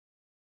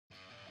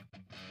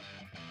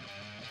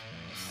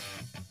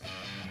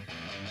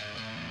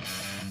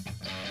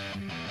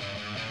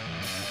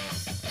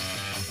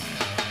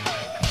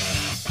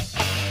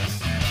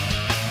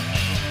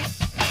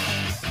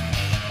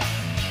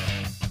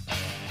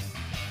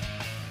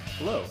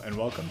Hello, and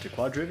welcome to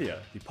Quadrivia,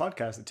 the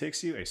podcast that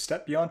takes you a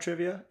step beyond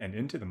trivia and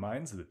into the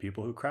minds of the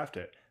people who craft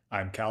it.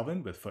 I'm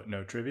Calvin with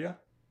Footnote Trivia.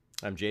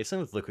 I'm Jason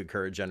with Liquid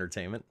Courage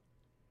Entertainment.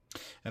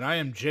 And I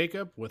am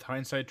Jacob with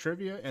Hindsight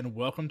Trivia, and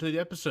welcome to the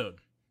episode.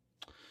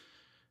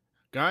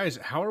 Guys,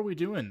 how are we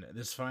doing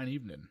this fine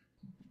evening?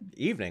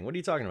 Evening? What are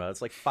you talking about?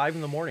 It's like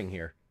 5 a.m.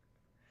 here.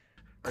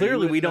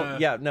 Clearly we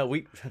don't...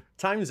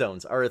 time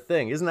zones are a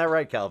thing. Isn't that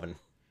right, Calvin?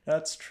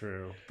 That's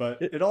true,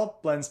 but it all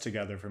blends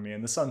together for me,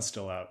 and the sun's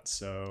still out,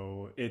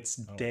 so it's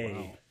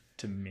day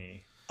to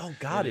me. Oh,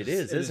 God, it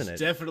is, isn't it?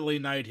 It's definitely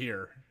night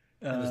here.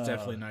 It's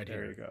definitely night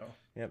there here. There you go.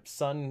 Yep,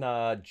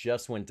 sun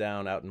just went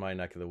down out in my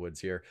neck of the woods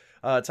here.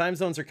 Time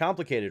zones are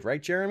complicated,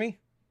 right, Jeremy?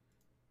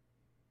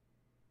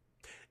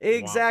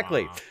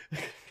 Exactly. Wah,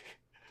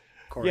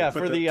 Corey, yeah,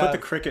 put the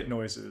cricket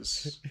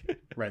noises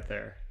right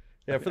there.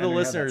 Yeah, for the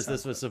listeners,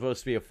 this was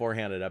supposed to be a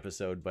four-handed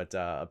episode, but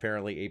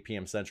apparently 8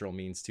 p.m. Central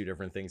means two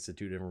different things to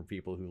two different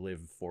people who live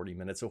 40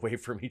 minutes away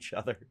from each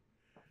other.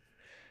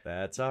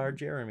 That's our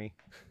Jeremy.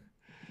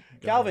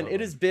 Calvin,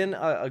 it has been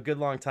a good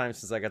long time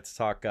since I got to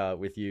talk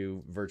with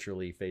you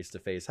virtually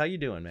face-to-face. How you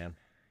doing, man?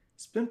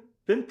 It's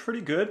been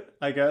pretty good,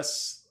 I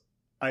guess.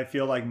 I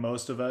feel like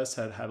most of us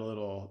had a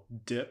little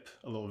dip,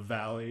 a little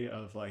valley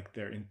of like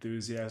their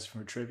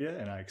enthusiasm for trivia,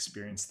 and I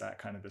experienced that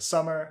kind of this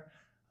summer.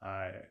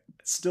 I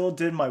still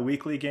did my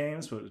weekly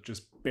games, but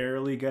just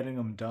barely getting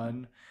them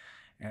done.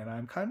 And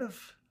I'm kind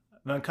of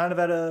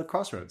at a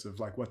crossroads of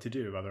like what to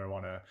do, whether I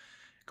want to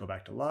go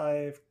back to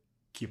live,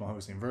 keep on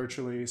hosting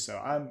virtually. So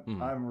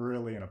I'm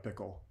really in a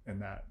pickle in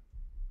that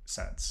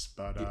sense.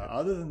 But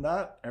other than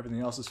that,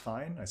 everything else is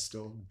fine. I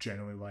still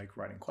generally like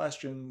writing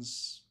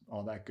questions,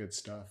 all that good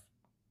stuff,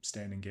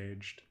 staying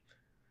engaged.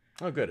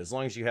 Oh, good. As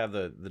long as you have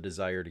the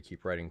desire to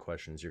keep writing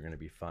questions, you're going to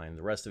be fine.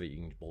 The rest of it, you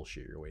can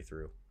bullshit your way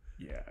through.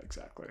 Yeah,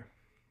 exactly.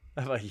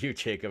 How about you,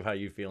 Jacob? How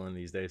you feeling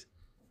these days?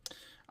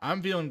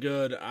 I'm feeling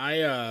good.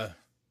 I'm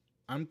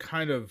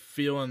kind of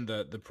feeling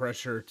the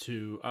pressure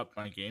to up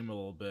my game a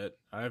little bit.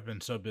 I've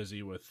been so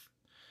busy with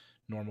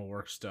normal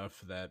work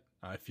stuff that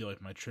I feel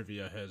like my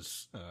trivia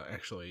has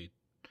actually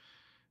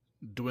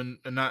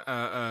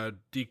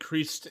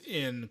decreased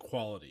in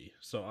quality.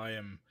 So I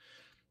am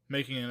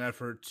making an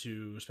effort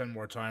to spend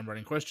more time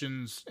writing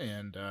questions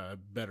and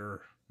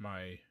better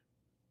my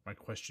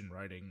question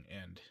writing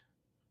and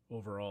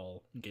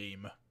overall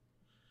game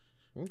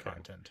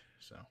content.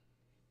 So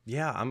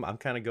yeah, I'm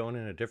kind of going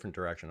in a different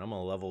direction. I'm on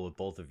a level with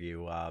both of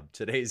you.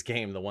 Today's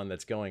game, the one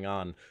that's going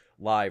on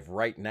live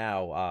right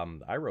now,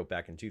 I wrote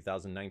back in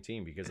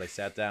 2019 because I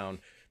sat down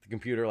at the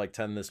computer like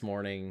 10 this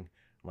morning.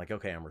 I'm like,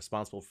 okay, I'm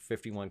responsible for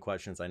 51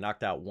 questions. I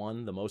knocked out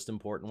one, the most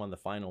important one, the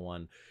final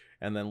one,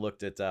 and then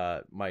looked at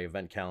my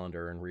event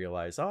calendar and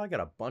realized, I got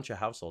a bunch of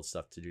household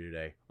stuff to do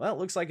today. Well, it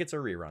looks like it's a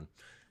rerun.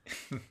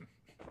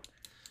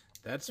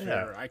 That's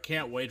fair. I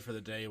can't wait for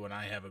the day when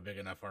I have a big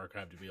enough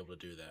archive to be able to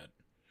do that.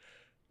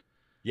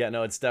 Yeah,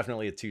 no, it's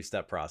definitely a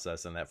two-step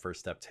process, and that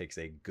first step takes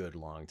a good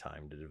long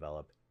time to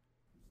develop.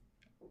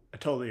 I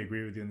totally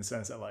agree with you in the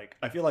sense that like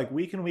I feel like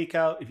week in, week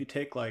out, if you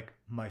take like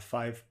my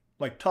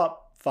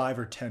top 5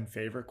 or 10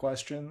 favorite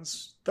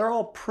questions, they're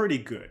all pretty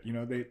good. You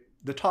know,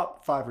 the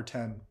top 5 or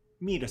 10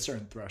 meet a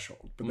certain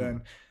threshold, but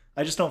then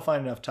I just don't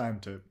find enough time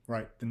to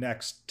write the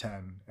next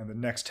 10 and the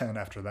next 10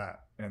 after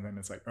that. And then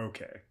it's like,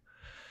 okay,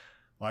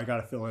 well, I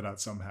got to fill it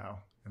out somehow.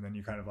 And then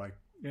you kind of like,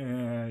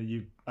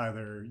 you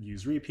either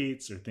use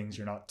repeats or things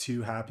you're not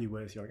too happy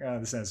with. You're like,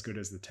 this isn't as good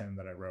as the 10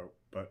 that I wrote.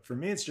 But for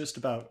me, it's just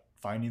about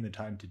finding the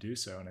time to do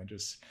so. And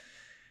it's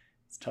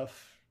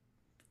tough.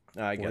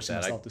 I get forcing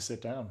that. myself to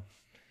sit down.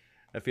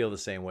 I feel the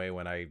same way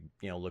when I,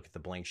 look at the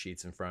blank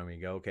sheets in front of me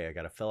and go, okay, I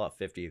got to fill out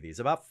 50 of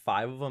these. About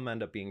 5 of them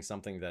end up being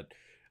something that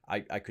I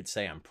could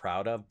say I'm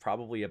proud of.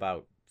 Probably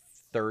about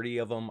 30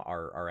 of them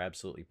are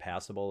absolutely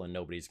passable and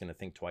nobody's going to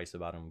think twice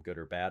about them, good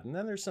or bad. And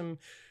then there's some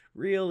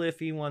real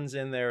iffy ones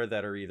in there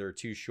that are either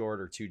too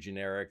short or too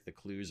generic. The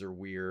clues are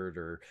weird,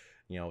 or,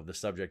 the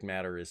subject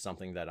matter is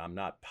something that I'm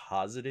not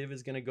positive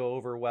is going to go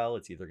over well.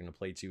 It's either going to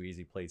play too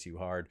easy, play too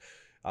hard.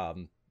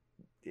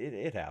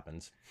 It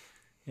happens.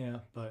 Yeah,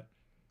 but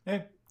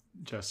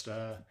just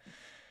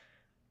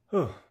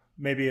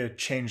maybe a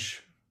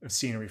change of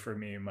scenery for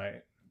me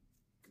might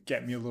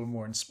get me a little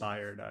more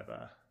inspired.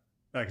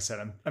 Like I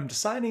said, I'm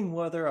deciding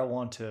whether I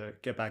want to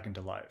get back into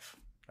live.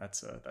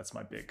 That's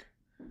my big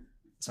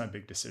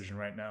decision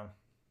right now.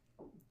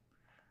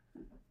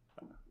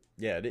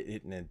 Yeah,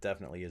 it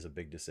definitely is a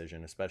big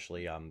decision,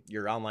 especially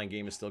your online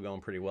game is still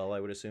going pretty well,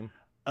 I would assume.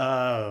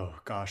 Oh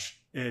gosh,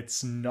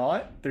 it's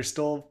not. There's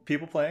still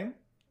people playing,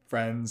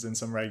 friends and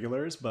some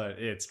regulars, but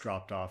it's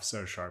dropped off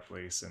so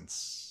sharply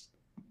since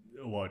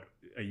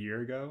a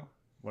year ago.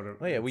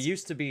 We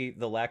used to be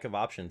the lack of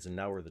options, and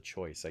now we're the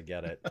choice. I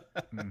get it.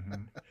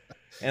 Mm-hmm.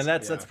 And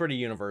that's pretty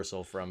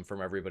universal from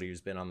everybody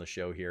who's been on the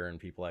show here and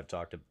people I've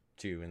talked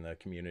to in the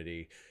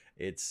community.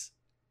 It's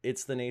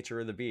the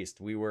nature of the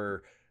beast. We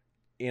were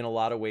in a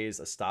lot of ways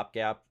a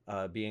stopgap,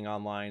 being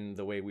online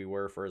the way we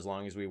were for as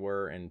long as we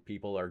were, and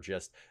people are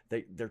just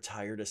they're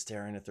tired of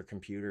staring at their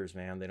computers,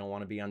 man. They don't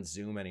want to be on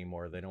Zoom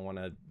anymore. They don't want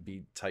to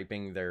be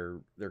typing their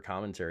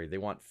commentary. They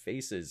want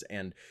faces,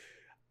 and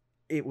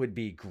it would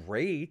be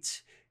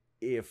great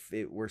if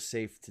it were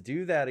safe to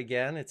do that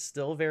again. It's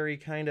still very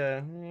kind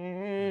of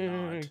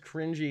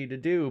cringy to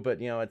do,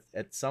 but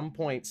at some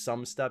point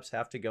some steps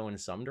have to go in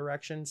some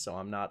direction. So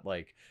I'm not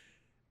like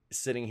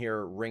sitting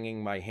here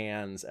wringing my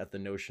hands at the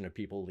notion of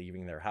people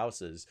leaving their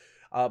houses.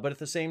 But at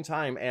the same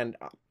time, and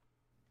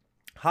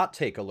hot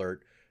take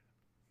alert,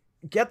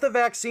 get the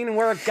vaccine and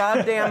wear a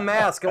goddamn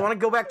mask. I want to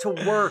go back to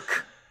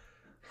work.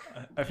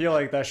 I feel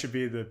like that should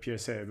be the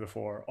PSA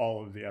before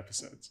all of the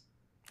episodes.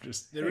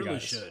 Just It really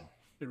should.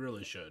 It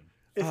really should.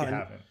 If you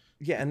haven't.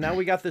 Yeah, and now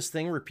we got this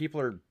thing where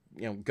people are,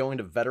 going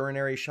to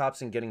veterinary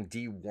shops and getting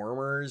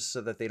dewormers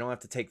so that they don't have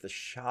to take the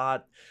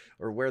shot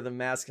or wear the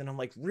mask. And I'm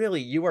like, really?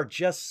 You are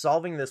just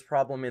solving this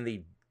problem in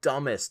the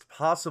dumbest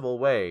possible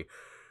way.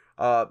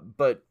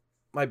 But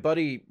my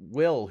buddy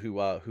Will, who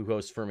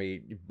hosts for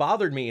me,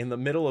 bothered me in the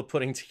middle of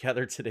putting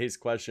together today's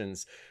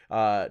questions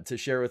to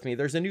share with me.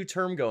 There's a new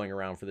term going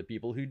around for the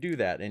people who do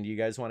that. And you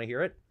guys want to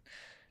hear it?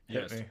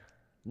 Yes.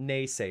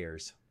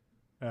 Naysayers.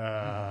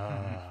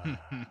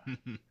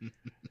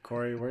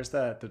 Corey, where's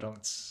the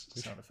don't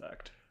sound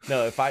effect?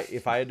 No, if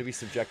I had to be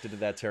subjected to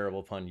that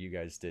terrible pun, you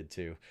guys did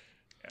too.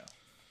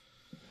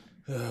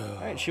 Yeah.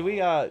 All right, should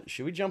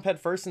we jump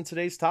head first in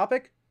today's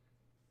topic?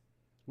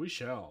 We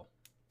shall.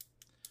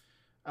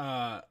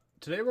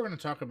 Today we're going to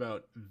talk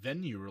about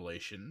venue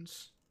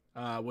relations,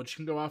 which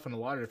can go off in a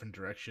lot of different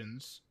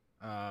directions.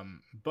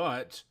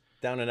 But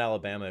down in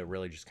Alabama, it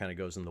really just kind of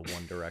goes in the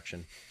one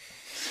direction.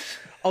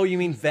 Oh, you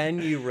mean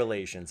venue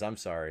relations? I'm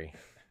sorry.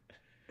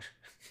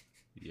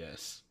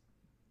 Yes.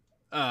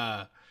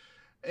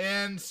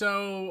 And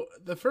so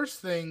the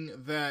first thing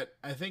that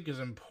I think is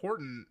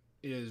important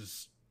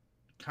is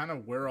kind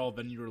of where all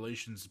venue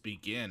relations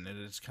begin, and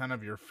it's kind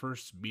of your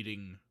first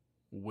meeting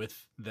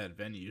with that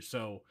venue.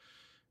 So,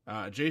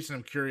 Jason,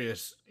 I'm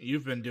curious,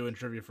 you've been doing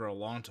trivia for a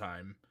long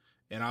time,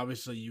 and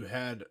obviously you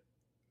had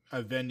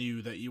a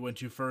venue that you went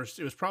to first.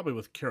 It was probably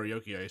with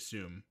karaoke, I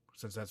assume,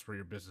 since that's where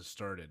your business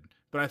started.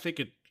 But I think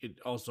it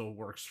also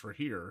works for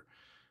here.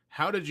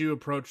 How did you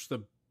approach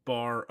the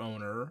bar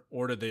owner,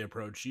 or did they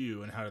approach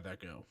you, and how did that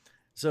go?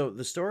 So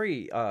the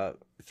story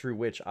through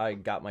which I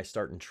got my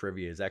start in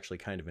trivia is actually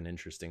kind of an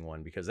interesting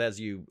one, because as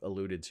you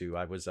alluded to,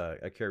 I was a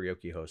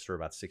karaoke host for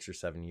about 6 or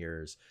 7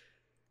 years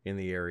in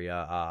the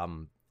area.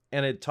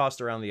 And it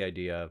tossed around the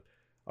idea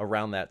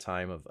around that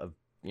time of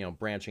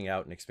branching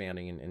out and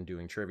expanding and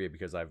doing trivia,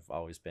 because I've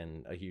always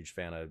been a huge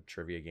fan of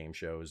trivia game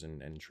shows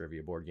and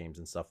trivia board games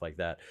and stuff like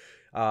that.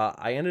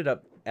 I ended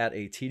up at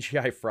a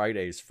TGI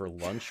Fridays for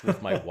lunch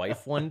with my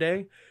wife one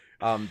day,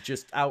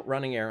 just out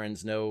running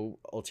errands, no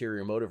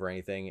ulterior motive or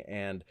anything.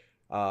 And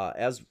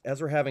as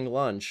we're having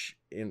lunch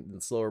in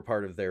the slower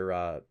part of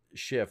their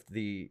shift,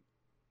 the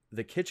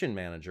kitchen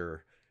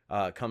manager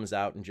comes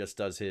out and just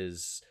does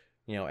his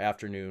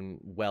afternoon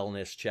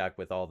wellness check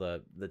with all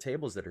the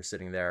tables that are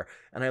sitting there.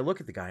 And I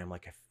look at the guy, I'm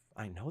like,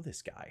 I know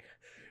this guy.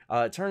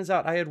 It turns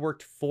out I had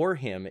worked for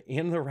him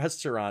in the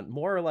restaurant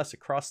more or less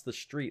across the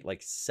street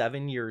like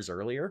 7 years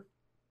earlier.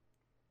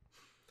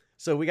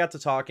 So we got to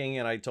talking,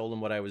 and I told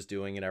him what I was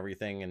doing and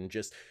everything, and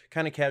just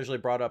kind of casually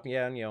brought up,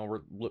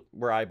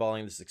 we're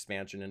eyeballing this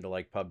expansion into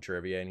like pub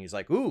trivia. And he's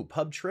like, ooh,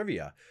 pub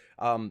trivia.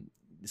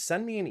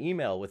 Send me an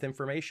email with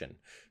information.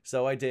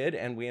 So I did,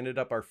 and we ended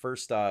up our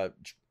first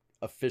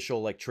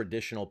official like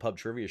traditional pub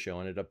trivia show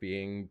ended up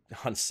being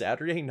on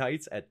Saturday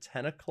nights at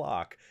 10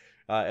 o'clock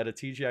at a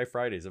TGI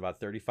Fridays, about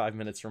 35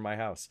 minutes from my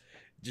house.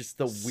 Just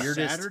the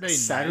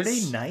weirdest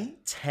Saturday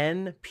night,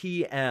 10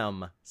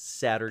 p.m.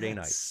 Saturday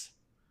nights.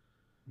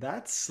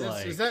 That's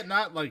is that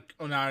not like?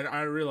 Oh no,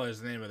 I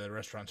realize the name of the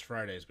restaurant's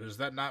Fridays, but is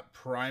that not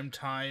prime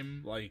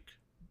time? Like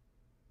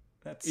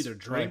that's either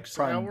drinks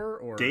prime hour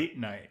or date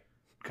night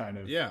kind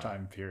of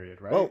time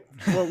period, right?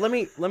 Well, let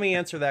me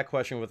answer that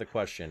question with a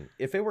question.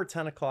 If it were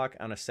 10 o'clock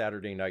on a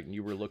Saturday night and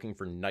you were looking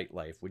for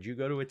nightlife, would you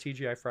go to a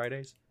TGI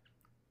Fridays?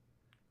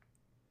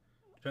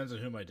 Depends on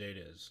who my date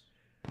is.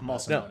 I'm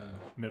also not in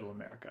Middle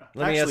America.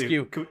 Let me ask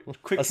you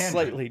quick a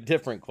slightly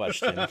different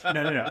question.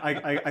 No.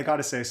 I got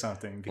to say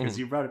something, because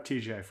you brought up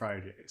TGI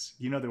Fridays.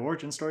 You know the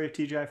origin story of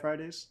TGI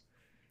Fridays?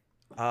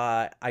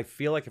 I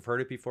feel like I've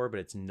heard it before, but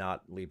it's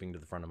not leaping to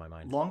the front of my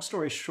mind. Long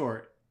story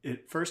short,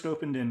 it first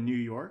opened in New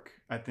York,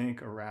 I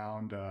think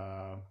around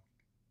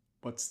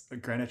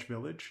Greenwich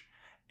Village,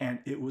 and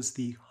it was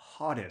the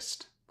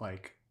hottest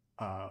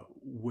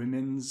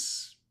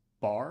women's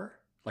bar,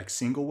 like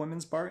single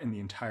women's bar in the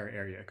entire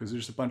area, because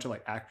there's a bunch of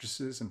like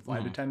actresses and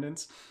flight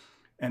attendants,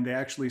 and they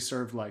actually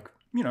served like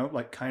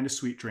kind of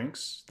sweet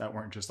drinks that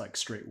weren't just like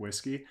straight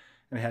whiskey,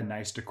 and they had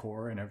nice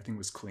decor and everything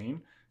was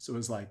clean. So it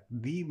was like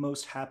the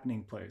most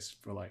happening place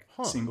for like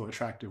single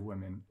attractive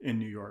women in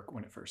New York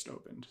when it first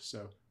opened.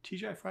 So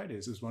TGI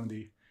Fridays is one of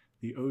the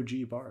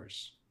OG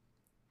bars.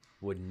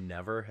 Would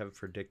never have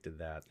predicted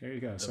that. There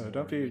you go. The So more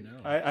don't you be. know.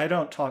 I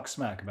don't talk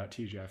smack about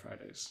TGI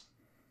Fridays.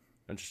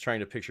 I'm just trying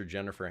to picture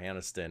Jennifer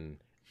Aniston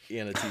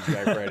in a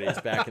TGI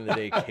Fridays back in the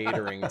day,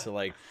 catering to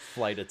like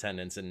flight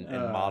attendants and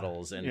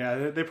models. And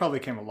yeah, they probably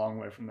came a long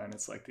way from then.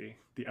 It's like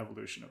the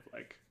evolution of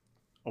like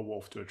a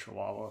wolf to a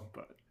chihuahua,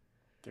 but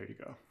there you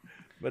go.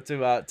 But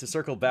to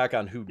circle back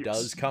on who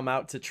does come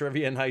out to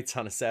trivia nights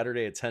on a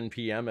Saturday at 10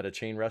 p.m. at a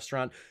chain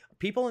restaurant,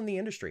 people in the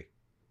industry.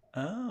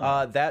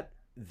 Oh,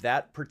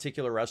 That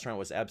particular restaurant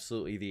was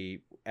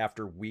absolutely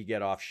after we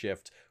get off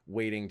shift,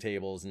 waiting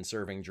tables and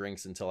serving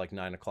drinks until like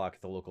 9 o'clock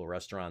at the local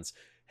restaurants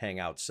hang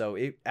out. So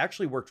it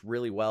actually worked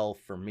really well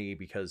for me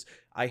because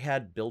I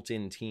had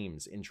built-in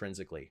teams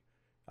intrinsically.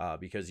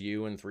 Because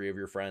you and 3 of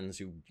your friends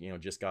who,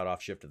 just got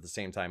off shift at the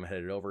same time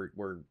headed over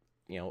were,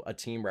 a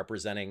team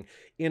representing,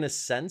 in a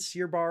sense,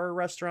 your bar or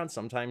restaurant.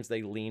 Sometimes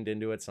they leaned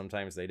into it.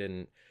 Sometimes they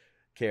didn't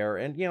care.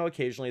 And,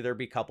 occasionally there'd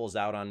be couples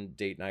out on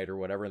date night or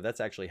whatever. That's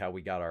actually how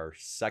we got our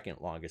second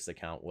longest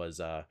account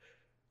was a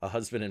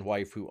husband and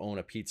wife who own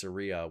a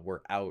pizzeria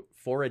were out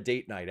for a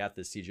date night at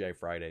the TGI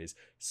Fridays,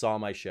 saw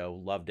my show,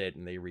 loved it,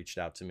 and they reached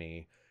out to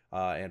me.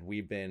 And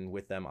we've been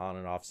with them on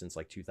and off since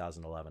like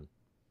 2011.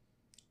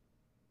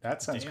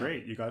 that sounds Damn.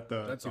 great. You got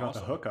the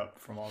Awesome. hookup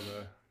from all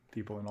the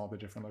people in all the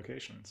different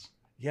locations.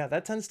 Yeah,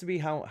 that tends to be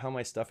how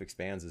my stuff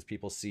expands is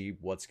people see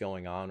what's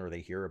going on or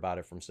they hear about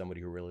it from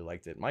somebody who really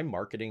liked it. My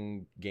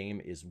marketing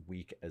game is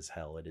weak as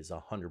hell. It is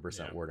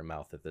 100% Yeah. word of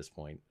mouth at this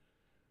point.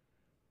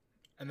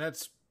 And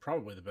that's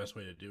probably the best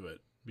way to do it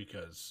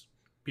because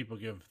people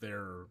give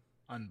their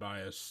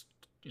unbiased,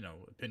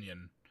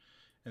 opinion,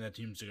 and that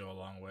seems to go a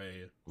long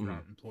way. They're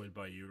not employed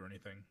by you or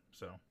anything.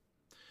 So,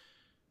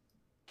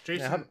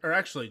 Jason, or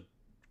actually,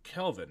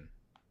 Kelvin,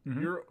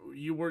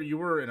 you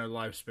were in a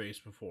live space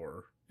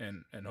before,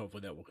 and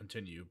hopefully that will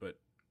continue. But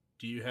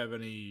do you have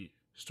any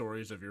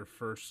stories of your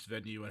first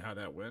venue and how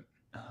that went?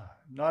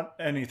 Not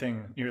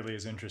anything nearly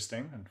as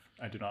interesting. And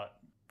I do not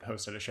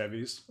host at a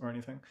Chevy's or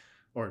anything,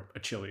 or a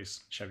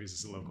Chili's. Chevy's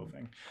is a local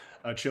thing.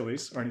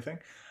 Chili's or anything.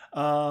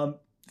 I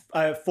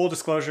have full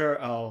disclosure.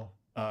 I'll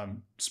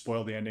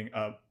spoil the ending.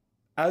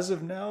 As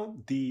of now,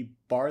 the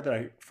bar that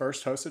I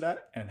first hosted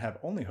at and have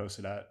only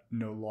hosted at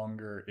no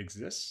longer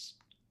exists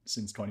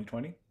since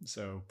 2020.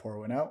 So pour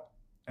went out.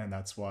 And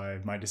that's why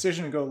my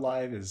decision to go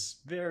live is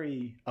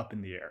very up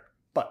in the air.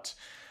 But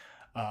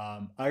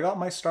I got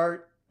my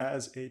start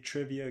as a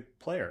trivia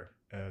player.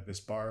 This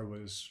bar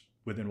was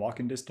within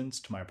walking distance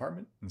to my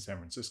apartment in San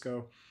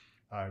Francisco.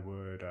 I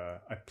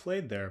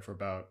played there for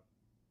about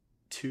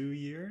 2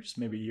 years,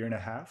 maybe a year and a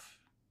half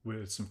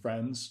with some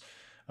friends.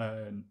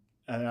 And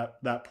at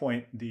that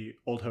point, the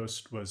old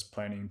host was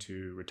planning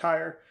to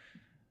retire.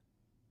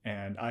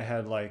 And I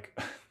had like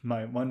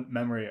my one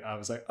memory, I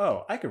was like,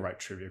 oh, I could write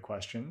trivia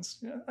questions.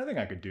 Yeah, I think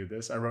I could do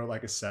this. I wrote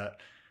like a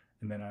set.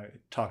 And then I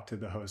talked to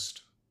the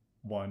host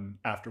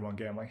after one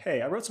game. I'm like,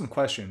 hey, I wrote some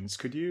questions.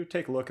 Could you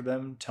take a look at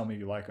them? Tell me if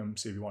you like them,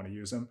 see if you want to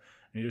use them.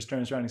 And he just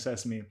turns around and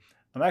says to me,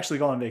 I'm actually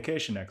going on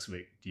vacation next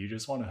week. Do you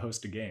just want to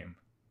host a game?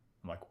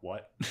 I'm like,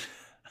 what?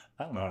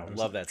 I don't know. How to host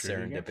Love a that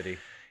trivia game. serendipity.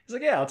 He's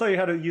like, yeah, I'll tell you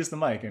how to use the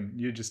mic and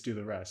you just do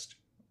the rest.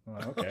 I'm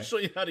like, okay. I'll show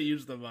you how to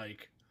use the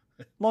mic.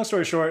 Long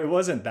story short, it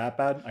wasn't that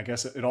bad. I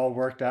guess it all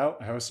worked out.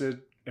 I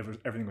hosted.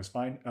 Everything was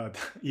fine.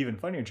 Even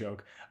funnier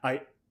joke. I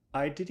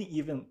didn't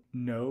even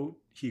know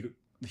he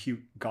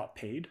got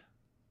paid.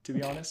 To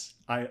be honest,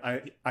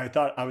 I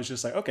thought I was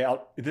just like, okay,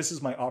 this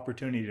is my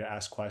opportunity to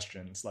ask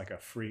questions, like a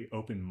free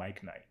open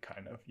mic night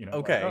kind of.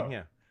 Okay, like, oh.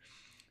 yeah.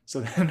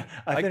 So then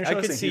I finished I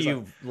could hosting. see He's you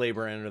like,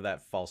 labor under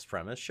that false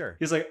premise. Sure.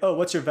 He's like, oh,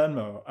 what's your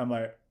Venmo? I'm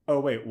like, oh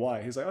wait,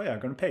 why? He's like, oh yeah, I'm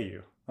gonna pay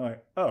you. I'm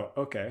like, oh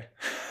okay.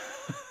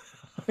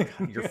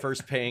 Your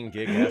first paying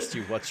gig asked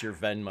you, "What's your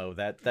Venmo?"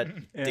 That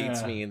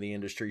dates Yeah. me in the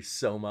industry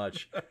so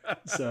much.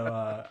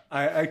 So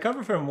I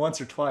covered for him once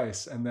or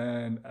twice, and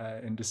then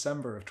in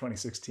December of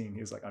 2016,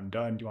 he was like, "I'm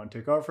done. Do you want to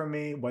take over from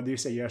me? Whether you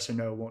say yes or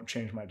no won't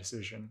change my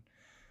decision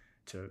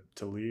to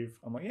leave."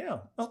 I'm like, "Yeah,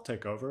 I'll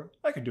take over.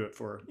 I could do it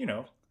for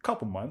a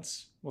couple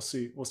months. We'll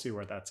see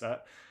where that's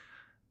at."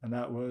 And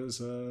that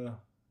was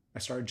I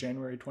started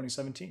January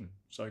 2017,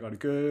 so I got a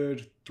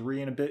good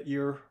 3 and a bit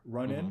year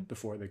run in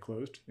before they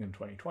closed in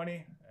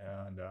 2020,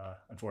 and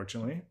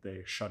unfortunately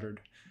they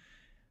shuttered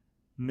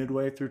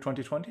midway through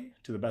 2020.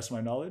 To the best of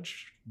my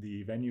knowledge,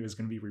 the venue is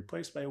going to be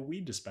replaced by a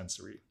weed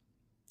dispensary,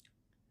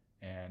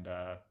 and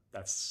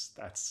that's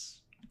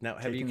Now,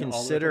 have you taking all the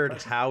considered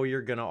present. how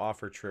you're going to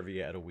offer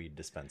trivia at a weed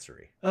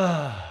dispensary?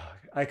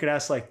 I could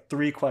ask like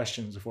 3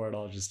 questions before it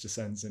all just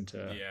descends into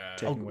Yeah.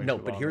 taking Oh way no,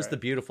 too but long, here's right? the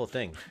beautiful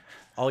thing.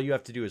 All you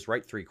have to do is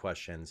write 3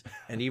 questions,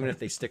 and even if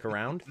they stick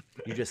around,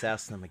 you just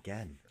ask them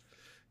again.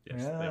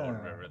 Yes, they will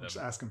remember them. Just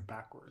ask them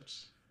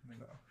backwards.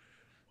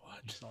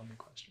 What? Just all new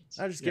questions.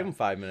 I just give them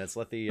 5 minutes.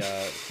 Let the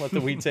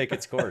weed take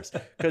its course,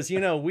 because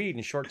weed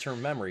and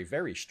short-term memory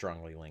very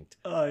strongly linked.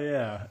 Oh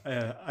yeah,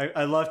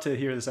 I love to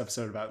hear this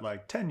episode about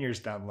like 10 years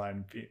down the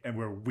line, and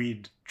where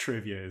weed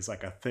trivia is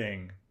like a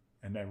thing,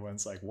 and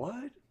everyone's like,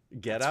 "What?"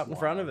 Get That's out in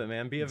front of wild. it,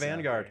 man. Be a Exactly.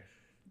 vanguard.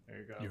 There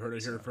you go. You heard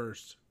it here So,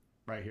 first.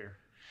 right here.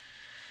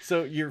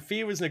 So your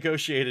fee was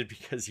negotiated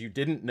because you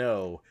didn't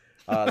know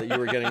that you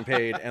were getting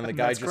paid, and the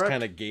guy That's just correct.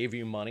 kind of gave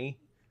you money.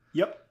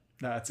 Yep,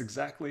 that's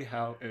exactly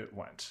how it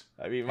went.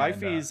 I mean, my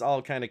And, fees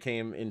all kind of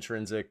came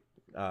intrinsic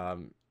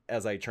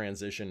as I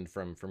transitioned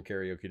from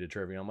karaoke to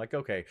trivia. I'm like,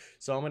 okay,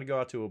 so I'm going to go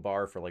out to a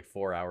bar for like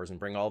 4 hours and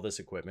bring all this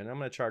equipment. I'm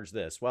going to charge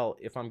this. Well,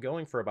 if I'm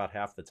going for about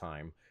half the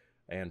time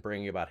and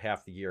bringing about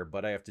half the year,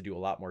 but I have to do a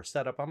lot more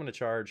setup, I'm going to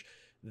charge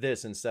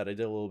this instead. I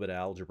did a little bit of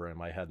algebra in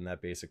my head, and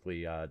that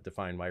basically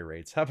defined my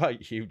rates. How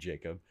about you,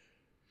 Jacob?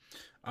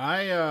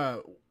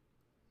 My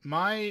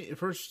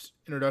first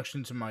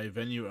introduction to my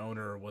venue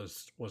owner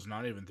was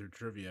not even through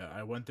trivia.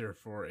 I went there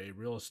for a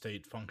real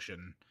estate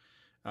function,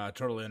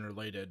 totally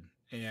unrelated,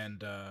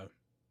 and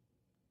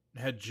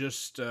had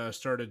just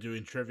started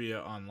doing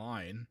trivia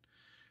online,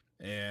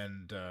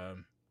 and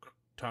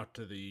talked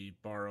to the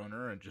bar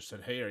owner and just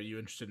said, "Hey, are you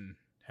interested in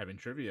having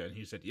trivia?" And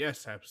he said,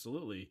 "Yes,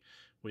 absolutely.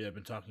 We have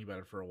been talking about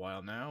it for a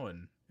while now,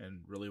 and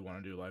really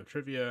want to do live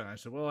trivia." And I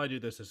said, "Well, I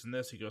do this, this, and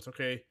this." He goes,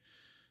 "Okay,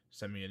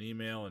 send me an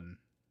email." And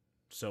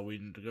so we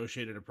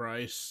negotiated a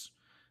price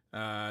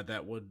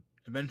that would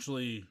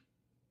eventually,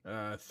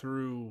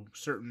 through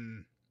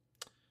certain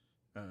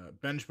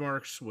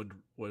benchmarks,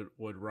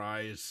 would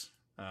rise.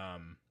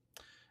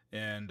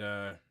 And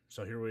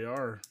so here we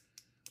are.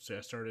 So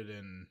I started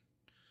in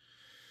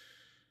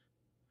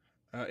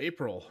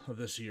April of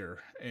this year,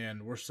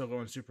 and we're still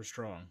going super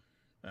strong.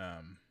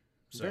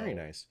 Very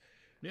nice.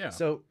 Yeah.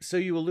 So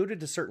you alluded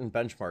to certain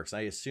benchmarks.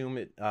 I assume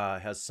it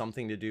has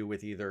something to do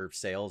with either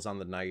sales on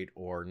the night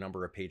or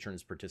number of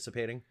patrons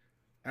participating.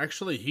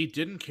 Actually, he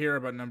didn't care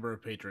about number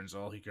of patrons.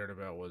 All he cared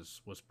about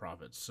was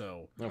profits.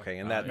 So Okay,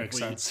 and that makes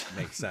sense.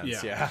 Makes sense.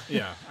 yeah, Yeah.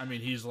 yeah. I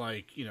mean, he's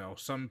like,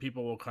 some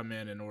people will come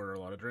in and order a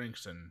lot of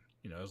drinks, and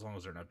as long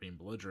as they're not being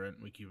belligerent,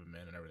 we keep them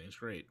in, and everything's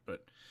great.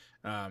 But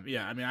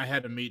yeah, I mean, I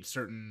had to meet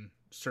certain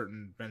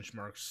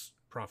benchmarks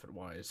profit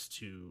wise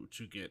to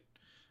get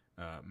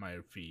my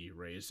fee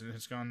raised, and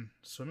it's gone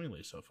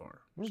swimmingly so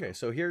far. Okay,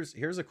 so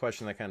here's a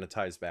question that kind of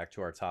ties back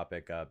to our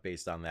topic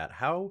based on that.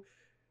 How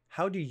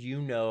do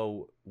you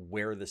know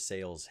where the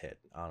sales hit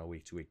on a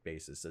week-to-week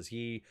basis? Does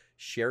he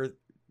share,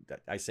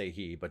 I say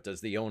he, but does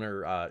the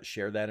owner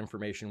share that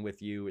information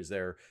with you? Is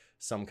there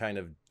some kind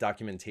of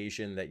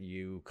documentation that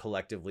you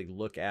collectively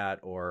look at,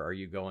 or are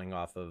you going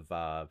off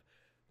of,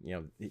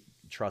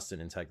 trust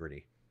and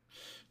integrity?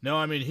 No,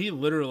 I mean, he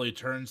literally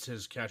turns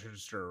his cash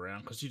register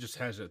around because he just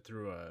has it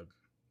through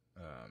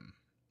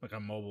like a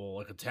mobile,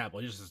 like a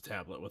tablet. He just has a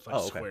tablet with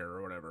like Square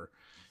or whatever.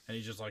 And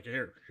he's just like,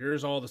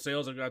 here's all the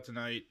sales I've got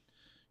tonight.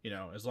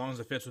 As long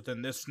as it fits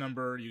within this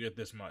number, you get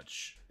this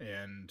much.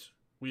 And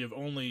we have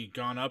only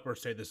gone up or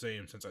stayed the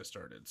same since I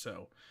started.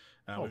 So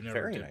we've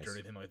never dipped or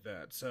anything like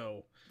that.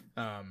 So,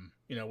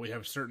 we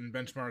have certain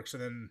benchmarks,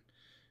 and then,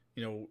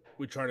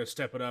 we try to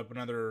step it up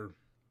another,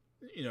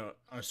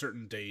 on a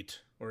certain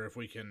date, or if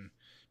we can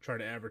try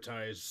to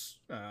advertise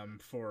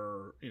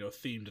for,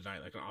 theme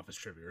tonight, like an office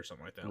trivia or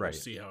something like that. Right.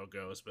 We'll see how it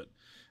goes.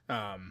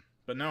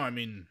 But no, I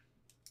mean,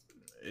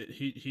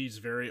 he's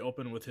very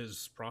open with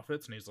his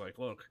profits, and he's like,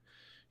 look,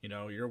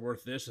 you're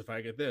worth this if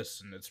I get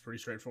this, and it's pretty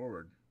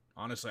straightforward.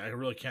 Honestly, I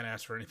really can't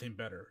ask for anything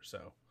better.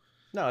 So,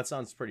 no, it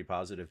sounds pretty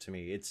positive to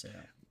me.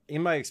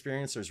 In my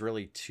experience, there's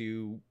really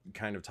two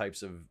kind of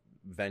types of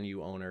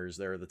venue owners.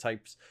 There are the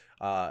types,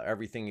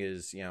 everything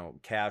is,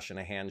 cash and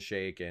a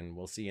handshake, and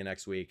we'll see you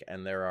next week.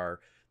 And there are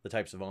the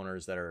types of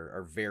owners that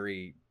are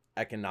very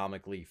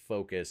economically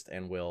focused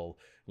and will,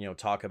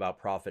 talk about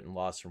profit and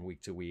loss from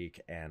week to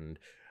week. And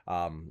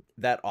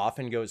that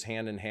often goes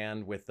hand in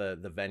hand with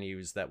the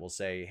venues that will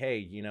say,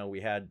 hey,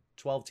 we had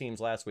 12 teams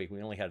last week.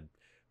 We only had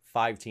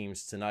 5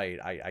 teams tonight.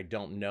 I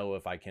don't know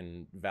if I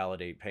can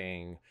validate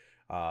paying,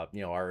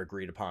 our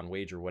agreed upon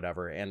wage or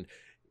whatever. And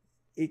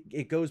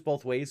it goes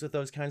both ways with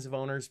those kinds of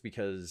owners,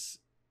 because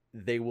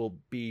they will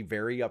be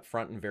very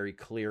upfront and very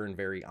clear and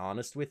very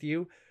honest with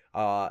you,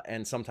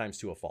 and sometimes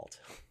to a fault.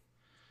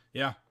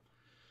 Yeah.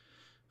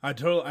 I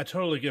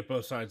totally get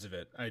both sides of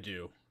it. I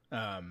do.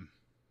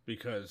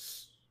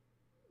 Because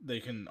they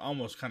can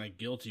almost kind of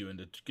guilt you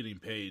into getting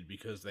paid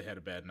because they had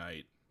a bad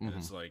night. Mm-hmm. And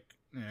it's like,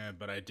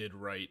 but I did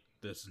write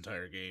this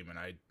entire game, and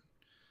I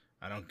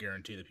don't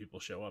guarantee that people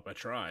show up. I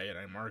try, and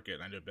I mark it,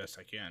 and I do the best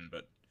I can,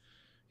 but,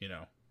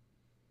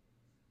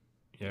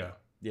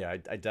 Yeah,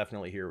 I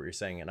definitely hear what you're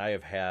saying. And I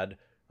have had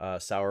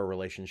sour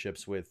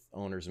relationships with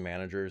owners and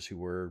managers who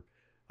were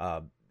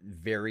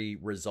very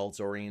results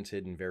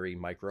oriented and very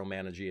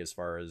micromanagey as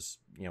far as,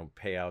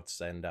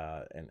 payouts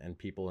and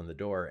people in the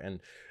door. And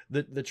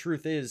the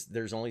truth is,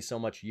 there's only so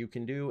much you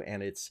can do.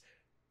 And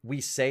we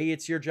say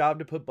it's your job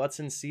to put butts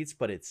in seats,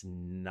 but it's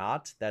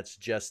not. That's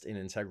just an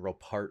integral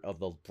part of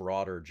the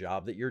broader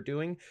job that you're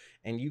doing.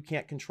 And you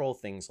can't control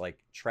things like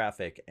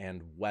traffic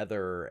and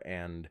weather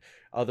and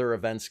other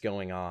events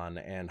going on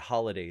and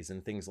holidays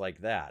and things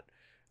like that.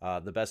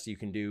 The best you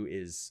can do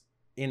is,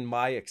 in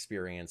my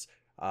experience,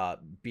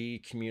 be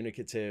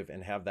communicative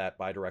and have that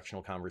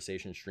bidirectional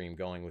conversation stream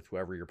going with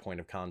whoever your point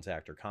of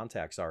contact or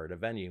contacts are at a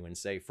venue, and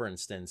say, for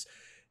instance,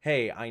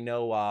 hey, I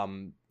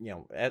know,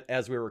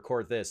 as we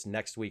record this,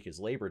 next week is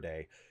Labor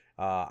Day.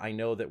 I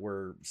know that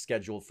we're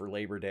scheduled for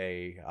Labor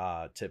Day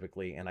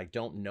typically, and I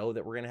don't know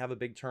that we're going to have a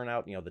big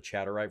turnout. The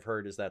chatter I've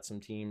heard is that some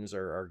teams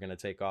are going to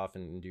take off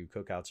and do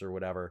cookouts or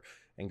whatever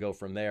and go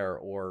from there.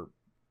 Or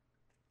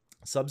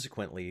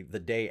subsequently, the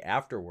day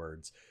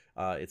afterwards,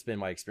 it's been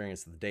my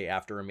experience that the day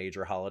after a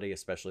major holiday,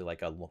 especially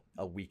like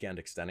a weekend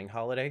extending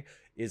holiday,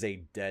 is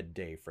a dead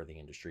day for the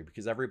industry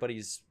because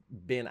everybody's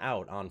been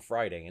out on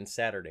Friday and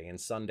Saturday and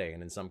Sunday,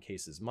 and in some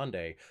cases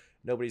Monday.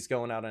 Nobody's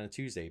going out on a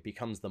Tuesday. It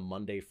becomes the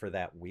Monday for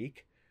that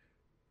week.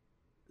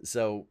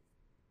 So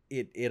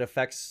it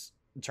affects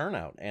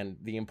turnout. And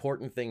the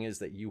important thing is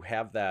that you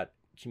have that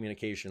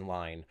communication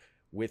line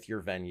with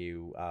your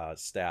venue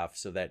staff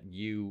so that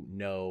you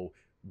know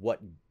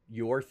what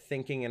you're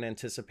thinking and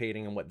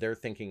anticipating and what they're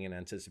thinking and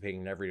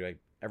anticipating, and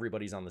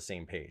everybody's on the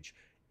same page.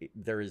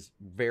 There is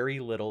very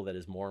little that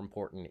is more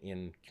important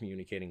in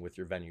communicating with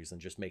your venues than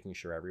just making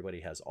sure everybody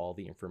has all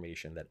the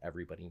information that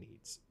everybody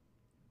needs.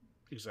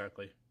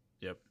 Exactly.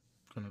 Yep.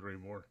 Couldn't agree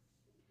more.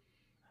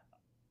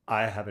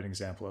 I have an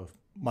example of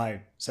my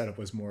setup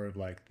was more of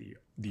like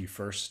the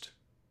first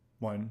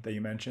one that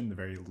you mentioned, the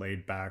very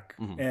laid back,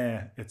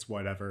 it's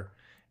whatever.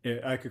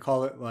 I could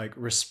call it like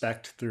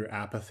respect through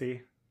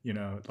apathy.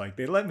 Like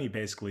they let me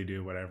basically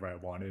do whatever I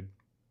wanted.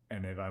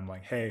 And if I'm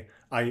like, hey,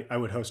 I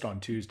would host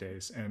on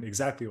Tuesdays, and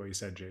exactly what you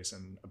said,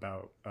 Jason,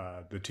 about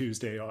the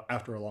Tuesday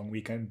after a long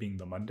weekend being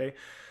the Monday,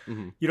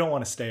 you don't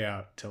want to stay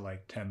out till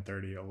like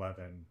 10:30,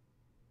 11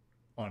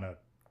 on a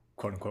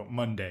quote unquote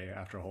Monday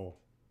after a whole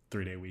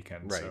 3-day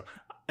weekend. Right. So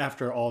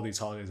after all these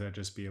holidays, I'd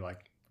just be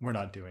like, we're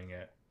not doing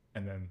it.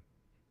 And then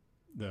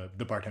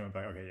the bartender would be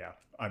like, okay, yeah,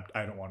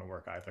 I don't want to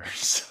work either.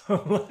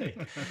 So like,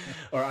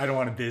 or I don't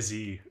want a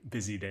busy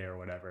day or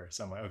whatever.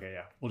 So I'm like, okay,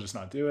 yeah, we'll just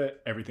not do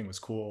it. Everything was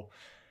cool.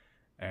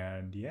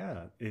 And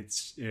yeah,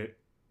 it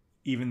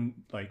even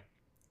like,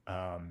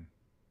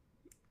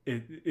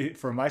 it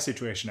for my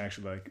situation,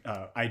 actually, like,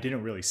 I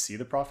didn't really see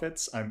the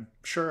profits. I'm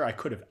sure I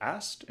could have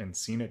asked and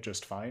seen it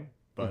just fine,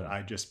 but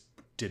I just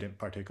didn't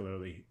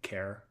particularly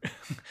care.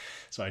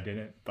 So I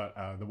didn't. But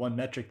the one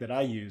metric that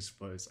I used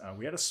was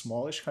we had a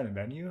smallish kind of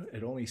venue.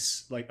 It only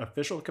like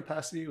official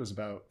capacity was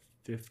about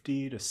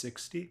 50 to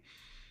 60.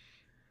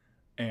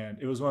 And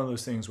it was one of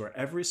those things where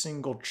every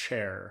single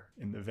chair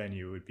in the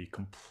venue would be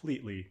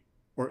completely,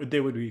 or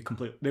they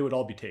would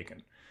all be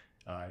taken.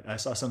 I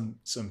saw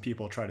some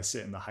people try to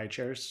sit in the high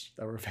chairs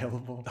that were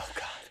available. Oh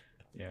God.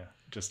 Yeah,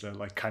 just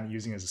like kind of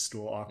using it as a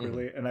stool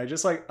awkwardly. And I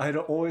just like, I'd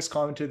always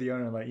comment to the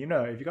owner like,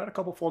 if you got a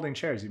couple folding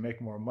chairs, you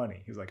make more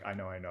money. He's like, I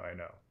know.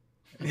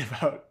 And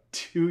about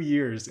 2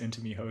 years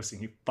into me hosting,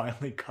 he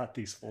finally got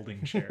these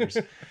folding chairs.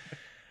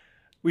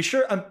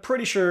 I'm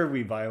pretty sure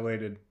we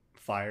violated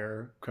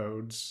fire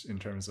codes in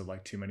terms of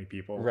like too many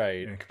people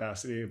in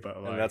capacity,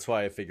 but like, and that's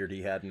why I figured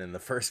he hadn't in the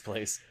first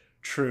place.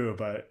 True,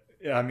 but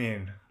I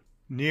mean,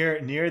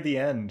 near the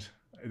end,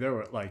 there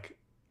were like,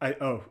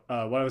 what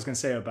I was gonna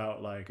say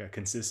about like a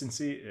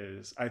consistency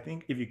is, I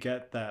think if you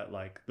get that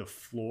like the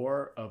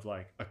floor of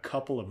like a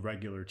couple of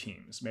regular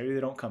teams, maybe they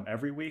don't come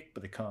every week,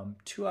 but they come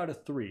 2 out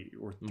of 3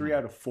 or 3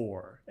 out of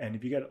 4, and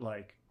if you get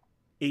like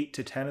 8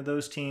 to 10 of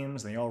those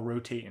teams, and they all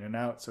rotate in and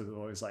out, so there's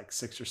always like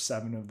 6 or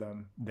 7 of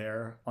them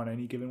there on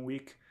any given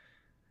week.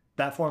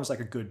 That forms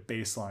like a good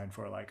baseline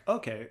for like,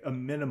 okay, a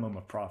minimum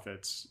of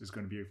profits is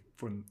going to be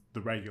from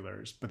the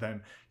regulars, but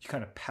then you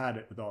kind of pad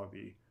it with all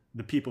the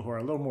people who are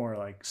a little more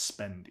like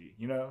spendy.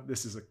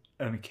 This is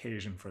an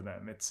occasion for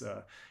them. It's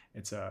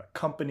a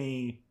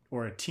company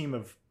or a team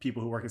of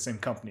people who work at the same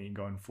company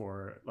going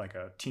for like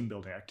a team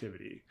building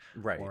activity,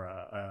 right? Or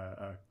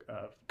a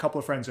couple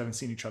of friends who haven't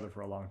seen each other for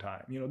a long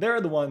time.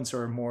 They're the ones who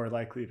are more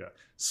likely to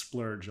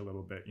splurge a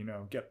little bit.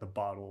 Get the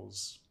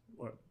bottles.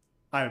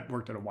 I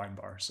worked at a wine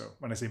bar, so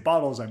when I say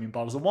bottles, I mean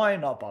bottles of wine,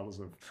 not bottles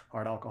of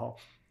hard alcohol.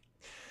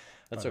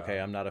 That's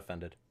okay. I'm not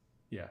offended.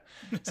 Yeah.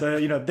 So,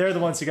 they're the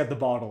ones who get the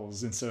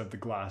bottles instead of the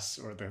glass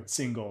or the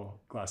single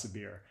glass of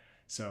beer.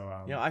 So,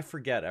 I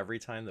forget every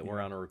time that we're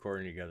on a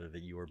recording together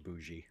that you are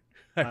bougie.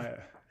 I'm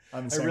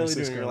in San really do.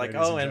 Francisco, You're like,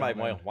 and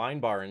my wine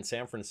bar in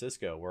San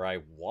Francisco where I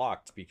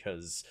walked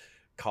because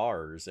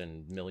cars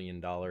and $1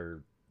 million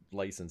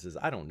licenses.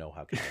 I don't know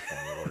how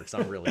California works.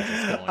 I'm really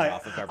just going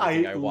off of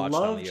everything I watched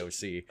on the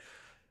OC.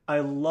 I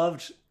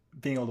loved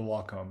being able to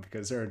walk home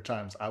because there are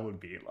times I would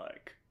be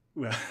like,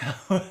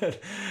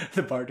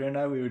 the bartender and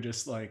I, we would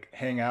just like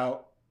hang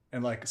out,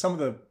 and like some of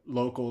the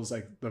locals,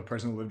 like the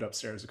person who lived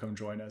upstairs, would come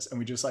join us, and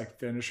we just like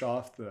finish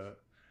off the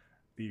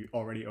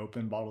already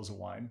open bottles of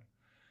wine.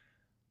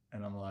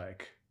 And I'm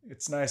like,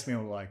 it's nice being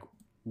able to like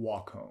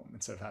walk home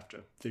instead of have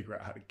to figure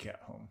out how to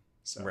get home.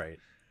 So right,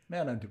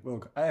 man,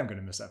 I am going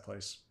to miss that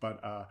place.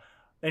 But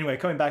anyway,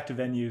 coming back to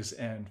venues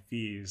and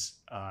fees,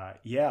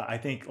 I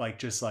think like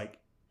just like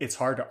it's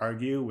hard to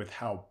argue with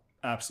how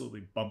absolutely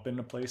bumping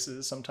the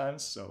places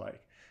sometimes. So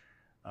like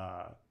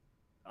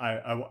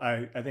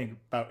I think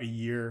about a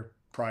year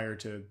prior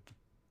to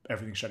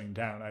everything shutting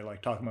down, I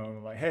like talked to my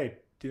mom like, hey,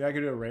 did I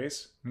get a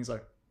raise? And he's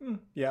like,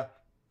 yeah.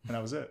 and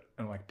that was it.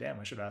 And I'm like, damn,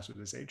 I should have asked for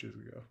this ages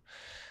ago.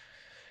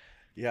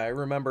 Yeah, I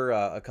remember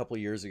a couple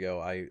of years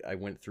ago, I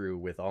went through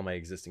with all my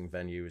existing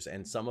venues,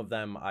 and some of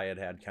them I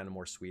had kind of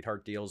more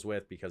sweetheart deals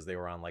with because they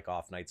were on like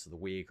off nights of the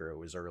week, or it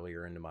was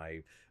earlier into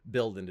my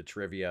build into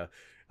trivia.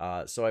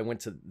 So I went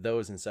to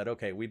those and said,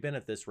 okay, we've been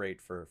at this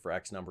rate for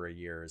X number of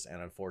years,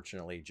 and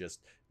unfortunately, just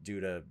due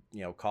to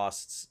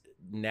costs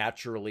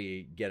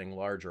naturally getting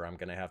larger, I'm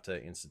going to have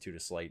to institute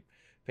a slight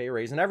pay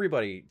raise. And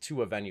everybody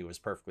to a venue was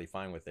perfectly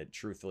fine with it,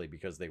 truthfully,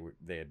 because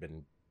they had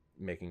been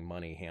making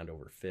money hand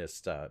over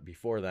fist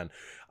before then.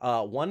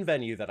 One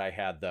venue that I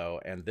had though,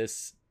 and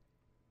this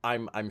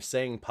I'm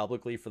saying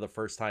publicly for the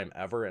first time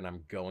ever, and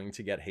I'm going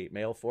to get hate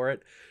mail for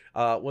it,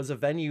 was a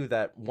venue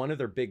that one of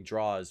their big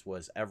draws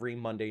was every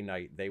Monday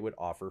night they would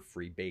offer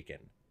free bacon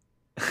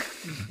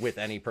with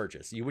any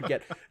purchase. You would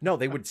get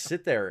they would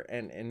sit there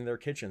and in their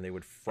kitchen they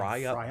would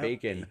fry up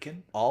bacon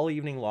all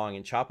evening long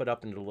and chop it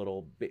up into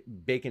little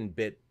bacon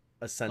bit,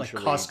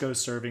 essentially like Costco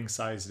serving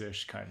size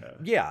dish kind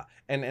of. Yeah,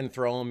 and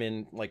throw them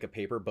in like a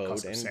paper boat,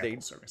 Costco and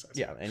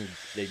they and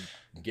they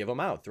give them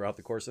out throughout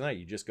the course of the night.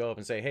 You just go up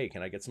and say, hey,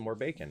 can I get some more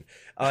bacon?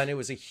 And it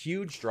was a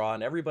huge draw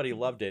and everybody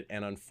loved it.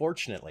 And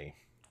unfortunately,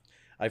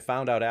 I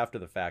found out after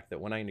the fact that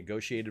when I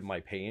negotiated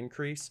my pay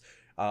increase,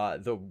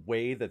 the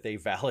way that they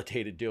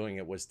validated doing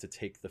it was to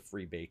take the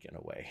free bacon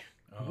away.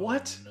 Oh,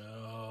 what?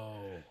 No.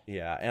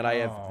 Yeah, and I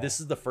have, this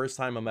is the first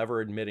time I'm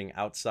ever admitting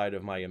outside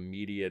of my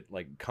immediate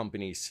like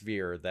company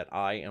sphere that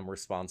I am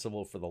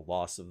responsible for the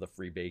loss of the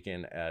free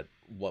bacon at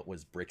what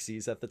was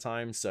Brixie's at the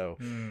time. So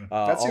that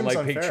all my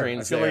unfair.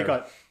 patrons I feel there, like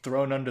got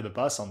thrown under the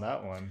bus on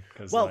that one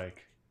because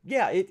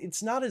yeah,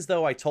 it's not as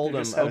though I told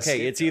them,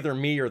 okay, it's either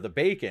me or the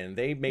bacon.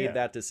 They made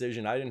that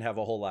decision. I didn't have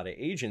a whole lot of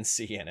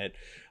agency in it,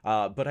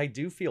 but I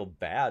do feel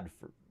bad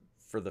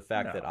for the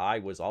fact that I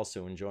was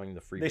also enjoying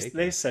the free bacon.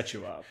 They set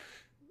you up.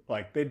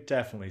 Like, they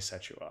definitely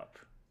set you up.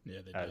 Yeah,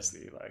 they as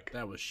did. The like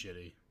that was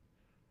shitty.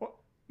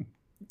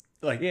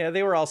 Yeah,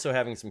 they were also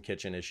having some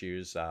kitchen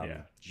issues,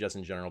 just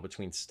in general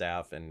between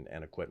staff and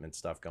equipment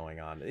stuff going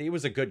on. It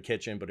was a good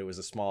kitchen, but it was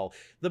a small.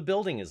 The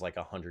building is like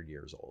 100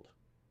 years old,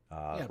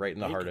 right in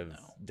the heart of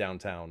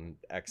downtown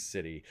X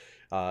City.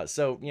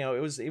 So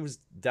it was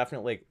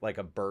definitely like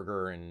a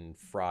burger and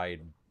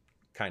fried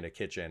kind of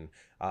kitchen.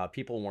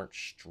 People weren't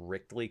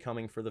strictly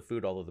coming for the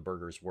food, although the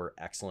burgers were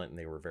excellent and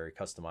they were very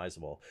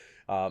customizable.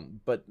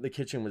 But the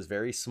kitchen was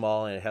very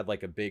small and it had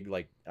like a big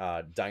like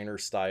diner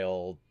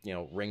style,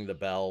 ring the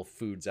bell,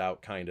 foods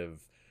out kind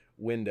of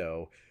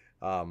window.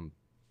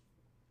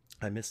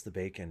 I miss the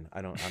bacon.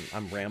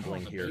 I'm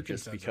rambling here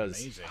just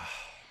because.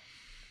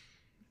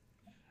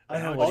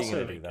 I don't know what are you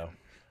gonna do though.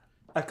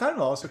 I've kind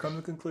of also come to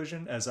the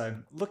conclusion as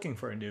I'm looking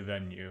for a new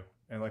venue,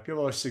 and like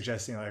people are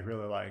suggesting like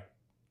really like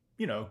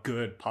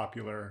good,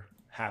 popular,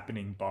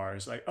 happening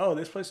bars. Like, oh,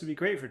 this place would be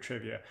great for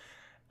trivia.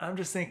 I'm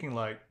just thinking,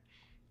 like,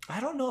 I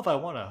don't know if I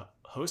want to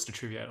host a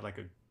trivia at like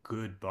a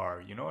good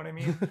bar. You know what I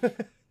mean?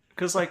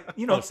 Because like,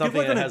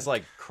 something that has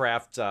like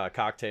craft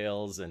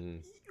cocktails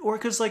and. Or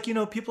because like,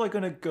 people are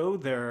going to go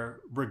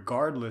there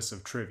regardless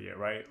of trivia,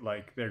 right?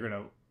 Like they're going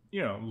to,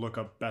 look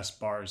up best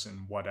bars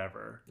and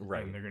whatever.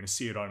 Right. And they're going to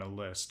see it on a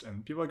list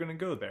and people are going to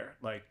go there.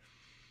 Like,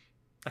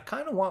 I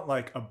kind of want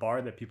like a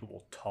bar that people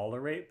will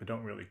tolerate but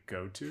don't really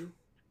go to,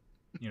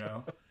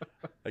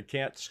 I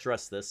can't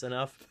stress this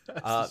enough.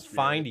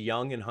 Find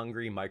young and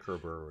hungry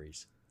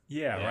microbreweries.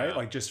 Yeah, right?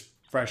 Like just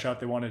fresh out,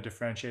 they want to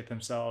differentiate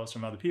themselves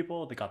from other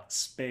people. They got the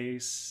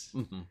space.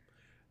 Mm-hmm.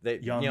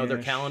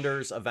 Their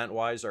calendars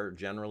event-wise are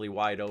generally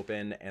wide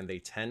open and they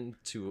tend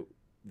to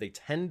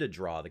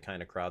draw the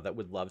kind of crowd that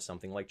would love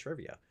something like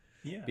trivia.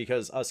 Yeah.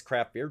 Because us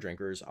craft beer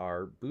drinkers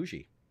are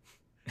bougie.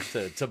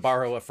 to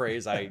borrow a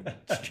phrase I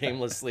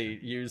shamelessly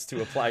used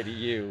to apply to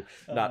you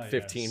not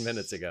 15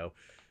 minutes ago.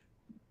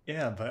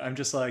 Yeah, but I'm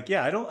just like,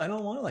 I don't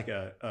want like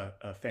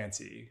a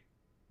fancy,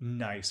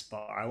 nice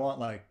bar. I want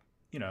like,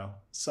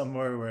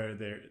 somewhere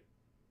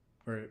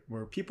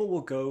where people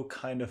will go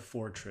kind of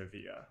for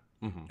trivia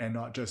and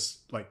not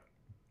just like,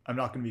 I'm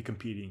not going to be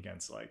competing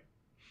against like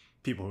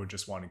people who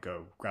just want to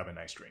go grab a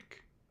nice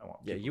drink.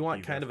 You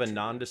want kind of a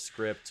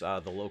nondescript,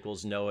 the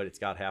locals know it. It's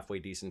got halfway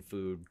decent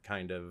food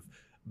kind of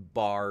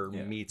bar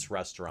meets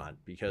restaurant,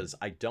 because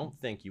I don't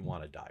think you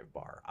want a dive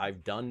bar.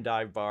 I've done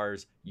dive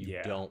bars. You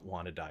don't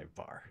want a dive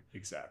bar.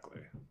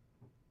 Exactly.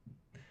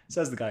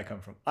 Says the guy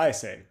coming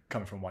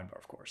from wine bar,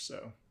 of course.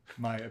 So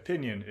my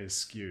opinion is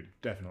skewed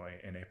definitely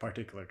in a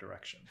particular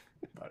direction.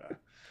 But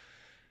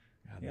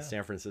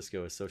San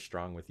Francisco is so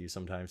strong with you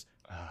sometimes.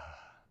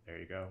 There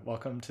you go.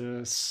 Welcome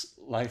to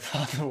life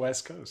on the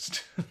West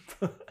Coast.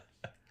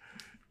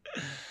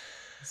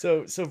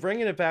 So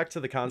bringing it back to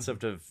the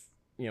concept of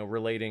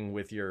relating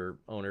with your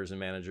owners and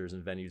managers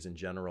and venues in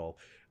general,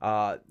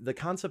 the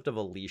concept of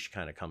a leash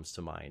kind of comes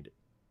to mind.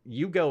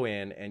 You go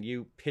in and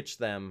you pitch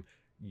them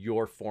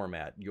your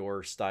format,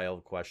 your style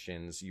of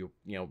questions, your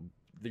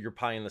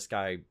pie in the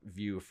sky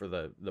view for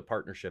the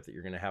partnership that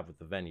you're going to have with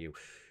the venue.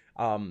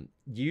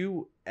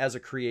 You as a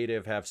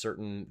creative have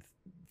certain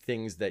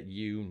things that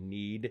you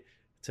need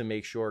to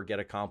make sure get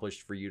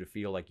accomplished for you to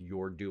feel like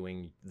you're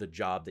doing the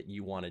job that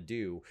you want to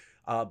do.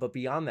 But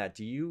beyond that,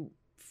 do you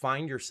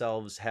find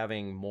yourselves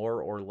having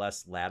more or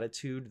less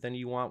latitude than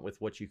you want with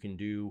what you can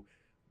do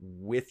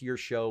with your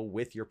show,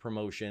 with your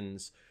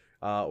promotions?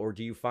 Or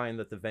do you find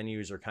that the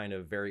venues are kind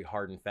of very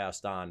hard and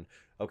fast on,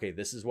 okay,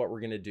 this is what we're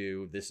going to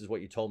do. This is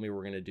what you told me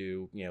we're going to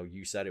do. You know,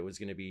 you said it was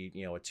going to be,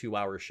 you know, a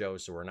 2-hour show,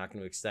 so we're not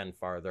going to extend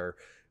farther,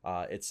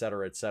 et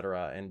cetera, et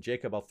cetera. And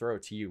Jacob, I'll throw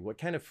it to you. What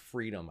kind of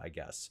freedom, I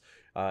guess,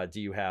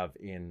 do you have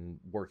in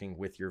working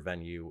with your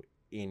venue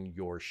in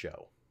your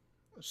show?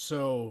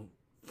 So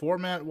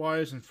format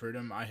wise and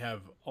freedom, I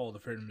have all the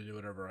freedom to do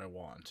whatever I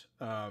want.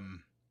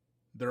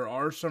 There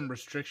are some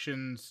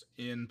restrictions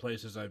in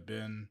places I've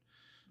been,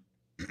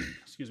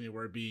 excuse me,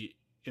 where it'd be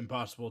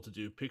impossible to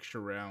do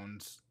picture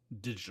rounds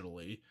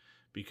digitally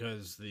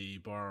because the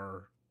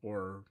bar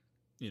or,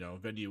 you know,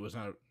 venue was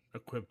not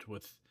equipped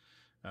with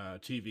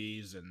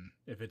TVs, and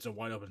if it's a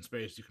wide open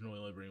space, you can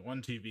only bring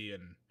one TV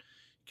and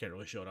can't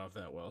really show it off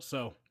that well.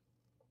 So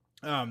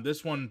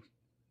this one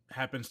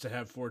happens to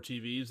have 4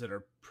 TVs that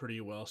are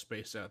pretty well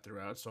spaced out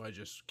throughout, so I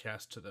just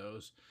cast to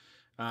those.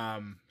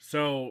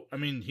 So I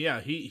mean, yeah,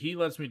 he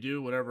lets me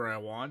do whatever I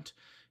want.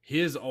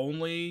 His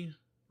only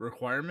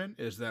requirement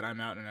is that I'm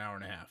out in an hour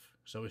and a half.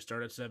 So we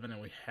start at 7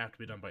 and we have to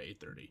be done by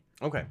 8:30.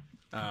 Okay.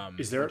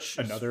 Is there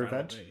another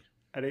event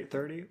at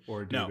 8:30,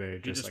 or do no, they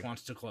he just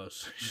wants to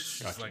close. He's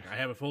just like, I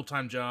have a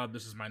full-time job.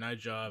 This is my night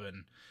job,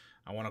 and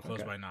I want to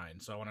close by 9.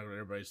 So I want to get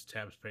everybody's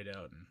tabs paid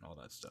out and all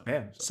that stuff.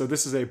 Man, so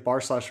this is a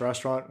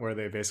bar/restaurant where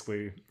they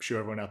basically shoo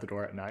everyone out the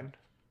door at 9?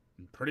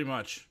 Pretty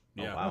much.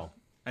 Yeah. Oh, wow.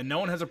 And no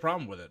one has a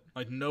problem with it.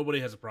 Like, nobody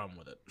has a problem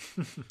with it.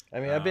 I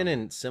mean, I've been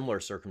in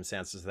similar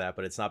circumstances to that,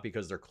 but it's not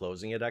because they're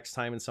closing at X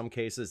time in some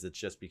cases. It's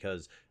just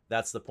because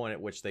that's the point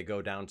at which they go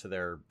down to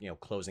their, you know,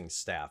 closing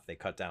staff. They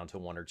cut down to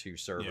 1 or 2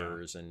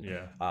 servers, and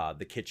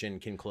the kitchen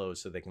can close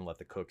so they can let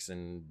the cooks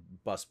and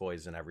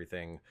busboys and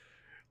everything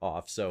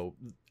off. So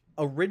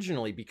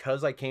originally,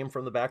 because I came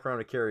from the background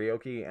of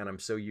karaoke and I'm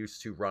so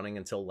used to running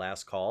until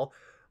last call,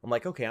 I'm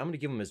like, okay, I'm going to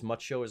give them as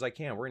much show as I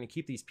can. We're going to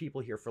keep these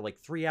people here for like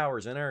 3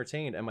 hours and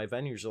entertained. And my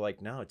venues are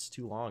like, no, it's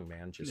too long,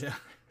 man. Just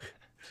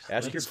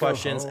ask your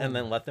questions and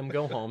then let them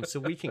go home so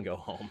we can go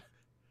home.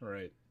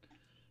 Right.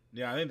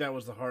 Yeah, I think that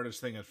was the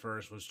hardest thing at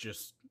first, was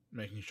just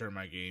making sure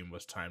my game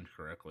was timed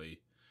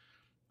correctly,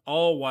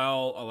 all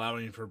while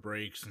allowing for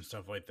breaks and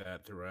stuff like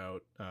that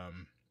throughout.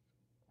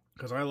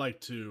 Because I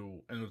like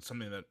to, and it's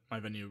something that my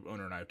venue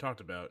owner and I have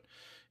talked about,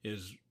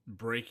 is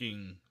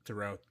breaking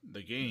throughout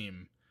the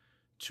game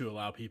to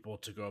allow people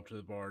to go up to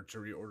the bar to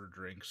reorder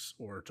drinks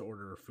or to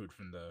order food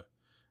from the,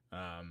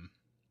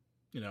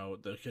 you know,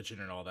 the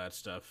kitchen and all that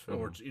stuff,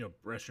 or, you know,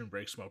 restroom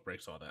breaks, smoke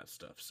breaks, all that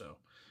stuff. So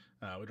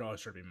we'd always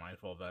try to be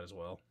mindful of that as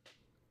well.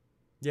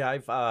 Yeah,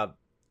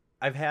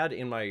 I've had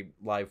in my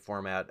live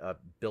format a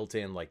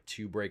built-in like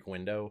 2-break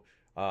window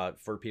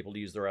for people to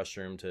use the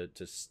restroom,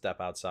 to step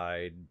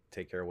outside,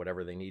 take care of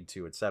whatever they need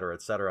to, et cetera,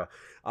 et cetera.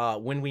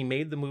 When we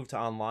made the move to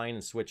online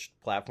and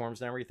switched platforms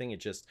and everything,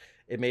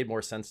 it made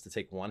more sense to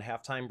take 1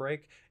 halftime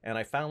break. And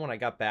I found when I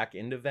got back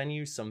into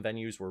venues, some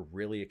venues were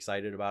really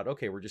excited about,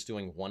 okay, we're just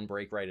doing 1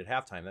 break right at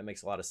halftime. That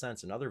makes a lot of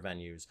sense. And other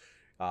venues,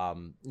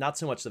 not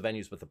so much the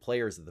venues, but the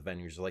players of the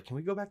venues are like, can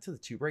we go back to the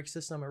 2-break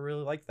system? I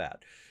really like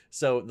that.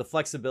 So the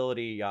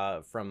flexibility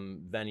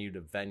from venue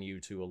to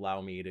venue to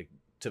allow me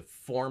to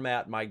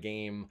format my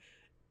game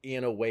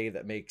in a way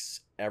that makes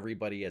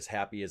everybody as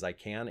happy as I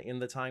can in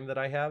the time that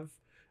I have,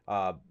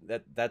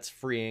 that's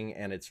freeing,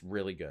 and it's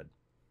really good.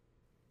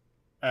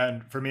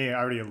 And for me, I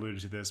already alluded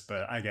to this,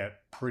 but I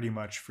get pretty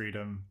much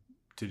freedom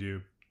to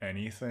do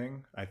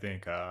anything. I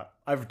think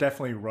I've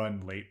definitely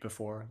run late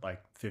before,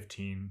 like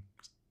 15,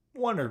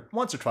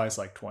 once or twice,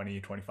 like 20,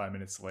 25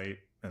 minutes late,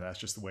 and that's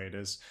just the way it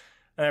is.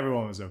 And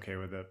everyone was okay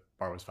with it.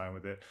 Bar was fine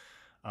with it.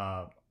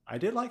 I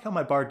did like how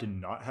my bar did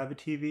not have a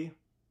TV.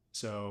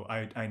 So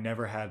I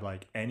never had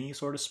like any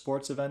sort of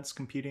sports events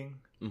competing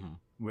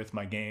with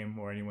my game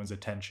or anyone's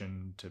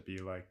attention to be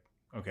like,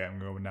 okay, I'm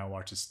going to now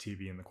watch this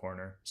TV in the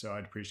corner. So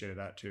I'd appreciated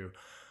that too.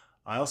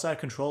 I also had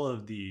control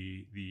of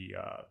the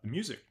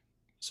music.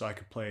 So I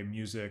could play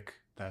music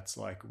that's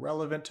like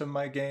relevant to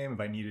my game. If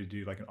I needed to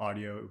do like an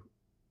audio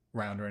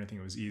round or anything,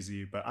 it was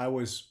easy. But I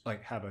always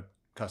like have a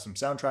custom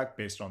soundtrack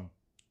based on,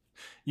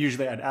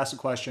 usually I'd ask a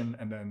question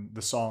and then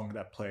the song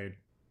that played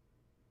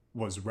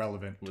was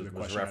relevant to the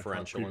question. Was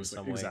referential in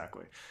some way.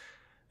 Exactly.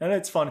 And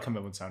it's fun coming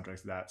up with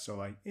soundtracks to that. So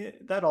like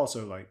that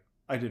also, like,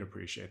 I did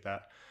appreciate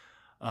that.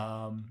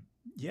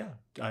 Yeah,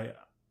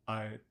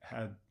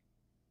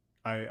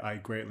 I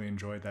greatly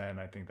enjoyed that, and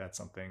I think that's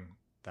something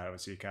that I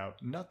would seek out.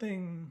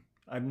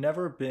 I've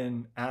never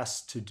been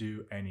asked to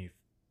do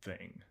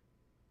anything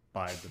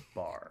by the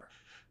bar.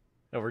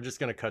 No, we're just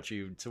going to cut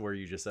you to where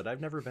you just said,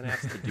 I've never been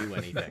asked to do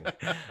anything.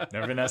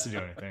 Never been asked to do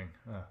anything.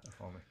 Oh,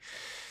 if only.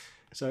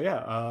 So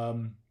yeah,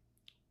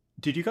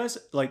 did you guys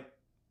like,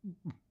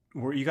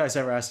 were you guys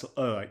ever asked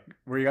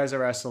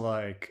to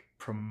like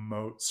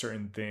promote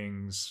certain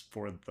things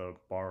for the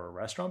bar or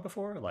restaurant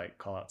before, like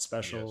call out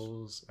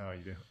specials? Oh,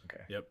 you do?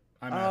 Okay. Yep.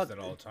 I'm asked that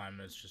all the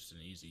time. It's just an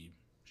easy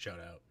shout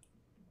out.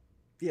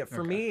 Yeah,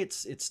 for me,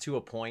 it's to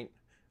a point.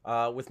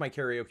 With my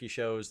karaoke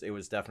shows, it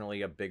was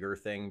definitely a bigger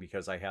thing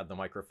because I had the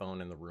microphone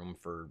in the room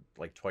for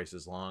like twice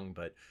as long.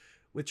 But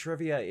with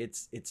trivia,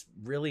 it's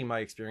really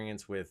my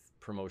experience with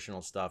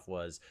promotional stuff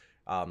was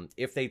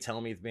if they tell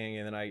me at the beginning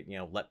of the night,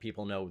 let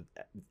people know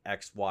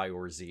X, Y,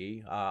 or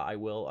Z, I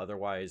will.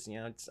 Otherwise,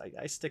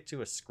 I stick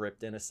to a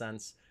script in a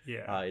sense.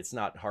 Yeah. It's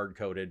not hard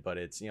coded, but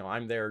it's,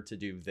 I'm there to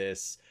do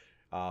this.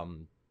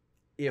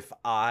 If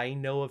I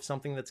know of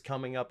something that's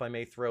coming up, I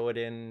may throw it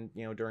in,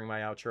 during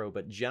my outro.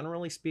 But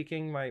generally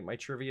speaking, my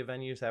trivia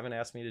venues haven't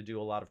asked me to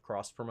do a lot of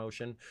cross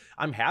promotion.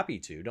 I'm happy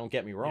to, don't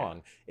get me wrong.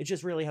 Yeah. It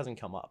just really hasn't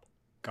come up.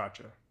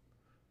 Gotcha.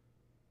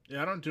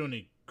 Yeah, I don't do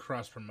any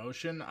cross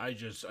promotion. I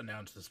just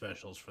announce the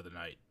specials for the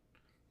night,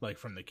 like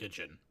from the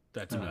kitchen.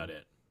 That's about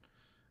it.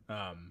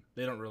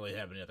 They don't really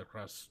have any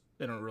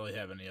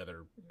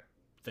other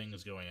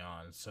things going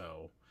on.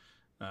 So,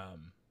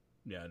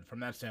 yeah, from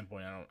that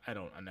standpoint, I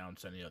don't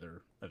announce any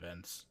other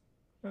events.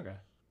 Okay.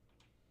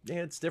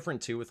 Yeah, it's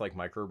different too with like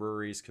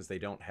microbreweries because they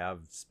don't have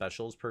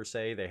specials per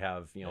se. They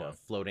have a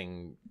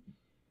floating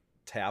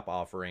tap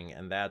offering,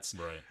 and that's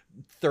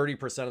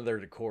 30% of their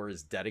decor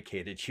is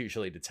dedicated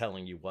usually to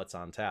telling you what's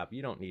on tap.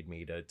 You don't need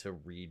me to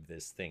read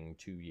this thing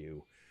to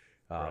you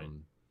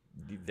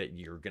that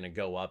you're going to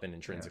go up and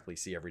intrinsically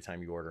see every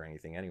time you order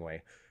anything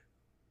anyway.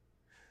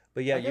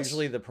 But yeah,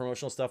 usually the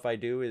promotional stuff I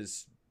do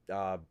is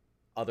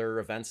other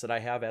events that I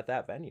have at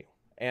that venue.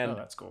 And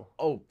that's cool.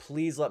 Oh,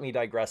 please let me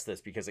digress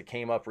this because it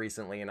came up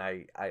recently and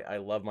I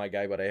love my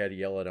guy, but I had to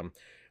yell at him.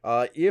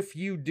 If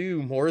you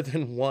do more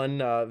than one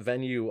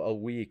venue a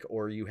week,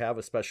 or you have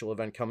a special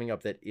event coming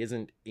up that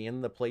isn't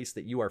in the place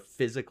that you are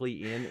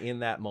physically in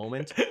that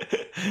moment,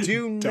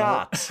 do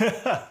not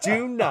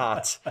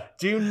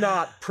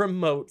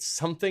promote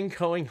something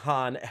going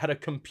on at a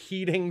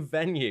competing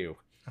venue.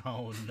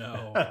 Oh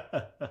no.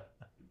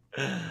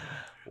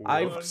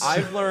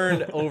 I've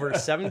learned over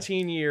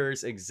 17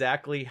 years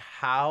exactly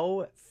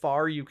how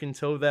far you can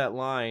toe that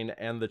line,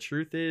 and the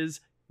truth is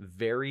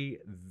very,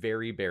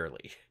 very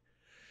barely.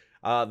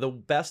 The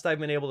best I've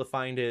been able to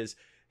find is,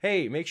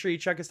 hey, make sure you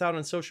check us out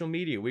on social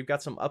media. We've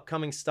got some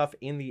upcoming stuff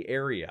in the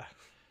area.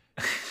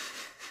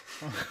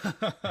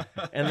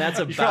 And that's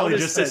about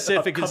as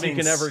specific as you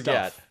can ever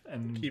get.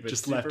 And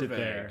just left it vague.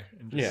 There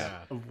and just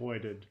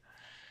avoided.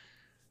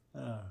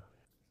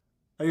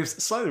 I guess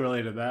slightly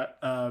related to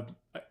that.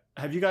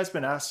 Have you guys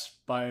been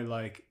asked by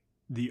like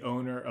the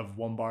owner of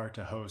one bar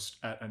to host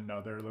at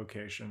another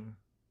location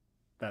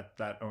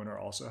that owner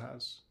also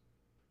has?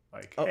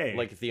 Like, hey,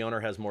 like if the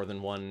owner has more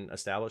than one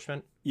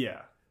establishment?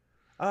 Yeah.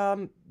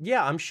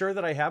 Yeah, I'm sure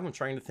that I have. I'm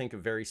trying to think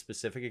of very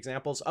specific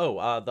examples.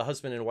 The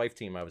husband and wife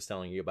team I was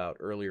telling you about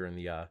earlier in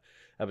the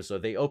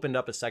episode, they opened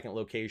up a second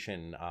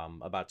location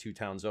about 2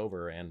 towns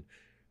over, and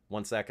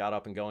once that got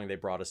up and going, they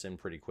brought us in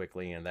pretty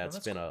quickly, and that's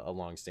been cool. a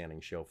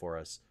long-standing show for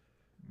us.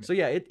 So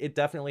yeah, it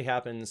definitely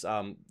happens.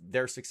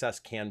 Their success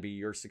can be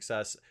your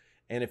success,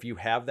 and if you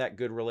have that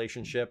good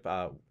relationship,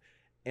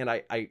 and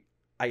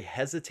I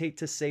hesitate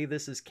to say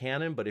this is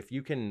canon, but if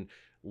you can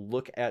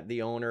look at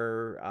the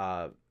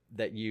owner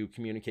that you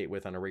communicate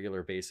with on a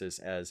regular basis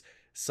as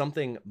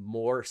something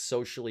more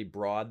socially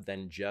broad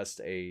than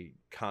just a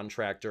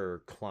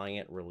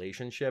contractor-client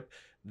relationship,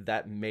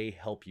 that may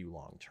help you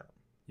long-term.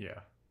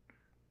 Yeah.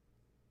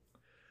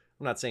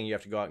 I'm not saying you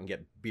have to go out and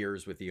get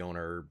beers with the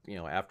owner,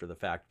 after the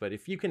fact, but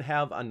if you can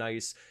have a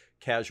nice,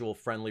 casual,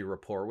 friendly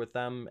rapport with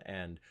them,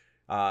 and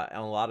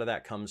a lot of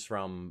that comes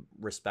from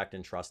respect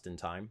and trust in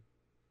time.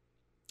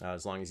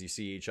 As long as you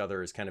see each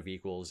other as kind of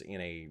equals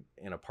in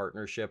a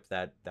partnership,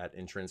 that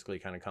intrinsically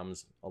kind of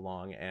comes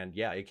along, and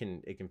yeah, it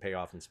can pay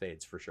off in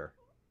spades for sure.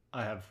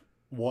 I have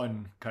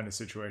one kind of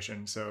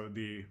situation. So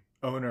the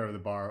owner of the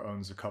bar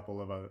owns a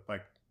couple of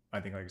I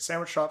think like a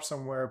sandwich shop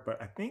somewhere,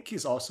 but I think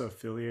he's also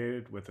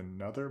affiliated with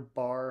another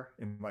bar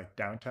in like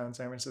downtown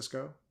San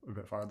Francisco, a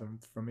bit farther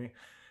from me.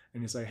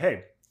 And he's like,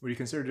 hey, would you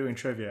consider doing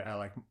trivia at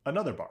like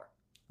another bar?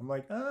 I'm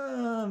like,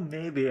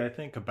 maybe I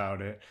think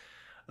about it.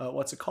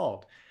 What's it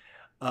called?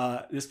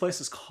 This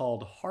place is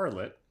called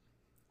Harlot,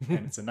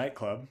 and it's a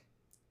nightclub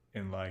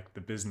in like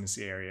the business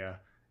area.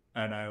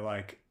 And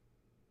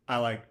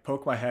I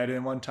poke my head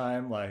in one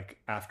time, like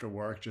after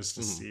work, just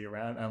to see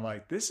around. I'm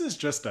like, this is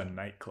just a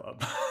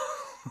nightclub.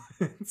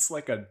 It's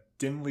like a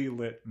dimly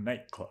lit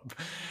nightclub.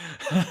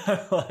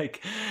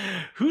 Like,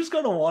 who's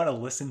gonna want to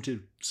listen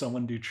to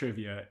someone do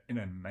trivia in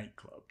a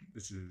nightclub?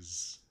 This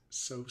is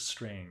so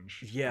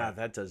strange. Yeah,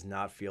 that does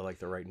not feel like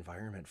the right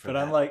environment for that. But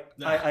I'm like,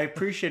 I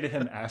appreciated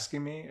him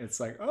asking me. It's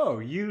like, oh,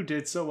 you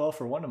did so well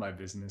for one of my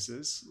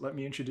businesses. Let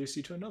me introduce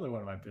you to another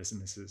one of my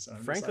businesses.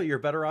 Frankly, you're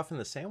better off in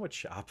the sandwich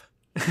shop.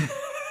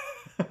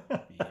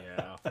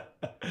 Yeah.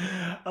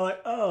 I'm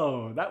like,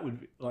 oh, that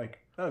would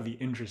be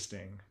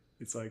interesting.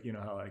 It's like,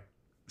 how like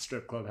the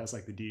strip club has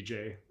like the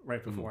DJ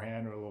right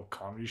beforehand or a little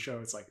comedy show.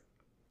 It's like,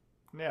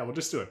 Yeah, we'll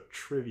just do a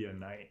trivia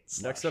night.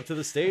 Next up to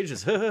the stage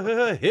is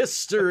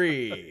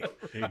history.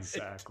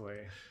 Exactly.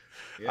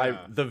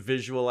 Yeah. The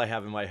visual I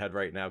have in my head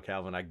right now,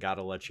 Calvin, I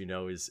gotta let you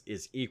know,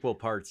 is equal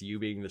parts you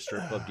being the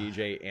strip club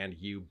DJ and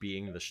you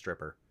being the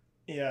stripper.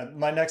 Yeah,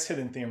 my next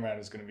hidden theme round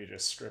is going to be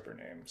just stripper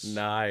names.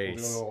 Nice. We'll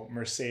do a little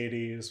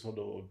Mercedes. We'll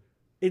do.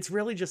 It's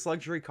really just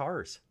luxury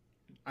cars.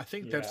 I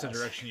think that's the Yes.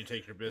 direction you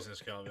take your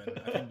business, Calvin.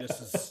 I think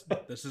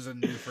this is a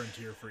new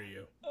frontier for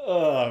you.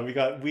 We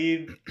got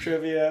weed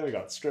trivia. We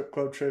got strip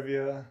club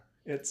trivia.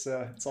 It's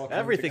all coming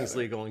Everything's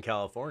together. legal in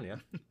California.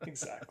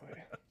 Exactly.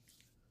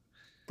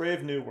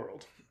 Brave new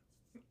world.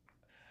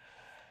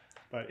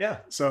 But yeah,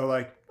 so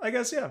like I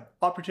guess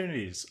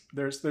opportunities.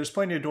 There's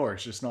plenty of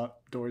doors, just not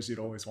doors you'd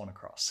always want to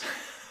cross,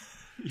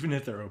 even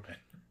if they're open.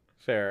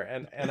 Fair.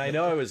 And I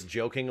know I was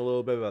joking a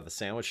little bit about the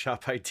sandwich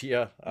shop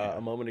idea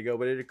a moment ago,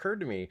 but it occurred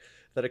to me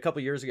that a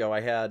couple years ago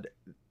I had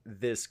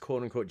this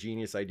quote unquote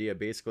genius idea.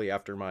 Basically,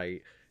 after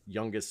my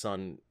youngest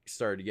son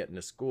started to get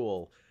into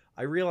school,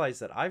 I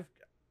realized that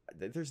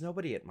there's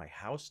nobody at my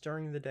house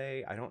during the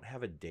day. I don't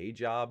have a day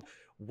job.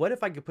 What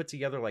if I could put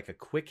together like a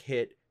quick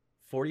hit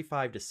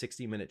 45 to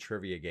 60 minute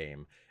trivia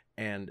game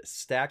and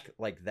stack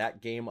like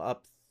that game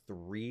up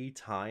 3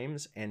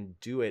 times and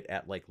do it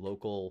at like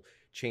local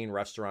chain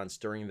restaurants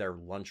during their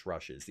lunch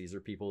rushes? These are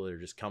people that are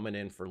just coming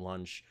in for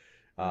lunch,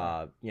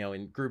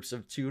 in groups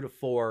of 2 to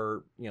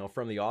 4,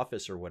 from the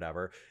office or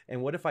whatever.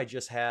 And what if I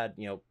just had,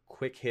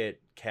 quick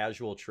hit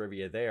casual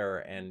trivia there,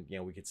 and,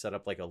 we could set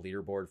up like a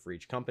leaderboard for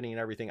each company and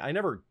everything. I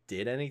never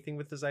did anything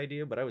with this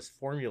idea, but I was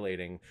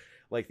formulating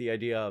like the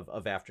idea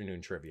of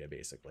afternoon trivia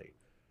basically.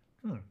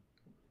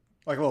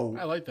 Like a little.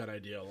 I like that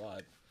idea a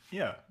lot.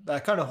 Yeah,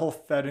 that kind of whole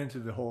fed into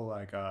the whole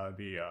like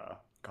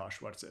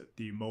what's it?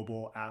 The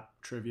mobile app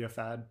trivia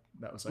fad.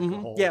 That was like the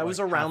whole. Yeah, it was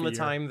like, around half a the year.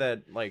 time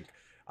that like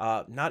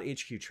not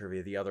HQ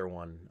trivia, the other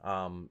one.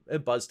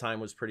 Buzz Time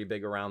was pretty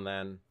big around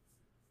then.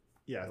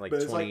 Yeah, like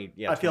but it's 20 like,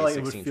 yeah, I feel like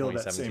it would 2016, feel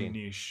that 2017.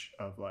 same niche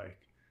of like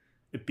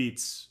it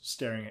beats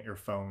staring at your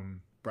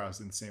phone,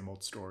 browsing the same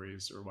old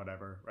stories or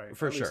whatever, right?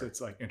 For At least sure. it's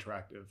like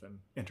interactive and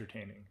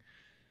entertaining.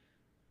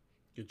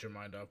 Get your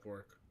mind off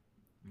work.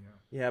 Yeah.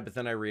 Yeah, but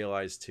then I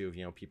realized too,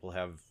 people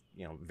have,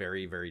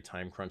 very, very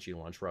time crunchy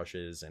lunch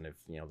rushes, and if,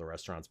 the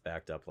restaurant's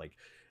backed up, like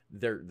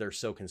they're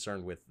so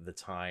concerned with the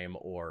time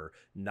or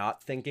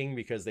not thinking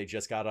because they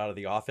just got out of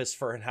the office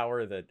for an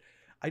hour that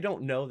I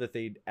don't know that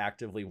they'd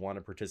actively want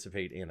to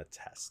participate in a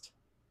test.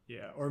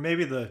 Yeah, or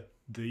maybe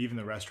even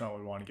the restaurant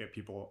would want to get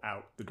people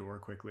out the door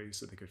quickly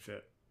so they could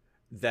fit.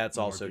 That's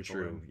More also people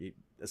true,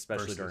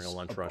 especially during a versus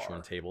lunch a rush bar.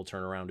 when table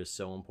turnaround is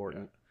so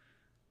important.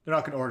 They're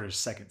not going to order a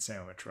second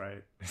sandwich,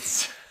 right?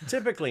 It's,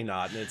 Typically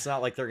not, and it's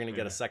not like they're going to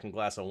get Yeah. a second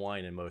glass of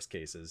wine in most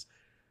cases.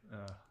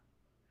 uh,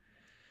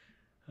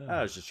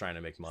 I was just trying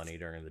to make money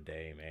during the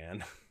day,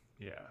 man.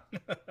 yeah.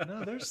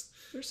 No, there's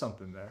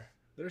something there.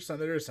 There is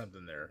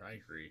something there. I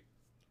agree.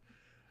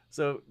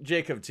 So,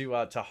 Jacob,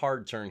 to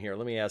hard turn here,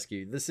 let me ask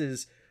you, this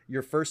is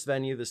your first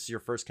venue. This is your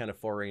first kind of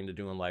foray into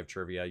doing live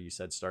trivia. You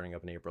said starting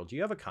up in April. Do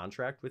you have a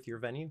contract with your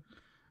venue?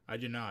 I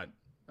do not.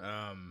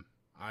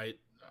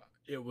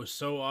 It was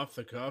so off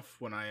the cuff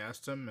when I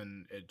asked him,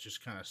 and it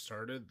just kind of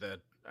started that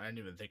I didn't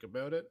even think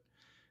about it.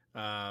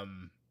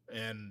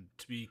 And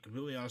to be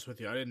completely honest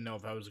with you, I didn't know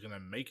if I was going to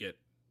make it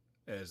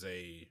as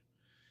a,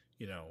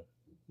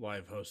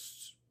 live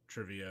host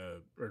trivia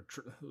or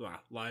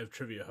live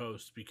trivia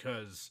host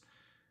because,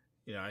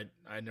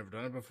 I'd never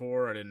done it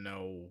before. I didn't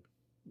know,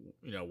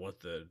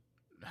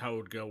 how it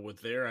would go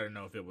with there. I didn't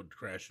know if it would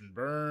crash and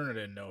burn. I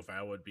didn't know if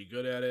I would be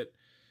good at it.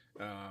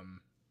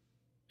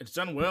 It's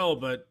done well,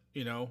 but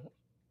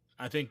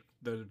I think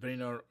the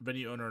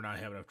venue owner and I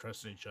have enough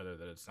trust in each other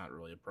that it's not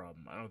really a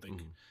problem. I don't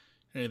think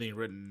anything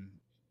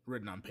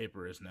written on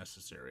paper is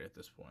necessary at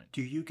this point.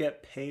 Do you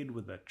get paid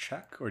with a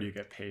check or do you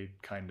get paid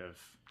kind of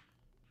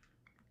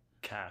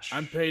cash?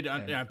 I'm paid.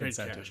 and I'm paid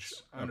incentives? cash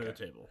under Okay.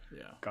 the table.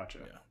 Yeah. Gotcha.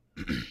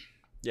 Yeah.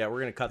 Yeah,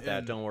 we're going to cut that.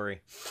 And- Don't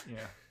worry.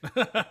 Yeah.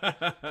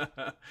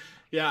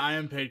 Yeah, I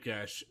am paid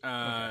cash.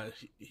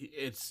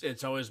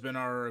 It's always been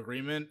our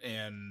agreement,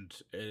 and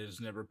it has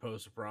never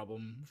posed a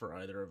problem for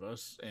either of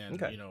us. And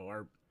Okay.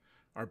 our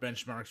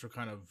benchmarks were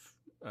kind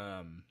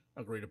of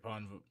agreed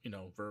upon,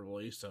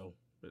 verbally. So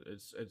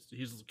it's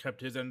he's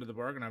kept his end of the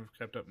bargain. I've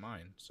kept up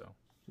mine. So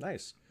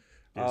Nice.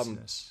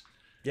 Business.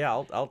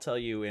 Yeah, I'll tell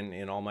you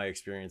in all my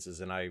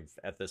experiences, and I've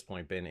at this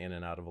point been in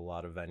and out of a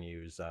lot of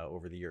venues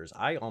over the years.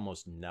 I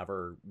almost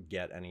never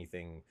get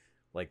anything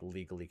like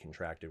legally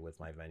contracted with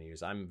my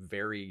venues. I'm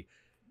very,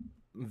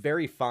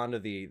 very fond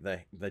of the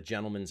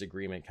gentleman's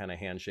agreement kind of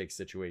handshake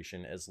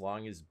situation. As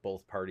long as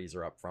both parties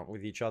are upfront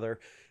with each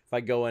other. If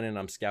I go in and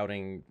I'm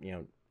scouting,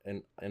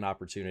 an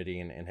opportunity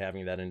and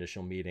having that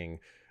initial meeting,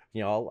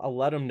 I'll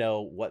let them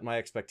know what my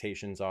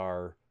expectations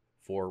are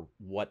for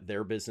what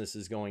their business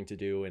is going to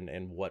do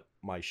and what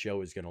my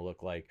show is going to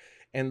look like.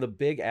 And the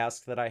big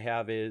ask that I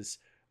have is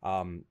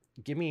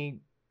give me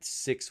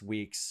 6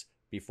 weeks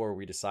before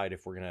we decide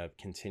if we're going to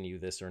continue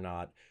this or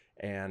not.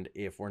 And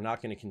if we're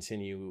not going to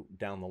continue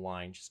down the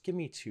line, just give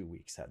me 2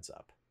 weeks heads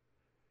up.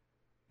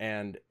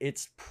 and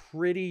it's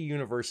pretty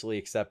universally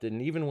accepted.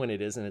 And even when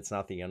it isn't, it's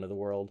not the end of the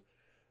world.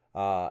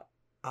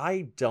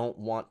 I don't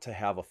want to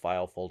have a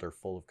file folder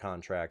full of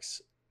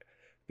contracts,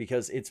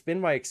 because it's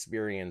been my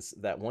experience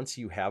that once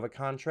you have a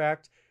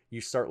contract, you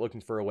start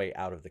looking for a way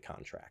out of the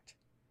contract.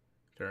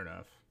 Fair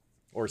enough.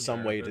 Or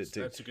some way that's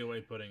a good way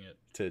of putting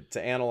it.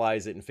 To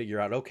analyze it and figure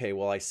out, okay,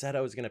 well, I said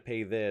I was going to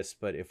pay this,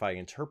 but if I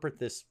interpret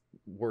this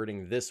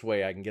wording this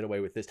way, I can get away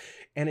with this.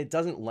 And it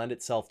doesn't lend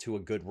itself to a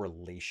good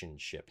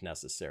relationship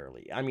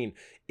necessarily. I mean,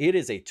 it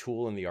is a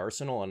tool in the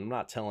arsenal, and I'm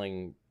not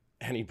telling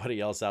anybody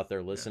else out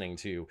there listening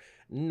to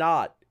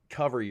not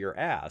cover your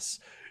ass.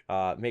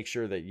 Make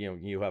sure that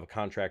you have a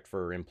contract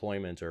for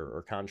employment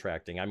or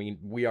contracting. I mean,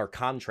 we are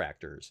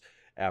contractors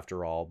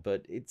after all,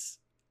 but it's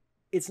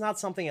not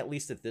something, at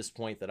least at this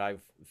point, that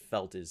I've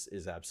felt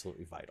is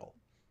absolutely vital.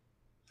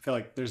 I feel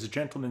like there's a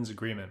gentleman's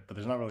agreement, but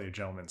there's not really a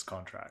gentleman's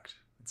contract.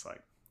 It's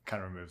like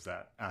kind of removes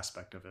that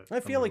aspect of it. I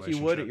feel like you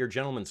would at your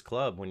gentleman's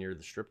club when you're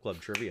the strip club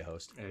trivia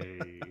host.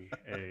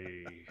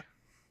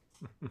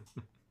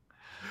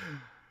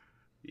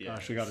 Yeah.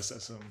 Gosh, we got to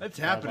set some. It's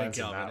happening,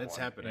 Calvin. It's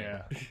happening.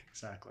 Yeah,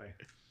 exactly.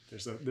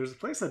 There's a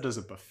place that does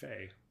a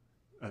buffet.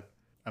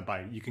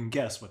 You can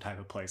guess what type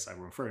of place I'm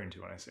referring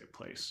to when I say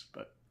place,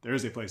 but there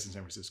is a place in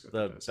San Francisco.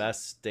 The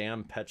best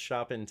damn pet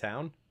shop in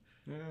town?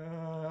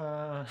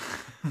 Oh,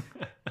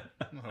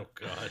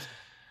 God.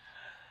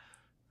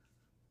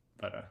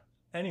 But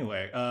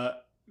anyway,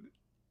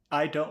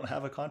 I don't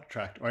have a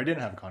contract, or I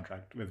didn't have a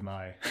contract with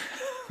my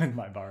with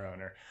my bar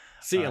owner.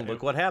 See, and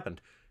look what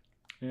happened.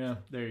 Yeah,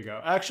 there you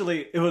go.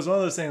 Actually, it was one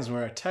of those things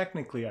where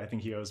technically I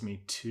think he owes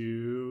me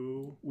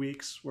 2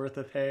 weeks worth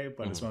of pay,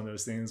 but it's one of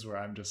those things where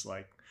I'm just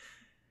like,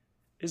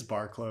 is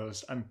bar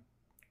closed? I'm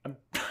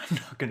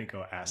not going to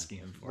go asking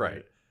him for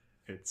it.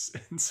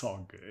 It's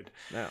all good.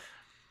 Now,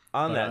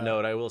 on that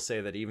note, I will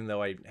say that even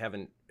though I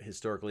haven't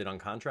historically done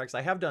contracts,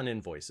 I have done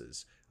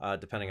invoices,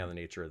 depending on the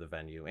nature of the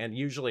venue, and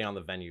usually on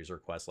the venue's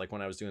request. Like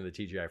when I was doing the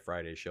TGI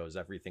Friday shows,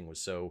 everything was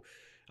so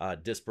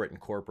disparate and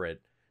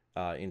corporate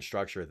in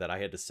structure that I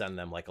had to send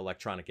them like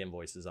electronic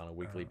invoices on a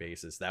weekly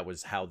basis. That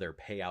was how their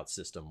payout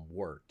system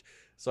worked.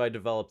 So I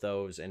developed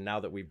those, and now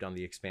that we've done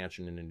the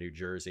expansion into New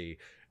Jersey,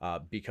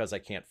 because I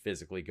can't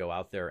physically go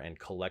out there and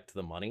collect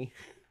the money,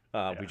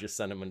 we just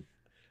send them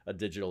a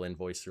digital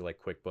invoice through like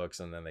QuickBooks,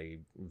 and then they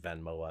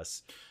Venmo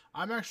us.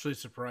 I'm actually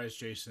surprised,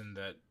 Jason,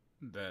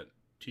 that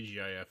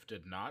TGIF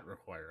did not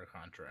require a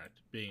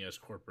contract, being as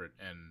corporate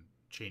and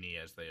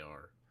chainy as they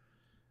are.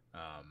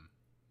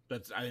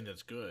 I think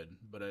that's good,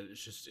 but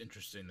it's just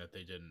interesting that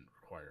they didn't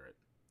require it.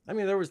 I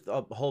mean, there was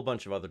a whole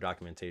bunch of other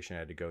documentation I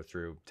had to go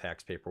through,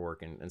 tax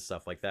paperwork and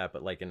stuff like that,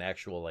 but like an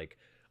actual like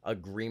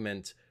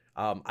agreement,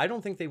 I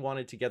don't think they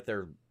wanted to get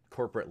their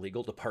corporate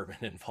legal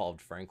department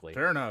involved, frankly.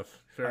 Fair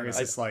enough. I guess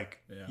it's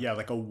like,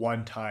 like a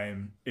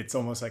one-time, it's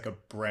almost like a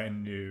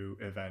brand new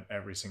event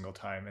every single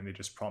time, and they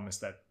just promise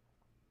that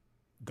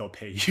they'll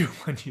pay you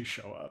when you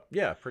show up.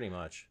 Yeah, pretty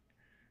much.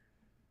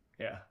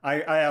 Yeah,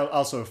 I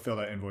also filled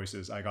out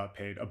invoices. I got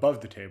paid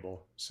above the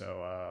table,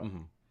 so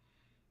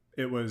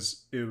it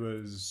was.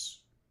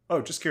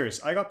 Oh, just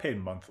curious. I got paid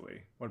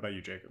monthly. What about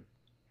you, Jacob?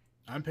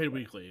 I'm paid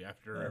weekly.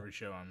 After every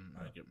show, I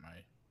get my.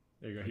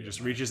 There you go. He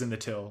just reaches in the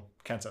till,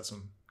 counts out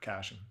some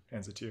cash, and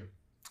hands it to you.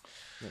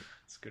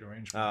 It's a good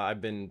arrangement.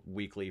 I've been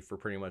weekly for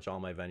pretty much all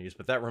my venues,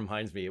 but that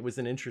reminds me, it was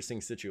an interesting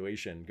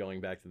situation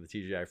going back to the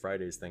TGI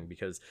Fridays thing,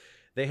 because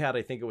they had,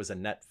 I think it was a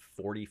net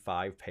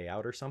 45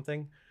 payout or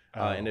something.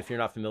 And if you're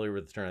not familiar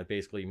with the term, it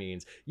basically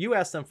means you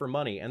ask them for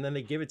money and then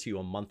they give it to you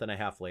a month and a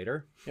half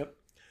later. Yep.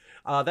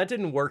 That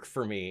didn't work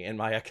for me in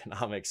my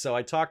economics. So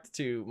I talked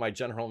to my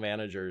general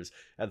managers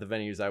at the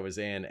venues I was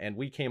in, and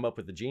we came up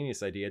with the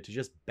genius idea to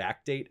just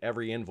backdate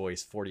every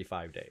invoice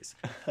 45 days.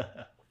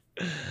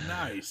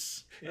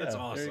 Nice. That's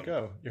awesome. There you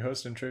go. You're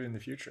hosting trivia in the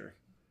future.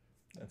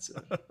 That's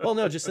it. Well,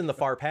 no, just in the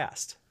far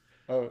past.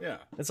 Oh, yeah.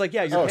 It's like,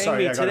 yeah, you're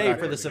paying me today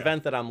for this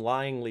event that I'm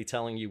lyingly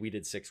telling you we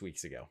did 6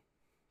 weeks ago.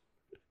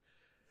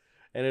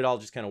 And it all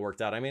just kind of worked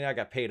out. I mean, I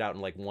got paid out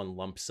in like one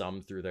lump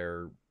sum through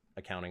their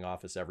accounting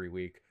office every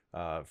week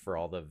for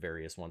all the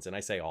various ones. And I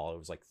say all, it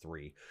was like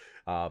 3.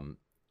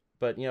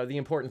 But, the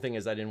important thing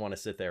is I didn't want to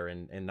sit there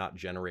and not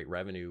generate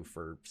revenue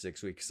for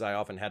 6 weeks. I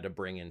often had to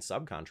bring in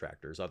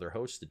subcontractors, other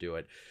hosts to do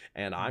it.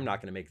 And I'm not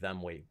going to make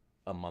them wait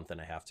a month and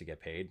a half to get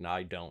paid. And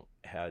I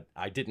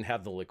didn't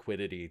have the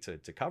liquidity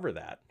to cover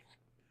that.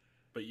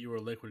 But you were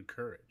liquid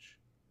courage.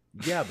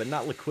 Yeah, but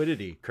not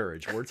liquidity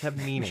courage. Words have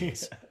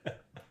meanings.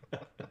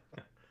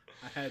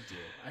 I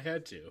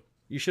had to.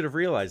 You should have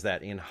realized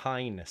that in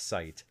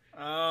hindsight.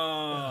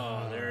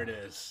 Oh, there it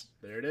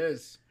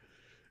is.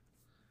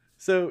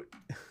 So,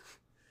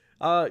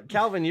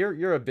 Calvin,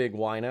 you're a big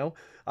wino.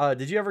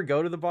 Did you ever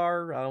go to the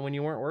bar when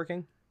you weren't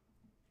working?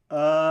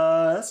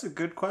 That's a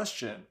good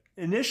question.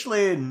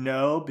 Initially,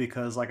 no,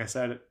 because like I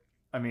said,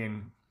 I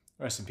mean,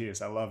 rest in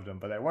peace, I loved them,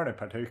 but they weren't a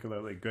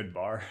particularly good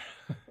bar.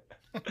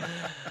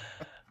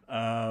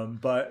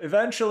 But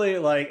eventually,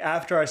 like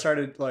after I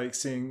started like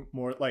seeing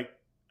more, like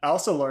I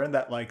also learned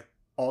that like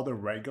all the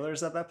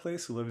regulars at that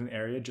place who live in the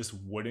area just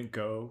wouldn't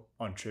go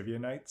on trivia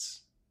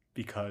nights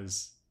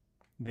because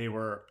they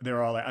were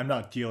all like, I'm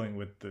not dealing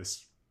with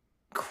this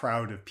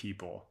crowd of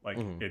people. Like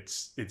Mhm.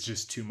 it's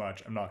just too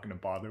much. I'm not going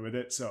to bother with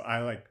it. So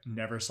I like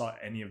never saw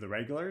any of the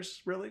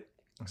regulars really,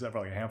 except for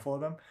like a handful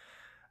of them.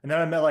 And then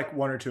I met like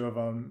one or two of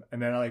them,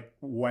 and then I like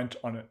went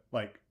on it.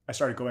 Like I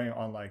started going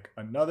on like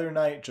another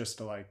night just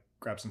to like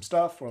grab some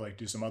stuff or like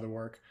do some other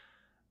work.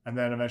 And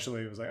then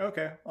eventually it was like,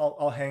 okay,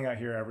 I'll hang out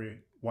here every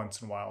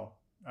once in a while.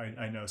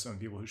 I know some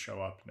people who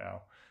show up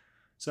now.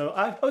 So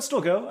I would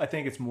still go. I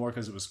think it's more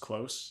because it was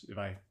close.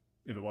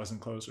 If it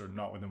wasn't close or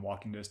not within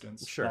walking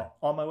distance, Sure.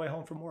 on my way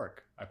home from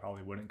work, I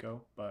probably wouldn't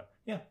go. But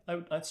yeah,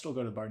 I'd still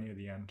go to the bar near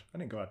the end. I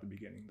didn't go at the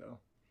beginning though.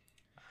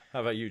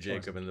 How about you,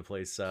 Jacob, in the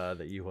place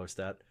that you host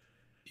at?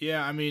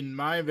 Yeah, I mean,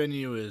 my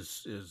venue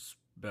is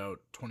about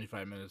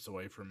 25 minutes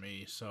away from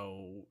me,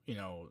 so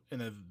in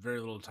the very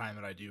little time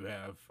that I do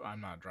have, I'm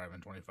not driving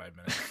 25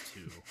 minutes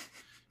to,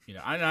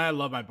 I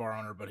love my bar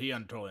owner, but he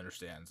totally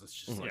understands. It's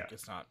just like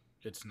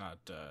it's not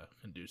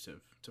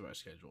conducive to my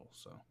schedule.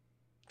 So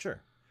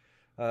Sure.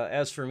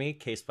 As for me,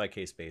 case by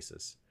case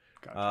basis.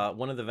 Gotcha.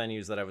 One of the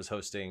venues that I was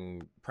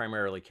hosting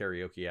primarily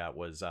karaoke at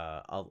was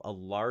a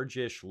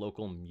largish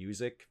local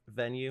music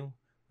venue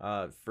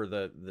for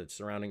the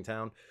surrounding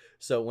town.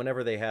 So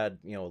whenever they had,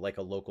 like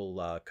a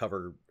local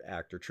cover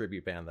act or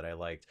tribute band that I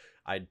liked,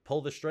 I'd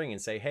pull the string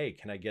and say, hey,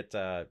 can I get,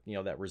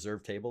 that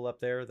reserved table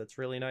up there that's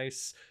really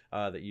nice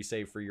that you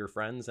save for your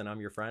friends and I'm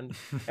your friend?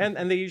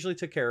 and they usually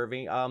took care of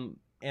me.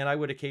 And I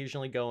would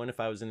occasionally go in if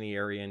I was in the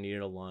area and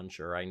needed a lunch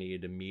or I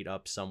needed to meet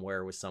up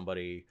somewhere with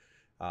somebody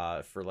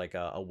for like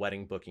a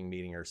wedding booking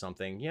meeting or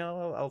something.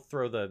 I'll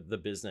throw the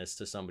business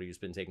to somebody who's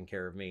been taking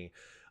care of me.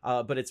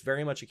 But it's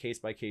very much a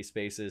case-by-case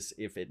basis.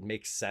 If it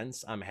makes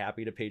sense, I'm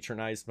happy to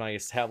patronize my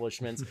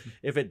establishments.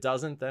 If it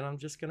doesn't, then I'm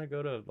just going to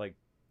go to like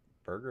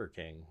Burger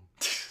King.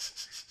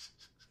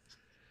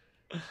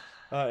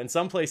 In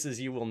some places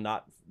you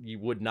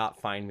would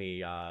not find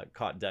me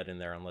caught dead in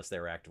there unless they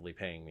were actively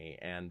paying me.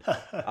 And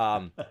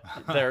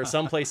there are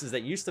some places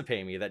that used to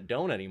pay me that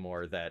don't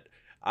anymore that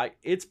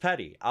it's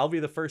petty. I'll be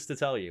the first to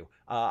tell you.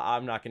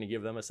 I'm not going to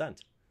give them a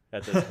cent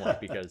at this point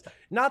because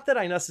not that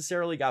I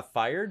necessarily got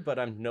fired, but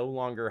I'm no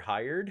longer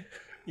hired.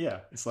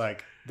 Yeah, it's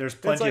like there's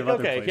plenty like, of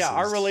other okay, places. yeah,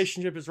 our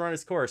relationship has run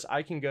its course.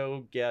 I can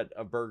go get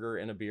a burger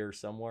and a beer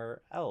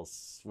somewhere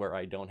else where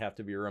I don't have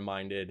to be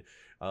reminded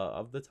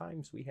of the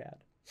times we had.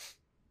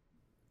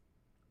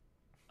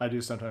 I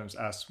do sometimes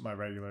ask my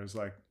regulars,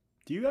 like,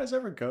 do you guys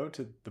ever go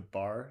to the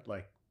bar,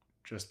 like,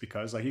 just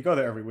because? Like, you go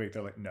there every week.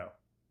 They're like, no.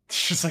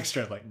 It's just like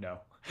straight, like, no.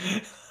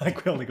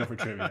 Like, we only go for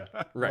trivia.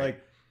 Right.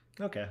 Like,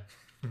 okay.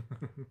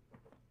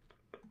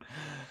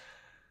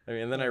 I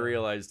mean, and then I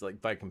realized,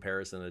 like, by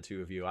comparison, the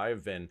two of you, I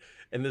have been,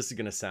 and this is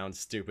going to sound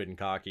stupid and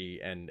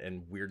cocky and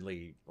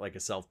weirdly like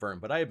a self-burn,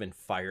 but I have been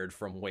fired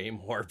from way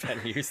more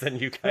venues than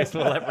you guys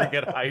will ever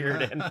get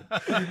hired in.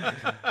 That's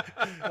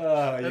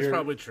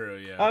probably true,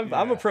 yeah.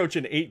 I'm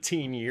approaching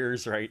 18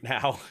 years right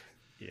now.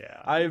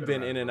 Yeah. I have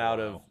been in and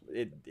out of,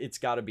 it's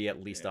got to be at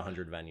least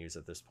 100 venues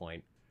at this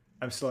point.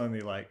 I'm still in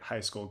the, like,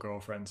 high school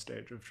girlfriend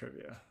stage of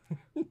trivia.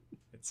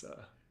 It's,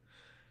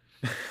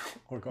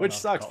 which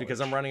sucks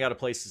because I'm running out of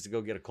places to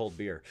go get a cold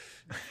beer.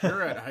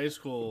 You're at high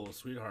school,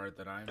 sweetheart,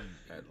 that I'm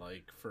at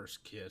like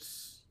first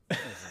kiss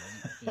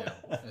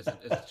as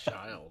a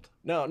child.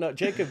 No,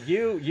 Jacob,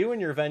 you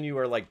and your venue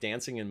are like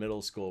dancing in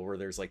middle school where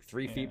there's like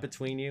 3 feet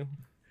between you.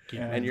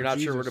 And you're not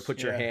sure where to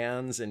put your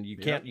hands, and you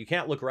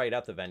can't look right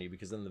at the venue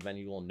because then the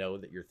venue will know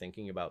that you're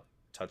thinking about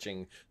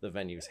touching the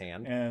venue's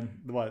hand. And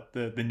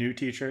the new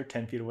teacher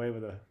 10 feet away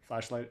with a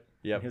flashlight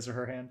in his or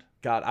her hand.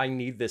 God, I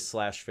need this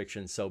slash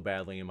fiction so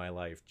badly in my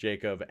life.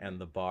 Jacob and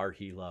the bar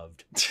he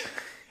loved.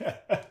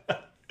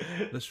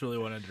 This really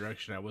went in a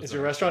direction I was. Is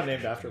your restaurant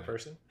named after a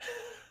person?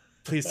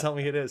 Please tell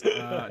me it is.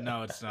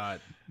 No, it's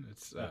not.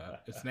 It's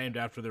named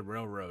after the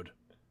railroad.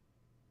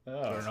 Oh.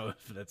 I don't know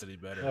if that's any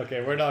better.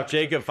 Okay, we're not.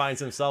 Jacob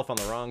finds himself on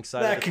the wrong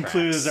side. That of the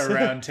concludes tracks. our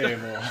round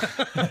table.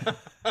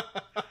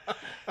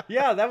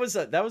 Yeah, that was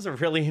a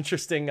really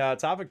interesting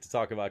topic to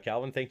talk about,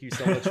 Calvin. Thank you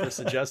so much for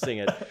suggesting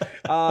it.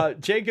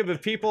 Jacob,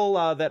 if people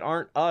that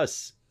aren't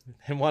us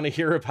and want to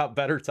hear about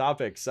better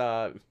topics,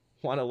 want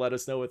to let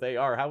us know what they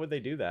are, how would they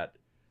do that?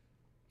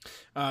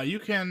 You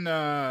can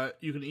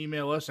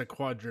email us at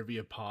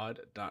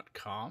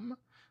quadriviapod.com.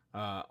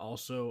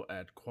 Also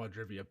at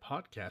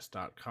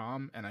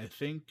quadriviapodcast.com. And I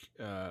think,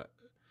 I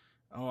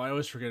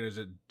always forget, is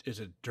it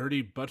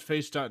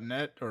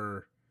dirtybuttface.net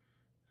or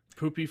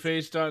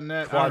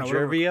poopyface.net?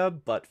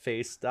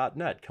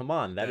 Quadriviabuttface.net. Come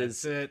on. That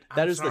is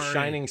the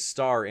shining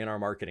star in our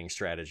marketing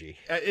strategy.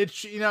 It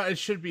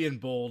should be in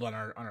bold on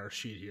our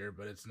sheet here,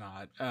 but it's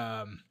not.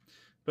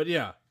 But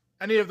yeah,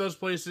 any of those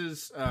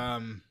places,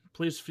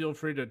 please feel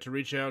free to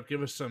reach out,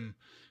 give us some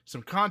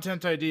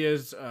content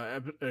ideas,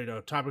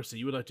 topics that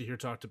you would like to hear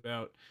talked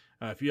about.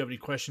 If you have any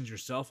questions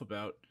yourself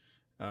about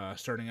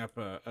starting up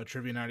a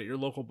trivia night at your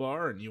local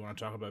bar and you want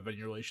to talk about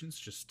venue relations,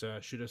 just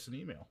shoot us an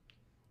email.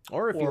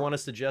 Or if you want to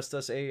suggest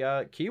us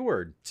a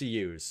keyword to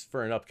use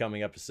for an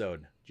upcoming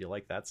episode, Do you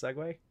like that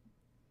segue?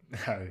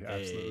 I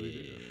absolutely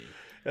do.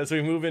 As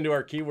we move into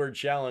our keyword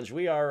challenge,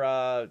 we are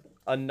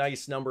a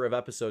nice number of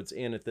episodes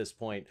in at this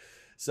point.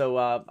 So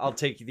I'll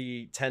take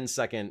the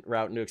 10-second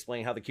route to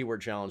explain how the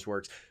keyword challenge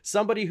works.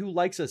 Somebody who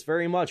likes us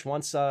very much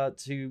wants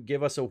to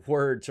give us a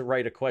word to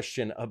write a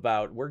question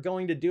about. We're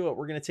going to do it.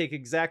 We're going to take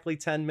exactly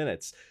 10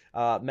 minutes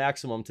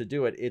maximum to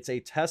do it. It's a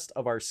test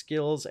of our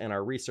skills and our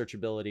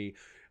researchability,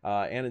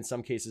 and in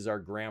some cases, our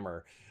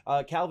grammar.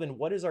 Calvin,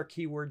 what is our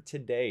keyword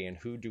today, and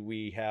who do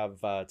we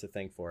have to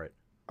thank for it?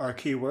 Our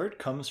keyword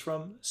comes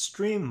from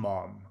Stream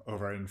Mom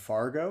over in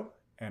Fargo,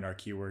 and our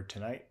keyword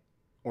tonight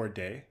or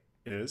day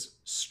is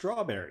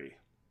strawberry.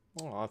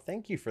 Oh,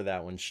 thank you for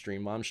that one,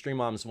 Stream Mom. Stream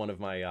Mom's one of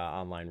my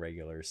online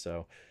regulars,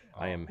 so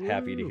I am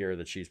happy to hear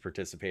that she's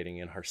participating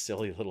in our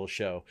silly little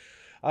show.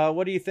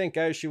 What do you think,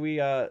 guys? Should we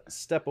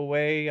step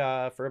away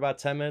for about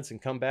 10 minutes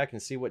and come back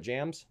and see what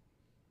jams?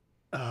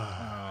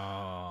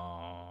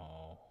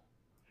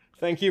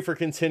 Thank you for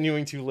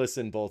continuing to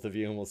listen, both of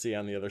you, and we'll see you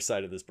on the other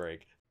side of this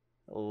break.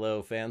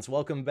 Hello, fans.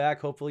 Welcome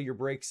back. Hopefully your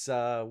breaks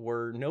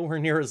were nowhere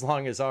near as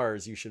long as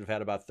ours. You should have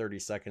had about 30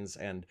 seconds,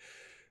 and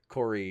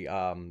Corey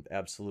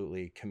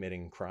absolutely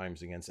committing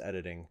crimes against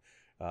editing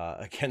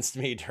against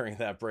me during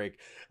that break.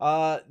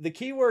 The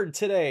keyword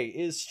today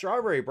is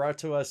strawberry, brought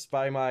to us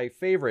by my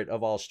favorite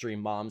of all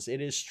Stream Moms.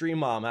 It is Stream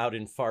Mom out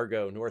in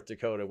Fargo, North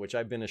Dakota, which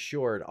I've been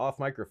assured off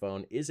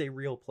microphone is a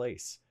real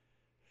place.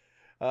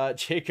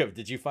 Jacob,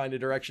 did you find a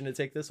direction to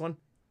take this one?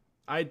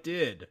 I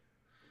did.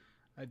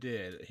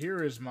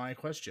 Here is my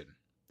question.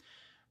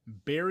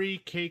 Berry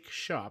Cake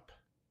Shop,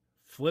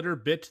 Flitter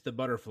Bit the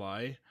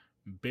Butterfly,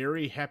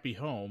 Berry Happy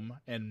Home,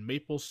 and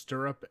Maple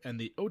Stirrup and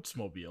the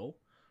Oatsmobile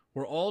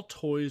were all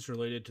toys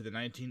related to the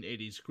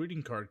 1980s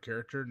greeting card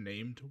character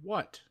named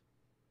what?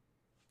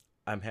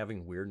 I'm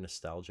having weird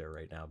nostalgia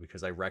right now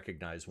because I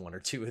recognize one or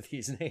two of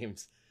these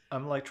names.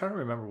 I'm like trying to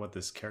remember what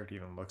this character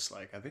even looks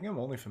like. I think I'm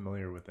only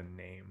familiar with the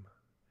name.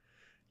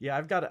 Yeah,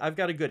 I've got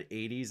a good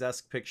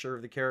 80s-esque picture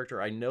of the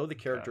character. I know the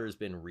character has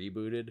been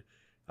rebooted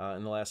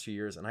in the last few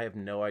years, and I have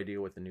no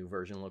idea what the new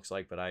version looks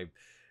like, but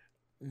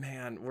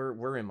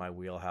we're in my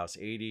wheelhouse.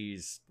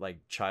 80s,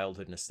 like,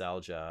 childhood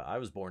nostalgia. I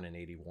was born in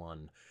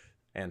 81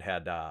 and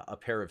had a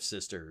pair of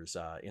sisters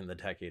in the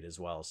decade as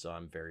well, so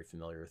I'm very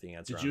familiar with the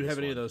answer. Did you have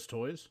any of those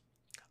toys?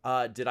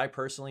 Did I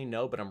personally?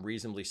 No, but I'm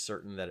reasonably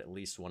certain that at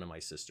least one of my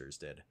sisters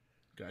did.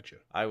 Gotcha.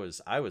 I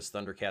was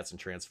Thundercats and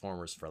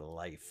Transformers for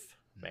life,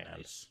 man.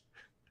 Nice.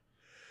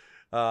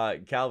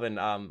 Calvin,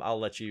 I'll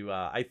let you,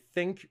 I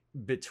think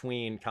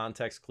between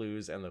context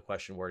clues and the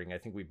question wording, I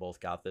think we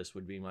both got this,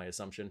 would be my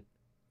assumption.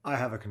 I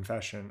have a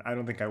confession. I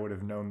don't think I would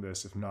have known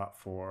this if not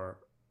for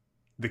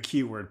the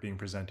keyword being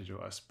presented to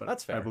us, but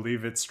that's fair. I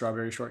believe it's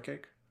strawberry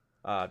shortcake.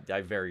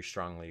 I very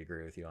strongly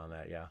agree with you on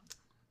that, yeah.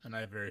 And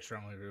I very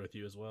strongly agree with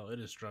you as well.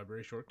 It is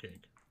strawberry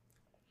shortcake.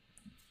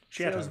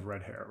 She had to have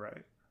red hair,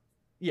 right?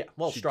 Yeah,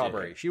 well, She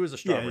strawberry. did. She was a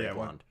strawberry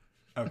blonde.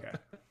 Okay.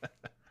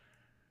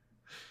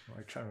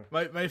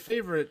 My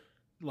favorite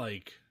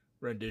like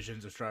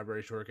renditions of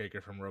strawberry shortcake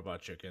are from Robot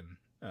Chicken.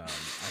 I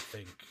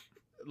think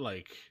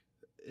like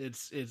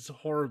it's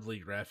horribly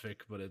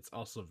graphic, but it's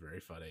also very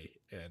funny.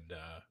 And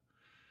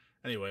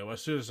anyway,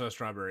 as soon as I saw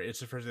strawberry, it's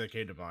the first thing that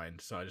came to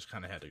mind, so I just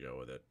kind of had to go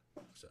with it.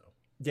 So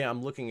yeah,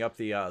 I'm looking up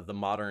the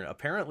modern.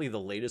 Apparently, the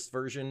latest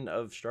version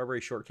of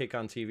strawberry shortcake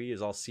on TV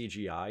is all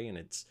CGI, and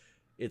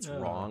it's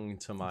wrong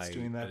to my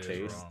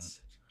tastes.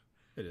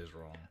 It is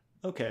wrong.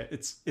 Okay,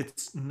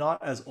 it's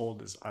not as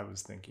old as I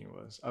was thinking it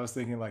was. I was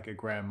thinking like a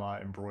grandma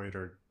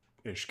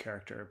embroidered-ish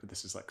character, but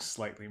this is like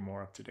slightly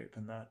more up to date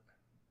than that.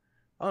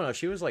 Oh no,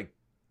 she was like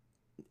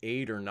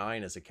 8 or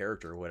 9 as a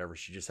character or whatever.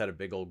 She just had a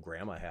big old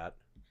grandma hat.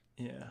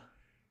 Yeah.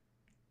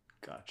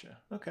 Gotcha.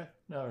 Okay,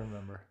 now I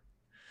remember.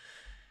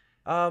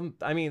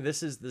 I mean,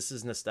 this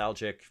is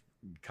nostalgic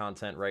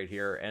content right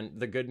here, and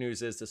the good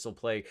news is this will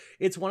play.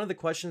 It's one of the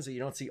questions that you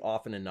don't see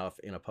often enough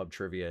in a pub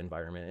trivia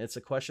environment. It's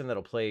a question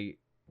that'll play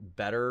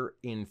better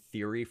in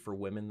theory for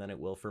women than it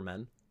will for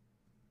men.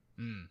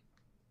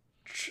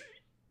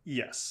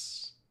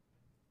 Yes.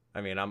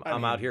 I mean,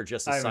 I'm out here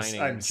just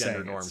assigning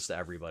gender norms to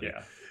everybody.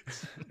 Yeah.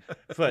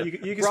 But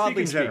you can speak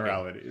in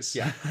generalities.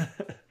 Yeah.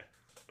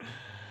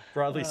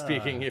 Broadly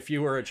speaking, if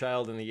you were a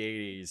child in the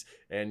 80s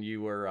and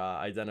you were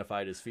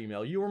identified as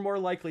female, you were more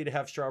likely to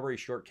have strawberry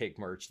shortcake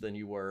merch than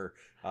you were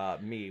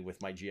me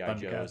with my G.I.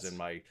 Joes and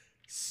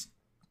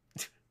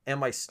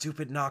my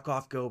stupid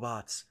knockoff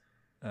GoBots.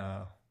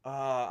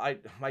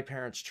 My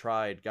parents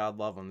tried. God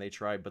love them. They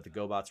tried, but the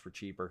GoBots were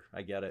cheaper.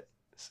 I get it.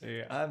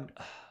 See, I'm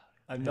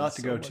not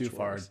to go too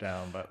far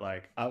down, but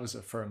like I was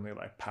a firmly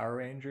like Power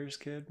Rangers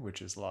kid,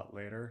 which is a lot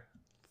later.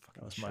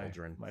 That was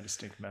my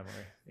distinct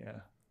memory.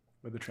 Yeah.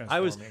 With the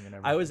transforming and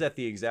everything. I was at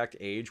the exact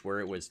age where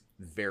it was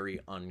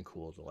very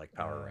uncool to like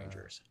Power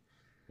Rangers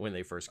when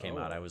they first came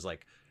out. I was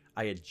like,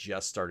 I had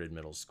just started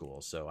middle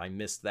school, so I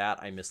missed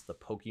that. I missed the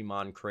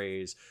Pokemon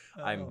craze.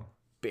 I'm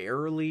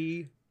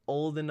barely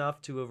old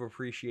enough to have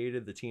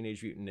appreciated the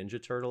Teenage Mutant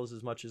Ninja Turtles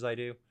as much as I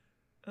do.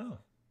 Oh.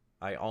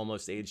 I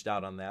almost aged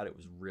out on that. It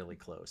was really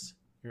close.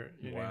 You're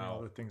naming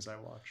all the things I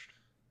watched.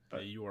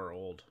 But You are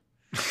old.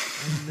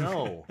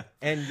 No,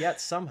 and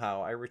yet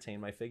somehow I retain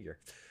my figure.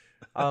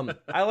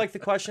 I like the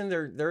question.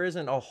 There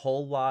isn't a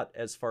whole lot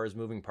as far as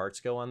moving parts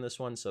go on this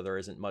one, so there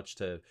isn't much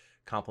to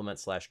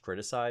compliment /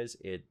 criticize.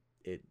 It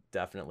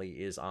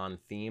definitely is on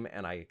theme,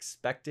 and I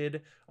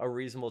expected a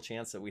reasonable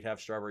chance that we'd have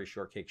strawberry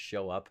shortcake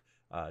show up,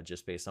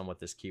 just based on what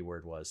this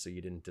keyword was. So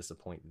you didn't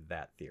disappoint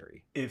that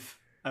theory. if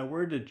I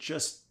were to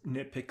just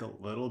nitpick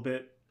a little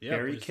bit, Yeah,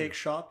 berry please cake do.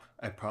 shop,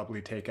 I'd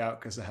probably take out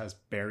because it has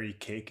berry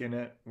cake in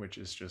it, which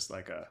is just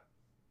like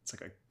it's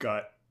like a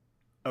gut.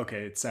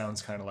 Okay, it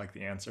sounds kind of like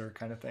the answer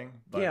kind of thing.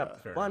 But, Yeah.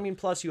 fair Well, I enough. mean,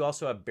 plus you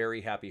also have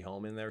Berry Happy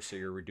Home in there, so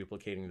you're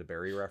reduplicating the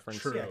berry reference.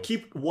 True. yeah,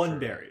 keep one True.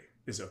 berry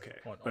is okay.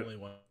 but Only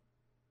one.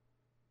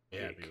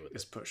 cake Happy with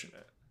is it. pushing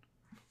it.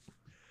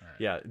 All right.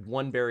 Yeah,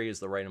 one berry is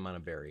the right amount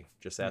of berry.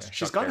 Just ask. Yeah,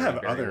 she's Chuck gotta Berry,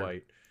 have Barry other-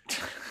 White,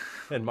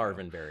 and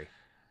Marvin Berry.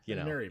 You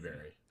know, Mary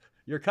Berry.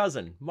 your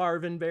cousin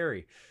Marvin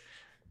Berry.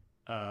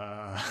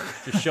 Uh,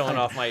 Just showing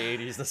off my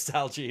 '80s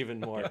nostalgia even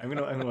more. I'm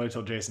gonna wait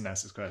till Jason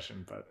asks his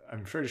question, but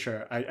I'm pretty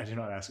sure I did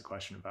not ask a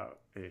question about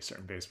a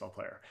certain baseball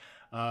player.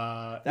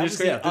 That was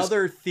the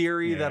other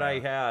theory that I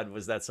yeah. had,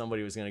 was that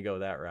somebody was going to go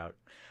that route.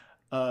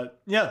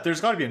 Yeah,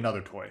 there's got to be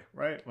another toy,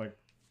 right? Like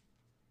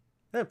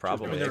Yeah,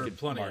 probably. I mean, I there are could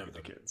plenty market of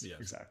to them. kids. Yes.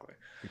 Exactly.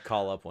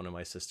 call up one of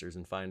my sisters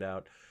and find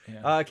out.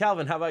 Yeah.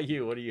 Calvin, how about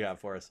you? What do you have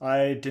for us?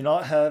 I did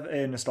not have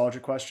a nostalgia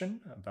question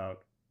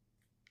about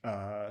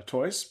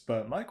toys,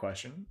 but my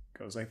question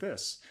goes like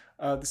this.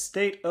 The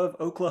state of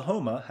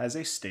Oklahoma has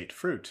a state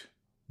fruit,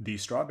 the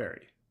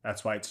strawberry.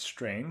 That's why it's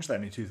strange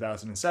that in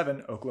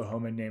 2007,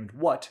 Oklahoma named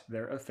what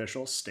their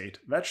official state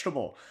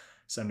vegetable.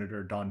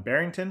 Senator Don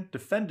Barrington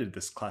defended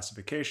this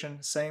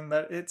classification, saying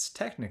that it's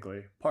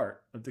technically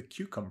part of the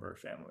cucumber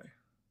family.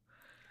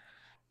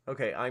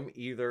 Okay, I'm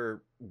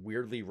either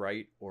weirdly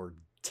right or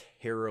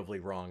terribly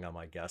wrong on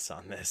my guess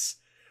on this.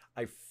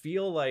 I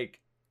feel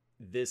like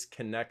this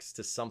connects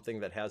to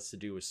something that has to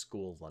do with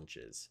school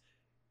lunches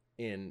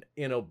in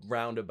a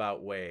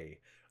roundabout way.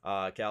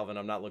 Calvin,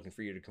 I'm not looking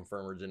for you to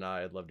confirm or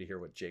deny. I'd love to hear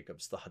what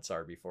Jacob's thoughts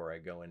are before I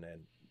go into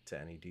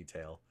any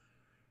detail.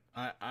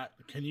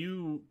 Can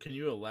you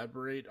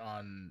elaborate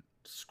on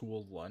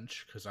school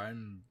lunch? Because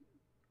I'm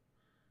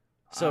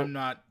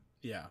not.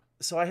 Yeah.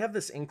 So I have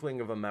this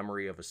inkling of a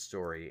memory of a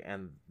story,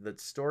 and the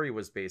story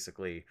was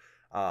basically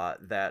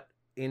that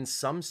in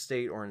some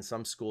state or in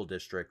some school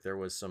district, there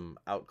was some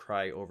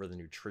outcry over the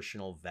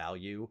nutritional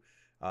value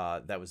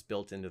that was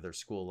built into their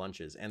school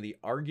lunches. And the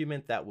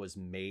argument that was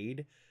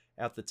made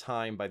at the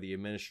time by the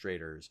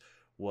administrators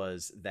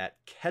was that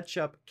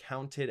ketchup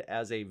counted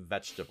as a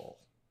vegetable.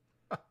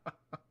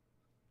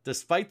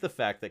 Despite the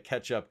fact that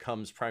ketchup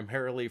comes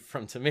primarily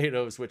from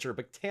tomatoes, which are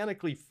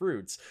botanically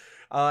fruits.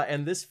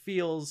 And this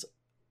feels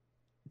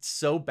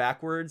so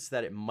backwards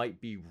that it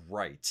might be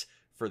right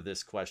for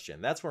this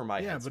question. That's where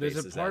my but headspace is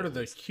it is part at of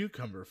the least.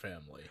 cucumber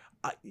family?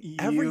 You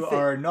Everything-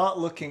 are not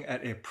looking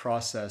at a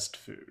processed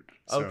food.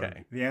 So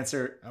Okay. The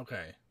answer,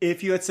 Okay.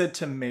 if you had said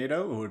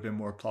tomato, it would have been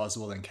more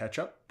plausible than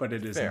ketchup, but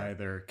it is Fair.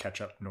 neither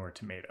ketchup nor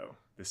tomato.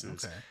 This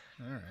is. Okay.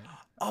 All right.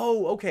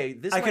 Oh, okay.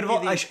 This I might could be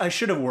have. the- I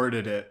should have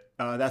worded it.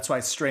 That's why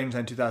it's strange that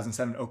in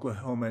 2007,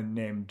 Oklahoma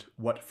named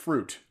what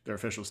fruit their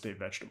official state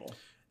vegetable.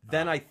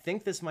 Then I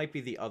think this might be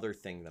the other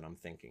thing that I'm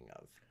thinking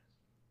of.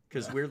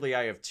 Because weirdly,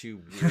 I have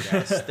two weird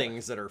ass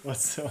things that are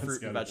What's fruit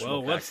the and other-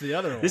 vegetable. Well, what's the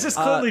other one? This is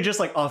clearly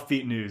just like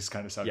offbeat news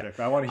kind of subject,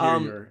 but I want to hear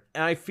your.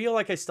 And I feel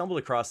like I stumbled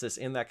across this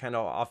in that kind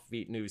of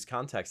offbeat news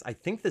context. I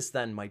think this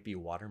then might be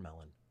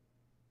watermelon.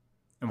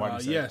 And why do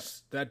you say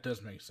yes, that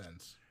does make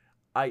sense.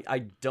 I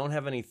don't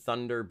have any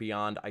thunder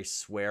beyond. I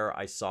swear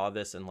I saw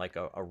this in like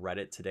a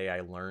Reddit Today I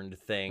Learned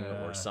thing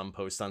or some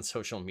post on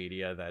social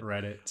media that that?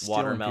 Reddit stealing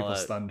watermelon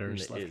people's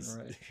thunders left is.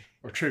 and right,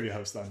 or trivia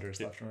host thunders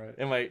left and right.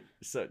 Am I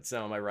so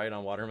am I right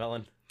on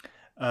watermelon?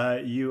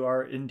 You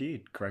are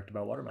indeed correct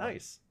about watermelon.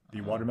 Nice. The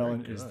Oh,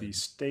 watermelon very is the good.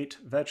 state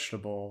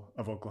vegetable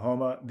of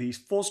Oklahoma. The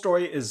full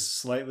story is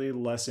slightly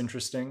less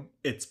interesting.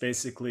 It's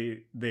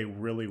basically they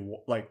really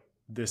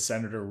this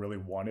senator really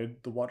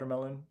wanted the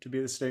watermelon to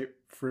be the state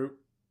fruit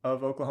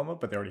of Oklahoma,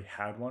 but they already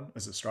had one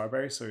as a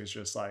strawberry, so he's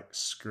just like,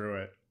 screw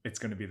it, it's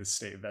going to be the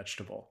state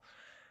vegetable.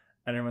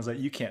 And everyone's like,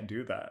 you can't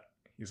do that.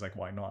 He's like,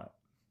 why not?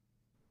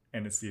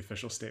 And it's the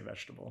official state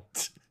vegetable,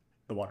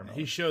 the watermelon.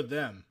 He showed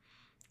them.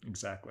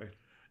 Exactly.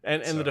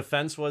 And So- the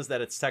defense was that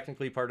it's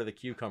technically part of the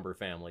cucumber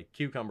family.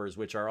 Cucumbers,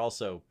 which are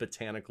also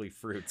botanically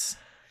fruits.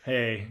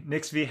 Hey,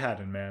 Nix v.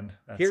 Haddon, man.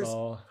 That's Here's-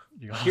 all.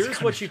 You all Here's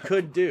gotta what you know.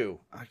 could do,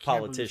 I can't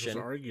politician. believe this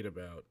was argued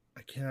about.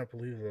 I cannot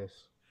believe this.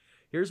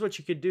 Here's what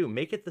you could do.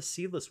 Make it the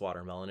seedless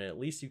watermelon, and at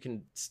least you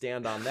can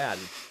stand on that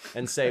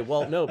and say,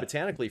 well, no,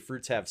 botanically,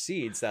 fruits have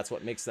seeds. That's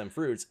what makes them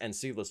fruits, and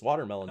seedless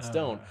watermelons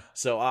don't.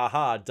 So,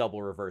 aha,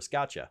 double reverse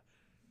gotcha.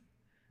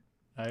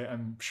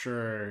 I'm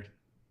sure.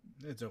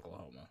 It's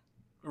Oklahoma.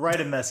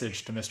 Write a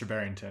message to Mr.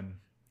 Barrington.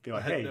 Be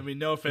like, hey, I mean,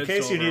 no offense.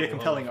 case to you all need a Oklahoma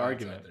compelling fans out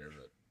argument. there,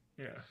 but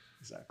yeah,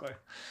 exactly.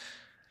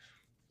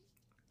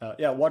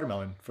 Yeah,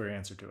 watermelon for your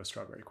answer to a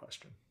strawberry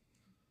question.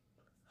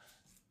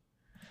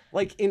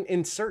 Like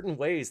in certain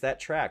ways that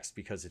tracks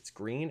because it's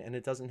green and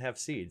it doesn't have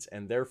seeds,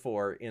 and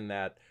therefore in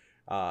that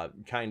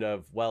kind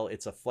of, well,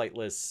 it's a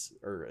flightless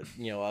or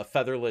a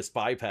featherless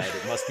biped,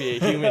 it must be a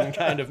human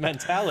kind of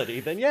mentality,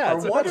 then yeah, Are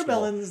it's a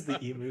vegetable. watermelons the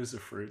emus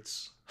of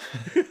fruits?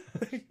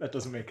 That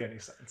doesn't make any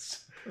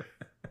sense.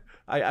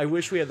 I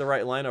wish we had the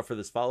right lineup for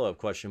this follow-up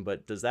question,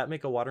 but does that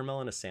make a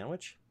watermelon a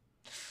sandwich?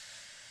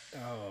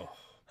 Oh,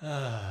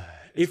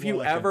 If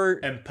you ever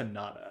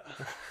empanada.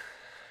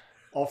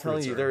 All I'm telling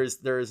fruits you, are...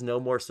 there is no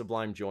more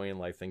sublime joy in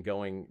life than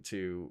going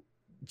to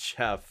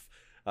Chef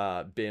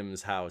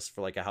Bim's house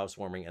for like a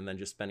housewarming and then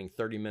just spending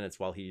 30 minutes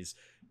while he's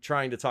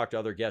trying to talk to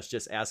other guests,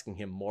 just asking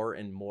him more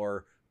and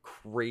more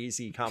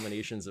crazy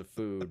combinations of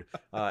food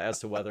as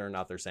to whether or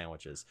not they're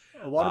sandwiches.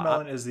 A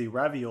watermelon is the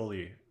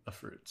ravioli of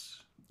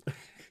fruits.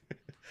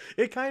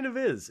 It kind of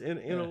is in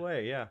a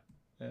way, yeah.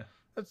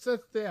 that's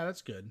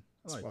good.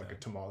 I It's like like a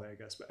that. tamale, I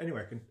guess. But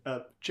anyway,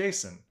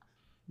 Jason,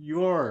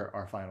 you're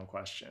our final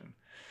question.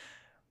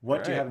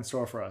 What do you right. have in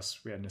store for us?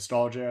 We had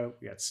nostalgia.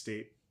 We had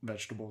state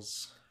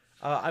vegetables.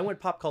 I went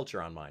pop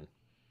culture on mine.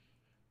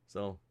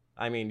 So,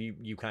 I mean,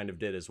 you kind of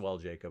did as well,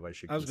 Jacob, I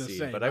should I was going to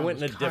concede. say, But I mine went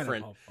in a was kinda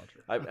different... pop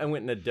culture. I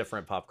went in a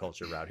different pop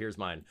culture route. Here's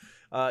mine.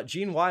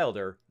 Gene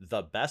Wilder,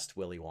 the best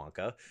Willy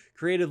Wonka,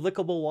 created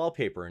lickable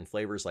wallpaper in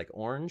flavors like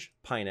orange,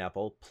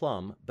 pineapple,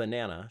 plum,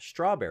 banana,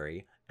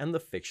 strawberry, and the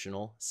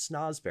fictional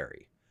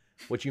Snozberry.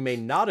 What you may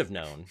not have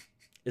known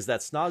is that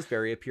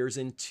Snozberry appears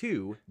in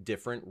 2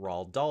 different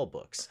Roald Dahl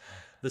books.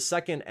 The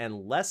second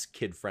and less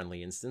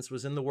kid-friendly instance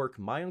was in the work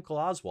My Uncle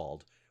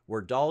Oswald,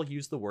 where Dahl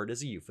used the word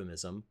as a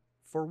euphemism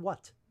for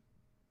what?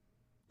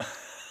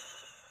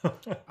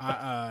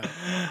 I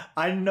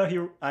didn't know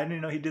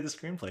he did the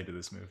screenplay to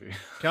this movie.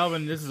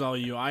 Calvin, this is all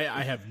you. I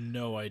have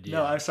no idea.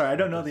 No, I'm sorry, I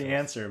don't know what the this is.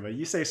 answer, but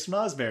you say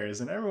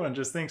snozberries, and everyone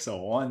just thinks of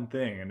one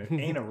thing, and it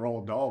ain't a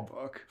Roald Dahl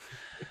book.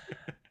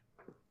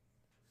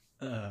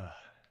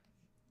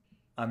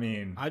 I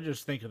mean, I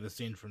just think of the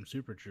scene from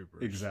Super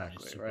Troopers. when he's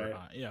Exactly, super right?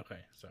 high. Yeah,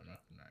 okay. So, no,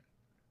 right.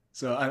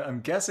 so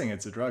I'm guessing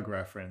it's a drug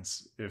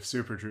reference if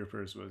Super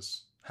Troopers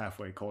was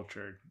halfway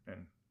cultured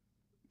and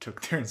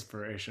took their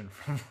inspiration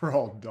from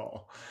Roald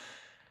Dahl.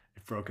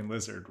 If Broken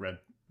Lizard read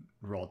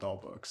Roald Dahl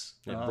books.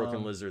 Yeah,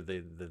 Broken Lizard,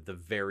 the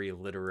very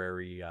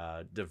literary,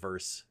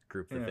 diverse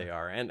group that they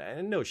are,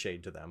 and no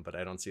shade to them, but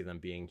I don't see them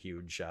being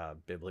huge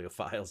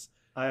bibliophiles.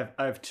 I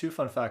have 2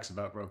 fun facts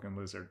about Broken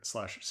Lizard /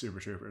 Super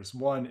Troopers.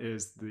 One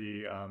is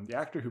the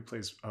actor who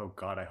plays, oh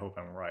god, I hope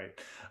I'm right.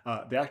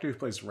 The actor who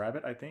plays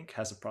Rabbit, I think,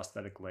 has a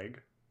prosthetic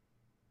leg.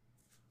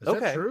 Is Okay.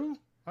 that true?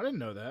 I didn't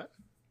know that.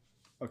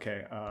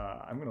 Okay,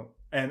 I'm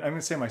gonna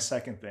say my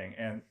second thing.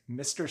 And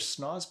Mr.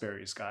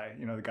 Snozberries guy,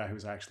 the guy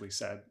who's actually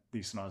said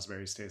these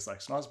snozberries taste like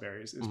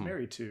snozberries, is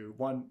married to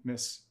one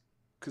Miss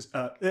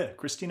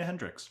Christina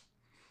Hendricks.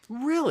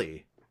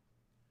 Really?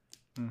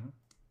 Mm-hmm.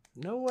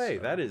 No way.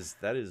 So, that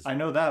is. I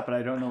know that, but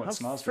I don't know what How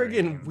snozberry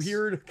friggin' means.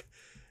 weird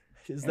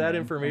is And that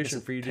then, information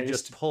does it for you to taste-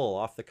 just pull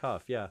off the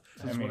cuff? Yeah.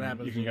 That's mean, what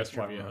happens you can when you guess get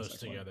why trivia we're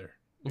hosts like one. together.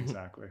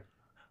 Exactly.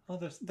 Oh,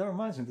 that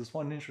reminds me. There's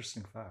one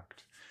interesting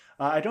fact.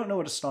 I don't know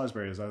what a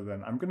snozberry is, other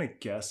than I'm gonna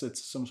guess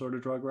it's some sort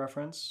of drug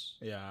reference.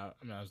 Yeah,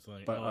 I mean, I was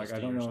like, But LSD I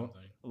don't or know.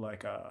 something.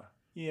 Like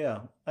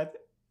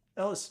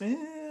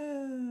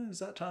LSD, is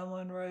that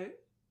timeline right?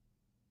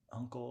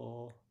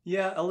 Uncle,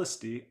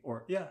 LSD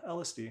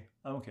LSD.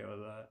 I'm okay with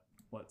that.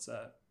 What's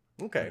that?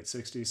 Okay. Late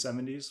 60s,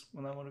 70s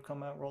when that would have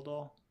come out. Roald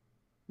Dahl.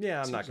 Yeah,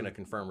 I'm Seems not going to like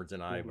confirm or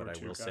deny, World but War I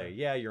II will guy. say,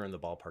 yeah, you're in the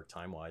ballpark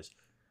time-wise.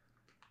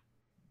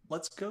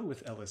 Let's go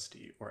with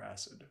LSD or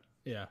acid.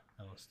 Yeah,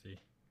 LSD.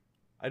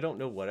 I don't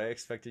know what I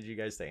expected you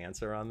guys to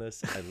answer on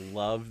this. I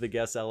love the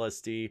guess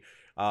LSD.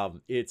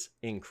 It's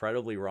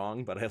incredibly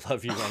wrong, but I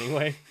love you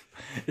anyway.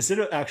 Is it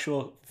an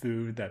actual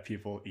food that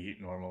people eat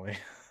normally?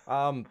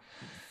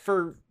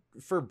 For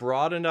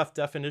broad enough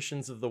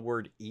definitions of the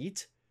word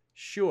eat,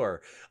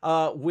 sure.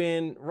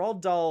 When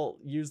Roald Dahl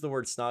used the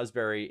word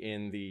snozberry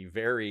in the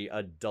very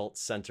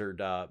adult-centered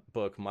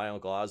book My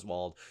Uncle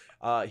Oswald,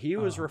 he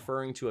was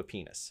referring to a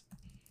penis.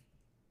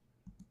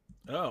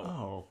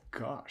 Oh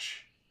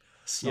gosh.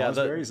 Yeah,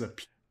 Snozberry's a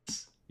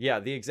piece.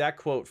 Yeah, the exact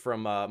quote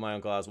from My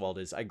Uncle Oswald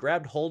is, "I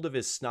grabbed hold of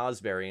his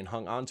snozberry and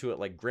hung onto it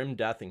like grim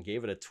death and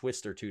gave it a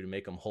twist or two to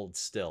make him hold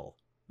still.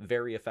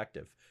 Very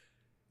effective.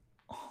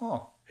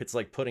 Huh. It's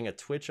like putting a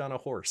twitch on a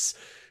horse."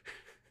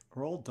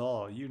 Roald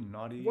Dahl, you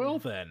naughty. Well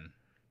then,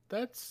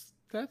 that's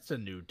a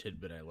new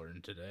tidbit I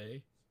learned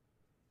today.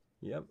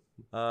 Yep.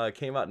 It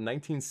came out in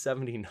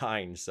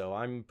 1979, so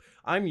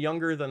I'm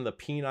younger than the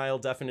penile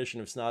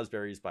definition of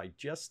snozberries by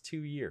just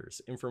 2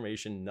 years.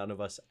 Information none of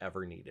us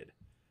ever needed.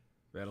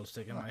 That'll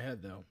stick in my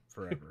head though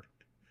forever.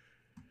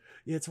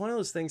 Yeah, it's one of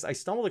those things. I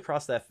stumbled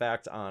across that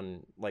fact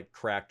on like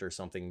Cracked or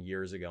something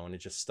years ago, and it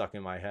just stuck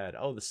in my head.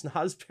 Oh, the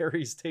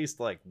snozberries taste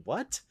like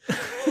what?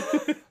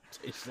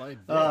 Say slide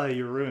dick. Oh,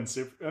 you ruined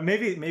Super.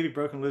 Maybe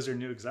Broken Lizard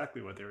knew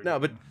exactly what they were No,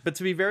 doing. but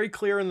to be very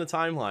clear in the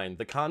timeline,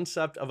 the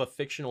concept of a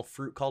fictional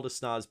fruit called a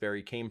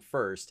snozberry came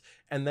first,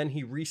 and then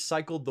he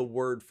recycled the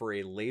word for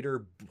a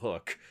later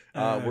book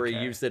where he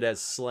Okay. used it as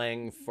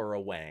slang for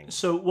a wang.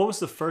 So what was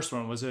the first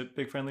one? Was it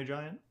Big Friendly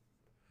Giant?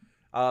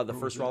 The Or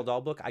first was Roald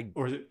Dahl book?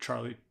 Or was it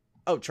Charlie?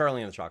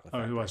 Charlie and the Chocolate Oh,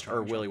 Factory. who was Charlie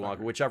or and the Willy Chocolate Wonka,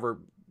 Factory? whichever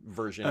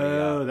version.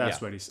 Oh, that's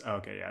yeah. what he's.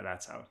 Okay, yeah,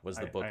 that's how Was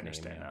the book I name,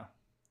 understand yeah. now.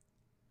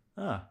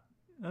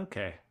 Ah,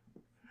 okay.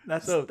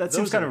 That So seems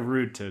those kind are- of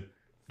rude to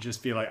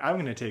just be like, I'm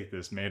going to take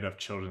this made up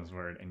children's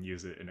word and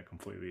use it in a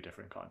completely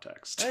different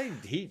context. Hey,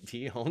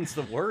 he owns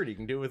the word. He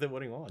can do with it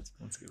what he wants.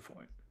 That's a good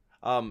point.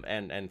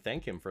 And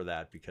thank him for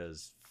that,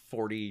 because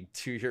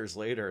 42 years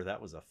later,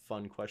 that was a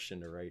fun question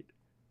to write.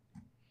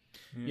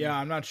 Yeah,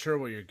 I'm not sure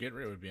what your get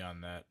rate would be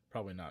on that.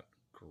 Probably not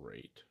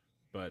great,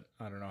 but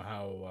I don't know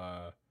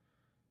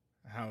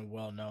how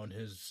well known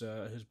his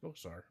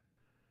books are.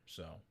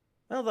 So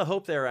Well, the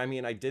hope there, I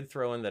mean, I did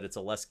throw in that it's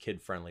a less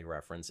kid-friendly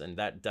reference, and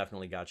that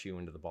definitely got you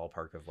into the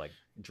ballpark of, like,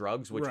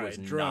 drugs, which Right, was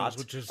drugs, not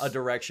which is- a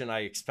direction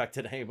I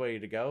expected anybody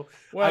to go.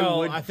 well, I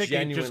would I think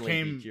genuinely it just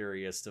came. be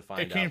curious to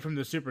find It came out. from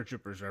the Super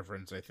Troopers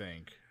reference, I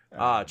think.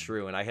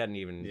 True, and I hadn't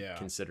even yeah.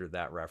 considered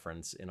that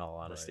reference, in all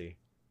honesty.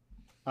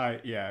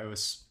 Yeah, it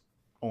was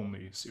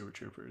only Super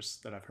Troopers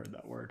that I've heard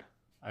that word.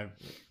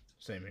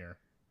 Same here.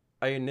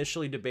 I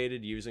initially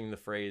debated using the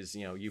phrase,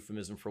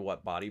 euphemism for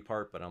what body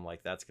part, but I'm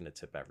like, that's going to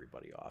tip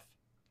everybody off.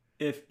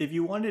 If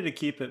you wanted to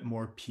keep it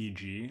more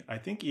PG, I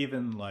think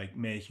even like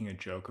making a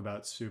joke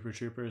about Super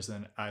Troopers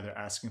and either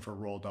asking for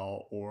Roald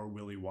Dahl or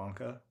Willy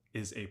Wonka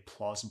is a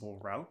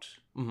plausible route,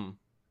 Mm-hmm.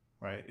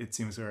 right? It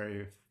seems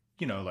very,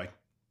 like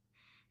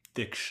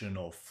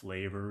fictional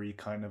flavory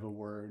kind of a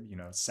word.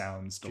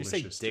 Sounds Did you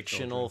delicious. say to dictional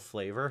children.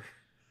 flavor?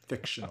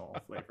 Fictional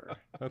flavor.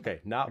 Okay,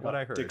 not what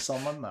I heard. Dicks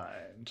on my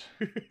mind.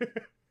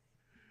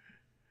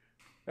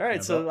 All right,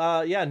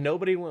 Yeah, so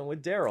nobody went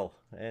with Daryl,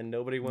 and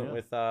nobody went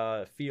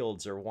Yeah. with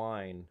Fields or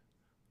wine.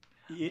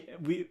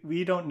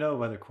 We don't know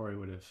whether Corey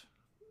would have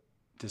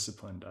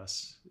disciplined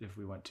us if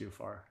we went too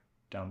far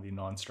down the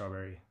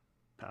non-strawberry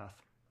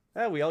path.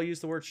 We all use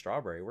the word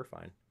strawberry. We're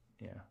fine.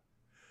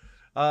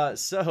 Yeah.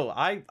 So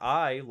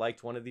I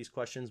liked one of these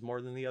questions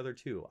more than the other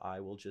two. I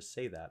will just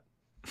say that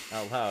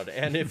out loud.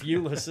 And if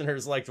you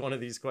listeners liked one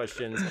of these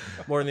questions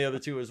more than the other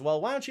two as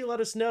well, why don't you let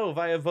us know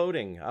via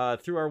voting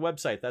through our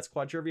website. That's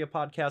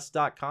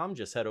quadriviapodcast.com.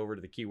 Just head over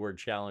to the keyword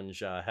challenge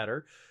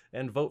header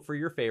and vote for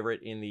your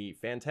favorite in the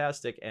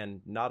fantastic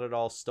and not at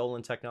all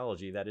stolen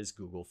technology that is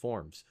Google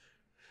Forms.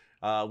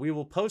 We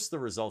will post the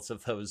results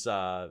of those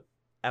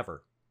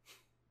ever.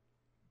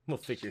 We'll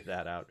figure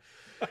that out.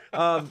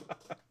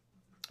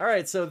 All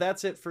right, so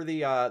that's it for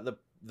the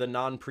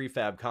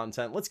non-prefab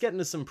content. Let's get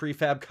into some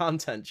prefab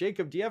content.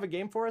 Jacob, do you have a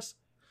game for us?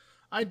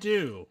 I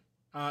do.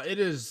 It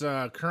is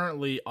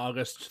currently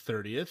August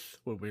 30th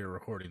when we are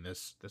recording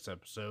this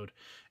episode,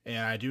 and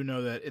I do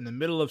know that in the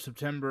middle of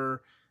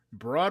September,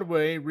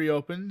 Broadway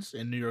reopens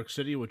in New York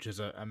City, which is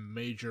a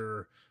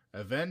major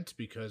event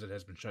because it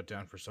has been shut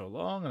down for so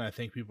long, and I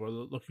think people are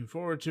looking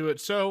forward to it.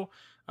 So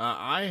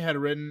I had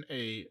written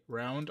a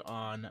round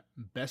on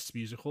best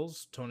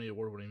musicals, Tony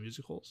Award-winning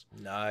musicals,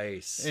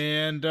 Nice.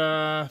 and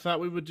thought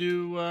we would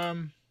do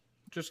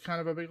just kind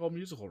of a big old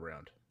musical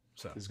round.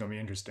 So This is going to be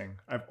interesting.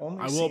 I've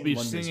only I will seen be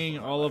one singing musical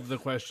in my all life. of the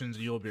questions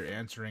you'll be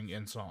answering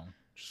in song.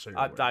 Just so you're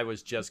I aware.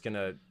 was just going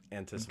to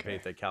anticipate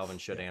Okay. that Calvin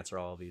should answer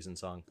all of these in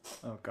song.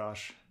 Oh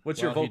gosh.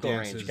 What's your While he vocal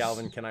range, dances.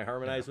 Calvin? Can I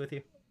harmonize with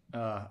you?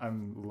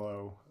 I'm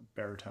low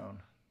baritone.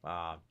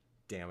 Ah,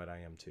 damn it, I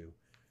am too.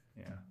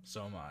 Yeah.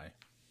 So am I.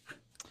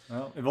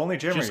 Well, if only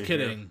Jim Just were here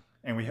kidding.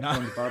 and we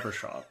owned the barber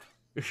shop.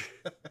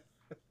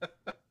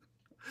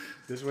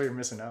 This is what you're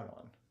missing out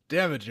on.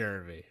 Damn it,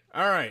 Jeremy.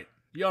 All right.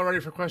 Y'all ready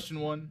for question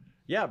one?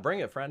 Yeah, bring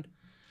it, friend.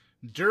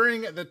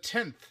 During the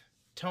 10th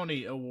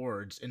Tony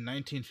Awards in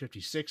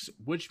 1956,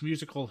 which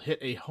musical hit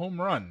a home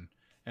run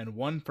and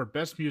won for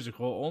Best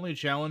Musical, only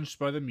challenged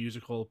by the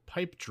musical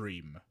Pipe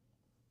Dream?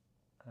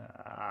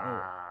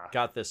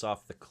 Got this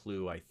off the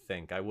clue, I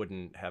think. I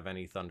wouldn't have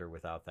any thunder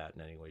without that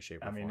in any way,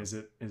 shape, or I form. mean, is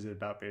it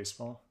about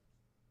baseball?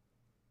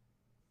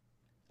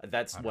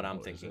 That's I what don't I'm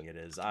know, is thinking it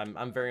is.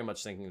 I'm very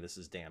much thinking this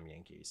is Damn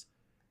Yankees.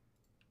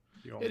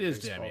 The only It is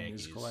baseball Damn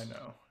musical I Yankees.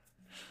 know.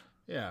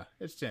 Yeah,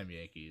 it's Damn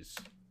Yankees.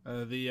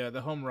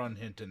 The home run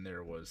hint in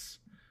there was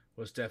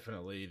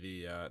definitely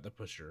the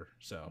pusher.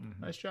 So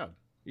nice job.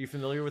 You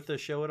familiar with the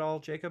show at all,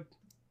 Jacob?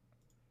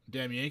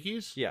 Damn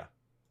Yankees? Yeah.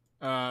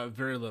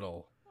 Very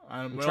little.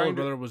 My trying older to-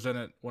 brother was in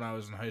it when I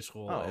was in high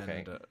school. Oh, okay.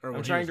 And, or I'm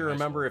when he trying was to in high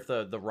remember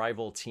school. if the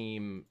rival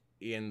team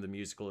in the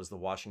musical is the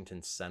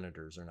Washington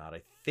Senators or not.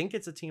 I think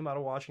it's a team out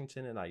of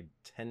Washington, and I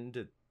tend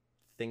to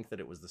think that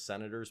it was the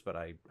Senators, but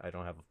I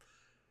don't have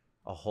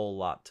a whole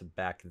lot to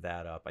back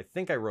that up. I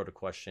think I wrote a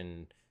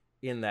question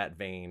in that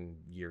vein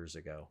years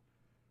ago.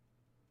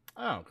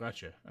 Oh,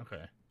 gotcha.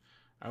 Okay.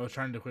 I was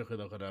trying to quickly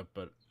look it up,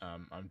 but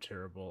I'm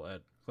terrible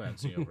at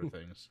glancing over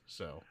things.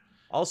 So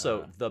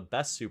Also, the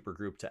best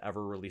supergroup to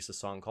ever release a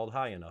song called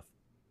High Enough.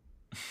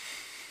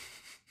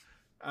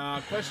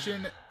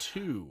 Question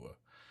 2.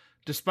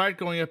 Despite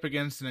going up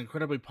against an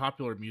incredibly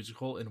popular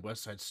musical in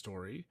West Side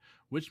Story,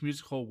 which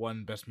musical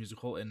won Best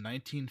Musical in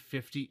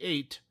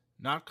 1958,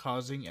 not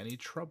causing any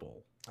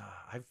trouble?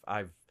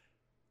 I've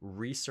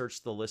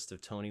researched the list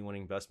of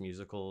Tony-winning Best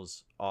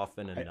Musicals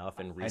often enough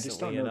and I just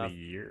recently don't know enough. the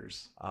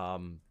years.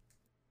 I'm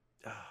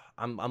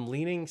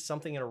leaning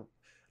something in a.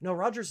 No,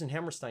 Rodgers and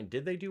Hammerstein.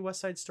 Did they do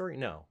West Side Story?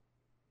 No,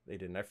 they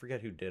didn't. I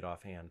forget who did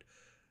offhand.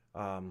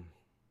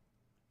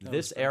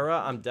 This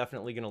era, I'm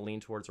definitely going to lean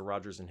towards a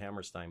Rodgers and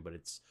Hammerstein, but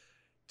it's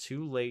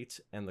too late,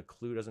 and the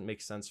clue doesn't make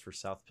sense for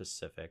South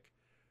Pacific.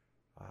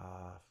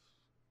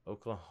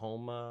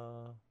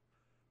 Oklahoma,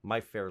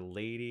 My Fair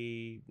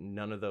Lady.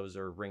 None of those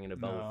are ringing a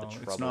bell with the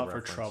Trouble. It's not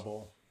reference. for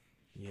Trouble.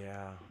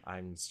 Yeah,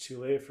 It's too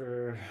late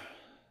for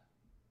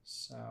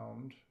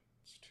sound.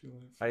 It's too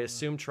late. I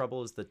assume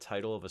Trouble is the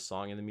title of a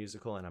song in the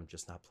musical, and I'm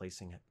just not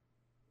placing it.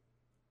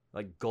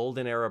 Like,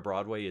 golden era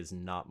Broadway is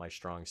not my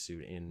strong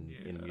suit in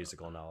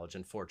musical knowledge.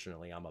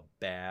 Unfortunately, I'm a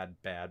bad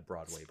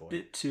Broadway boy.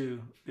 Bit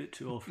too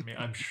old for me.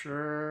 I'm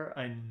sure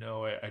I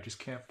know it. I just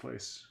can't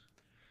place.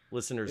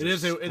 Listeners, it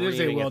is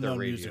a well-known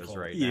radios musical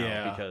right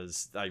Yeah. now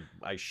because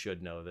I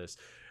should know this.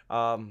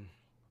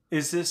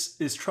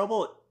 Is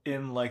Trouble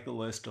in like the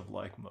list of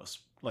like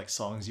most like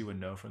songs you would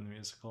know from the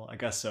musical? I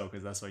guess so,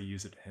 because that's why I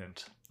use it to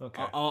hint.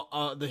 Okay.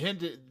 The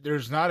hint,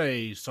 there's not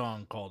a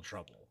song called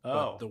Trouble.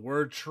 Oh. But the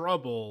word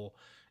trouble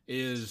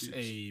is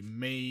a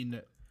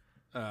main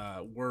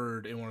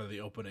word in one of the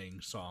opening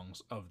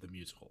songs of the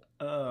musical.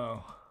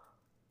 Oh.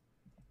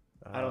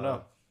 I don't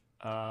know.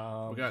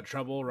 We got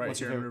Trouble right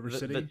here in River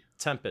City. The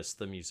Tempest,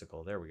 the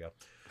musical. There we go.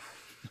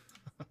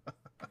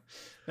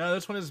 No,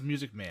 this one is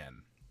Music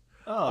Man.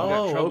 Oh, We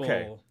got Trouble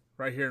okay.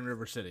 right here in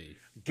River City.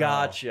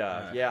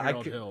 Gotcha. Yeah, I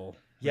Harold could. Hill.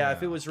 Yeah,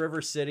 if it was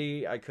River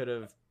City, I could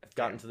have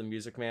gotten to the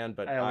Music Man,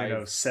 but I only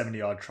know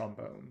 70 odd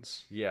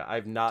trombones. Yeah,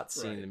 I've not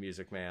seen Right. the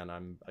Music Man.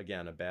 I'm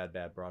again a bad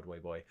Broadway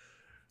boy.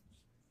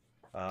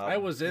 I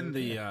was in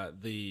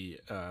the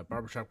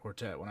barbershop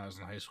quartet when I was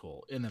in high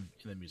school in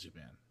the Music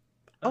Man.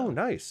 Oh,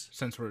 nice.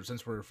 Since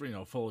we're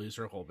fully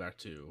circled back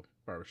to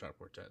barbershop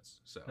quartets,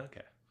 so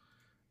Okay.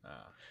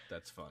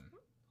 that's fun.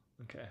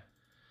 Okay.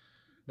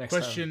 Next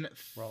Question. time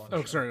we're all on a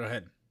show. Sorry. Go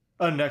ahead.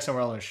 Oh, next time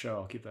we're all on a show,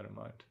 I'll keep that in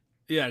mind.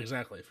 Yeah,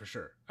 exactly, for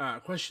sure.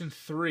 Question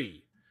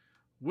 3.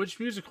 Which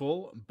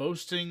musical,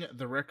 boasting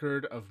the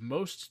record of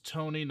most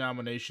Tony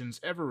nominations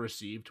ever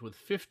received with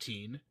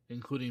 15,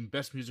 including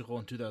Best Musical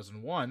in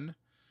 2001,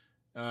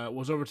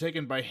 was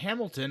overtaken by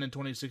Hamilton in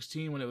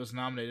 2016 when it was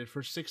nominated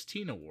for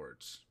 16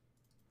 awards?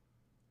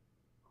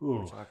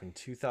 We're Ooh. talking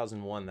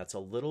 2001. That's a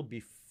little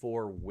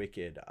before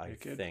Wicked, I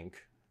Wicked? think.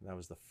 That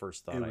was the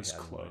first thought It I was had.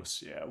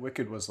 close. Yeah,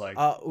 Wicked was like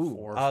Ooh,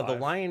 4 or 5. The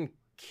Lion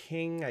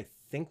King, I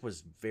think, was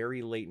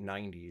very late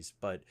 90s,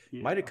 but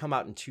might have Yeah. come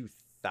out in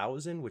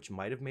 2000, which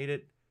might have made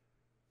it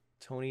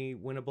Tony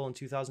winnable in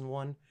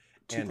 2001. And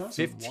 2001 's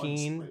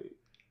 15 late.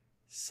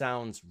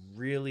 sounds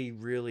really,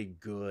 really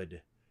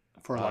good.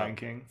 For Lion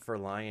King. For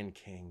Lion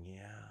King,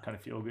 yeah. Kind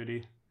of feel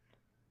goody.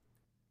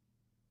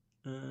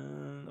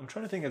 I'm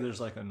trying to think if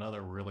there's like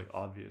another really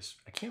obvious.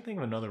 I can't think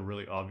of another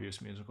really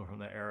obvious musical from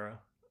that era.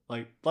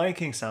 Like Lion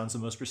King sounds the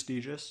most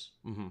prestigious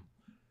Mm-hmm.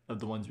 of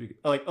the ones we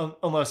like.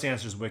 Unless the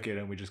answer is Wicked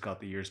and we just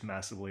got the years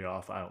massively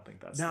off. I don't think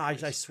that's. No, the I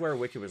case. swear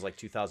Wicked was like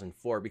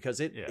 2004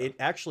 because it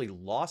actually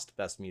lost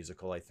Best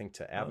Musical, I think,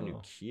 to Avenue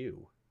Oh.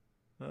 Q.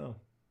 Oh.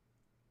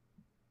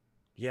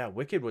 Yeah,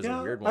 Wicked was a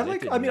Yeah, weird one. I It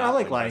did like not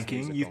win Lion Best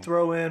King. You Musical.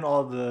 throw in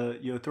all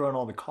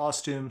the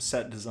costumes,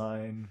 set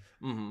design.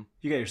 Mm-hmm.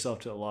 You get yourself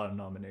to a lot of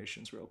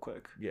nominations real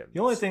quick. Yeah. The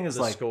only thing is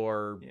the like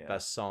score, yeah.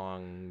 best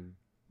song.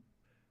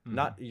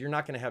 Mhm. You're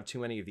not going to have too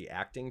many of the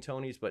acting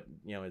Tonys, but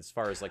as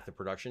far as like the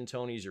production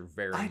Tonys, you're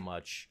very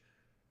much.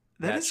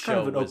 that is kind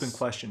of an show open was-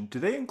 question. Do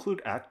they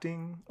include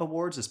acting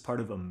awards as part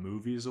of a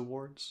movie's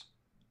awards?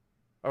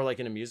 Or like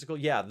in a musical,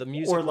 yeah, the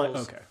musical. Or like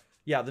okay.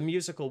 Yeah, the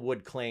musical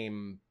would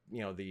claim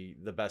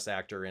the best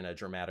actor in a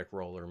dramatic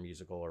role or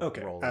musical or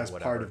Okay, role as or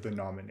whatever. part of the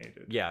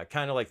nominated. Yeah,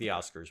 kind of like the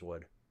Oscars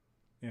would.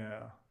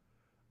 Yeah.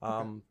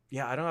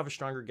 Yeah, I don't have a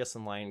stronger guess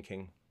than Lion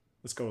King.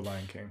 Let's go with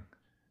Lion King.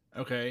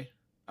 Okay.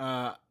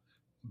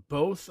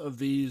 Both of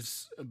the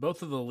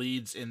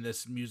leads in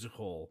this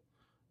musical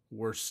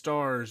were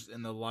stars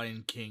in the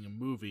Lion King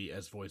movie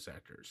as voice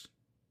actors.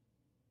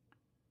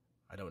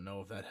 I don't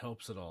know if that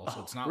helps at all. So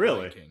Oh, it's not really?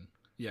 Lion King.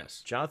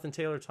 Yes. Jonathan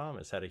Taylor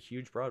Thomas had a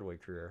huge Broadway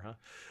career,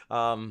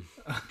 huh?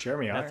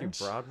 Jeremy Matthew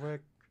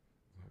Irons.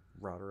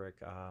 Roderick.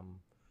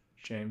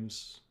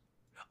 James.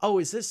 Oh,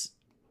 is this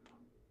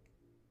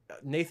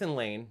Nathan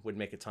Lane? Would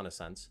make a ton of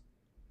sense.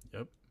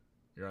 Yep.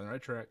 You're on the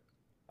right track.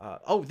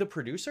 The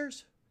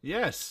producers.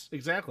 Yes,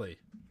 exactly.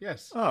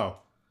 Yes. Oh,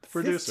 the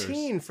producers.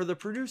 15 for the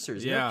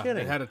producers. Yeah, No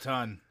kidding. it had a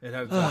ton.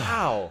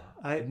 Wow.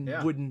 I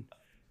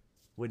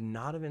would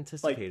not have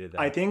anticipated that.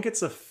 I think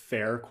it's a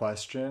fair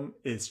question.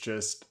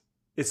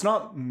 It's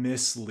not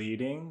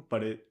misleading,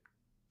 but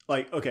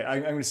I'm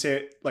going to say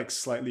it like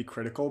slightly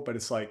critical, but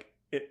it's like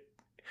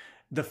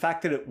the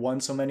fact that it won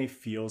so many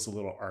feels a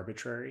little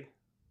arbitrary,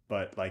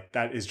 but like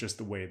that is just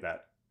the way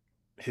that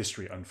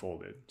history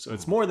unfolded. So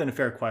it's more than a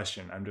fair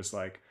question. I'm just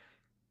like,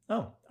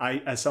 oh,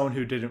 as someone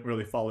who didn't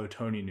really follow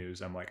Tony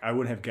news, I'm like, I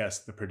wouldn't have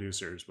guessed The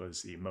Producers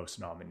was the most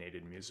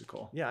nominated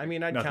musical. Yeah, I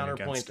mean, I'd Nothing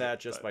counterpoint against that it,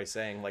 just but- by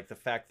saying, like, the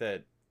fact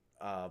that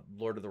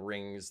Lord of the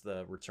Rings,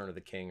 The Return of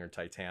the King, or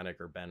Titanic,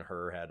 or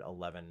Ben-Hur had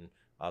 11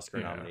 Oscar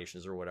Yeah.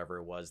 nominations or whatever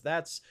it was.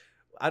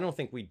 I don't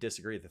think we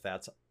disagree that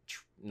that's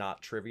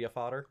not trivia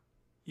fodder.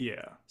 Yeah.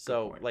 good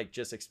So, point. like,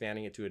 just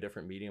expanding it to a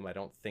different medium, I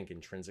don't think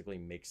intrinsically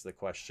makes the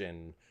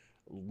question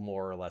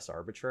more or less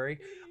arbitrary.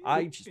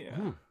 I just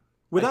Yeah.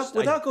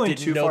 Without going didn't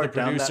too know far the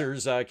down that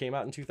producers came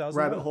out in 2000.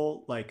 rabbit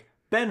hole, like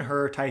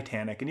Ben-Hur,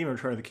 Titanic, and even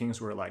Return of the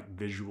Kings were like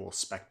visual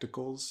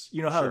spectacles.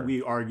 You know how Sure.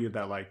 we argued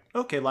that, like,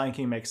 okay, Lion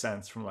King makes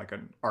sense from like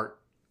an art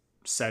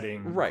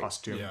setting, Right.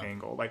 costume Yeah.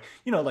 angle. Like,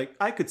 you know, like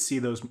I could see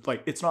those.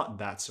 Like, it's not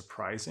that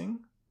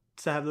surprising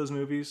to have those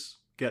movies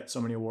get so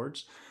many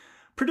awards.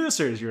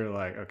 Producers, you're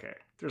like, okay,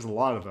 there's a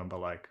lot of them, but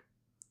like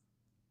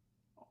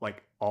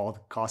all the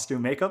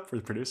costume makeup for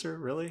the producer,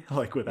 really?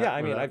 Like, with that? Yeah,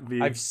 I mean, would that be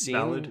I've seen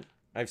valid?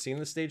 I've seen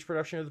the stage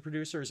production of The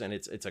Producers, and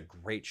it's a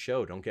great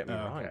show. Don't get me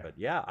wrong, Okay. but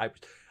yeah,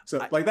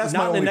 So like that's not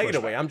my in a only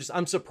negative pushback. way.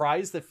 I'm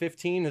surprised that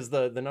 15 is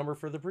the number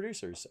for The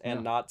Producers,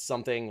 and Yeah. not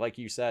something like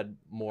you said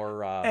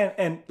more.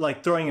 And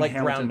like throwing in like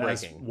Hamilton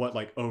as groundbreaking. what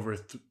like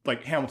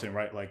like Hamilton,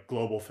 right? Like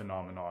global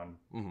phenomenon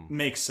mhm.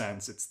 makes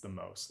sense. It's the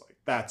most like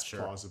that's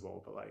Sure.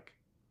 plausible, but like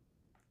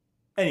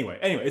anyway,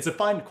 it's a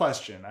fine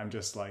question. I'm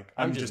just like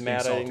I'm I'm just just mad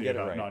I salty didn't get it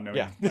about right. not knowing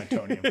Yeah. my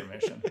Tony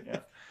information. Yeah.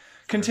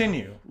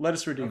 Continue. Let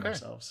us redeem Okay.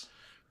 ourselves.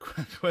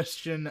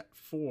 Question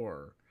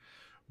 4.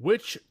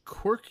 Which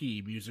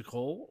quirky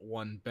musical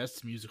won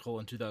Best Musical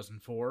in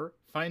 2004,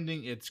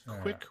 finding its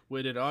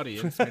quick-witted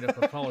audience made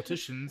up of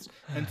politicians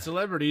and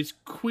celebrities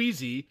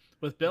queasy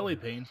with belly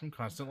pain from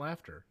constant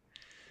laughter?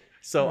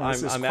 So Yeah,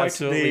 this is I'm quite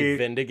absolutely the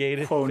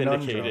vindicated.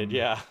 conundrum.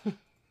 Yeah.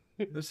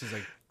 This is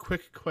a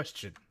quick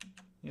question.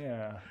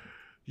 Yeah.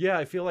 Yeah,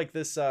 I feel like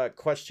this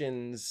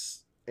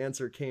question's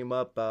answer came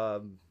up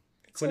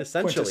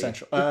quintessentially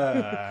Quintessential.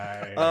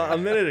 a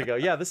minute ago.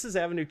 Yeah, this is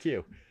Avenue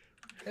Q.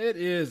 It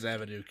is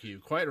Avenue Q.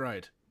 Quite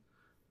right.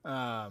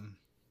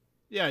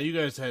 Yeah, you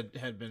guys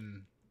had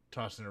been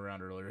tossing it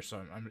around earlier,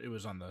 so it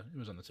was on the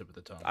tip of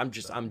the tongue.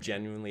 I'm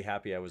genuinely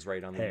happy I was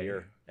right on the Hey,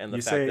 year, and the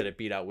you fact say- that it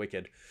beat out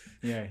Wicked.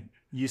 Yeah.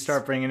 You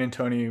start bringing in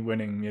Tony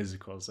winning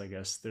musicals, I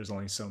guess. There's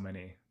only so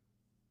many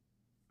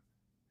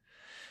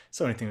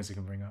things you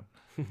can bring up.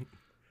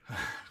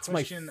 It's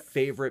my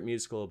favorite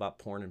musical about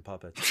porn and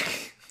puppets.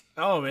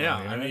 Oh yeah,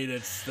 Oh, yeah? I mean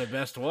it's the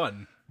best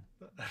one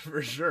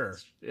for sure.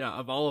 Yeah,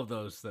 of all of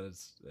those that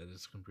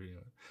is competing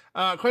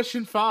with.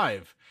 Question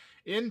 5.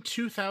 In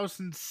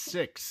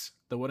 2006,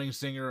 the winning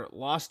singer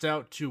lost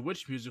out to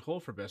which musical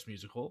for Best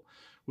Musical,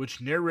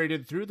 which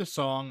narrated through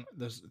song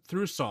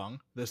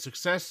the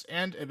success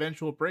and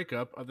eventual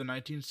breakup of the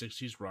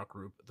 1960s rock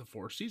group The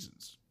Four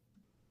Seasons.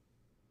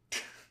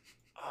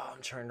 Oh,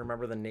 I'm trying to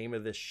remember the name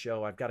of this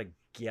show. I've got a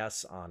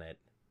guess on it.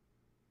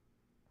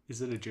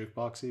 Is it a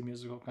jukeboxy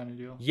musical kind of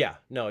deal? Yeah,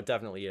 no, it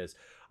definitely is.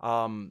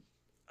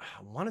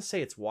 I want to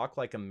say it's Walk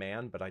Like a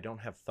Man, but I don't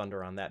have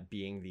thunder on that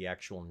being the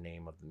actual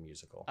name of the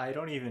musical. I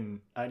didn't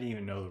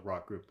even know the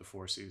rock group The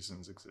Four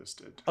Seasons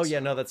existed. Oh yeah,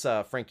 no, that's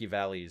Frankie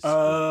Valli's.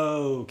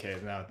 Oh, okay.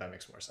 Now that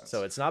makes more sense.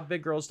 So it's not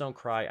Big Girls Don't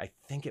Cry. I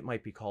think it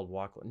might be called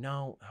Walk.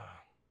 No,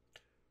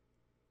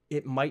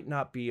 it might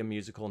not be a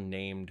musical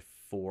named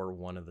for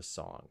one of the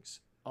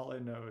songs. all I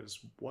know is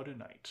What a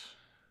Night.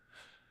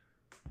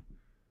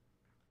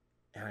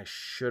 And I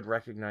should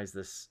recognize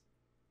this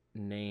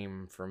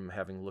name from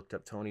having looked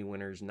up Tony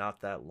winners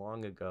not that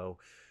long ago.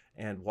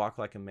 And Walk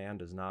Like a Man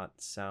does not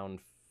sound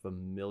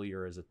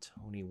familiar as a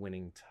Tony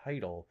winning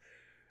title.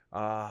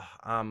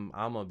 I'm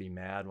gonna be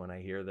mad when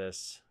I hear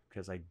this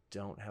because I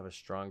don't have a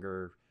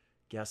stronger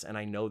guess, and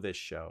I know this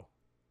show.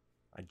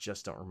 I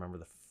just don't remember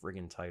the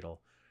friggin'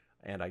 title,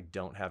 and I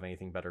don't have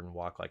anything better than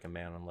Walk Like a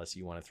Man unless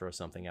you want to throw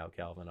something out,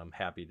 Calvin. I'm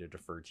happy to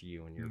defer to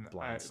you and your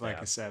blind stab.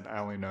 Like I said, I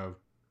only know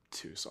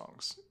 2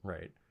 songs,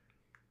 Right.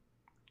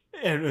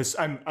 and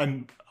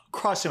I'm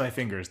crossing my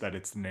fingers that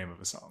it's the name of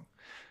a song.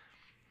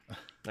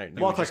 All right,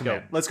 Walk Like a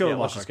Man. Let's go with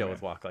Walk Let's just Like a go Man.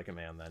 with Walk Like a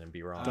Man then and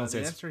be wrong. Don't say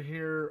The it's- answer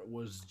here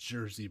was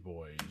Jersey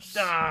Boys.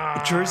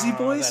 Jersey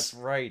Boys? That's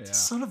right. Yeah.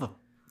 Son of a...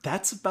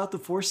 That's about the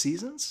Four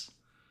Seasons?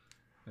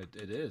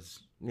 It is.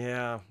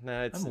 Yeah,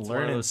 nah, it's I'm one of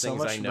learning those so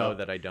things I much know about-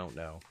 that I don't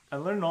know.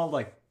 I'm learning all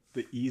like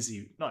the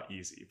easy, not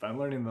easy, but I'm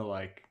learning the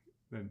like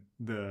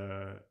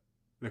the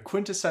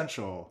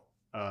quintessential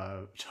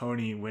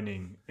Tony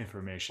winning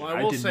information. Well, I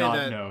I will did say not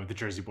that know the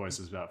Jersey Boys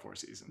was about Four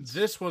Seasons.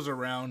 This was a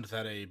round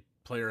that a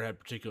player had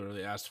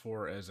particularly asked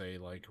for as a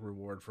like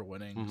reward for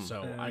winning, Mhm.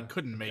 so Yeah, I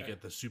couldn't make okay.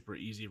 it the super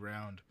easy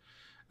round.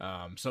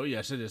 So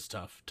yes, it is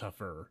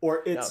tougher.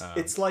 Or it's Yeah.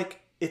 it's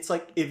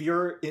like if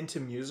you're into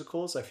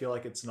musicals, I feel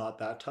like it's not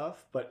that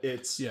tough, but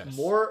it's Yes.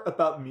 more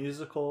about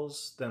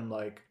musicals than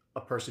like a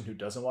person who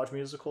doesn't watch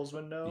musicals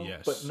would know.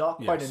 Yes, But not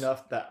quite yes.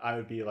 enough that I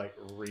would be like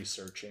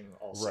researching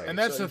also. Right. And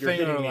that's So the you're thing,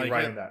 hitting though, me like,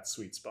 right in that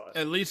sweet spot.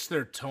 At least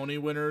they're Tony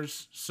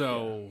winners,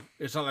 so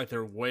it's not like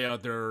they're way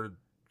out there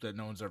that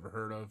no one's ever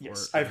heard of?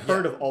 Yes, or, I've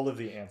heard of all of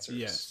the answers.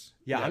 Yes.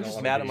 Yeah, Yeah, I I'm don't just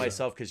wanna mad at be-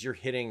 myself because you're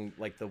hitting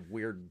like the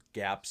weird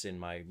gaps in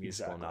my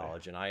musical Exactly.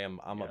 knowledge, and I'm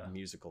Yeah. a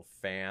musical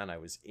fan. I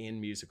was in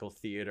musical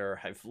theater.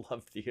 I've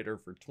loved theater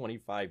for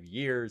 25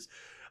 years.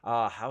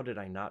 How did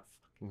I not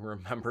fucking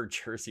remember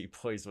Jersey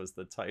Boys was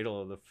the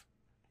title of the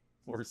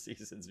Four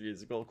Seasons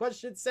musical?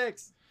 Question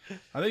 6.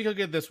 I think you'll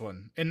get this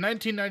one. In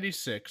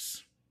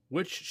 1996,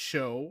 which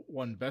show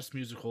won Best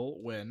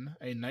Musical when,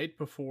 a night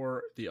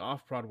before the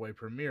off-Broadway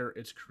premiere,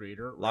 its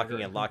creator, Locking writer,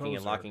 in, and locking in,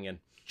 composer, locking in.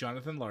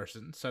 Jonathan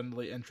Larson,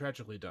 suddenly and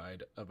tragically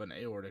died of an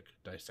aortic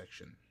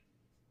dissection?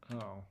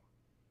 Oh.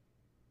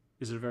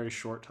 Is it a very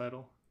short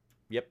title?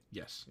 Yep.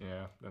 Yes.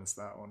 Yeah, then it's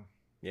that one.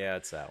 Yeah,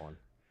 it's that one.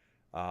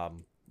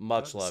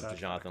 Much That's love sad to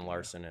Jonathan fact, yeah.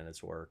 Larson and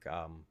his work.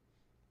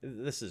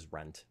 This is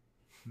Rent.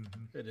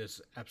 Mm-hmm. It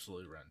is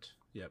absolutely Rent.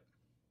 Yep.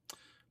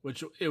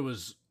 Which, it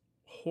was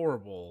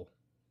horrible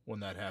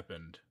when that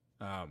happened.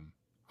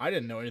 I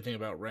didn't know anything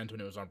about Rent when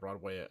it was on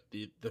Broadway.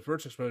 The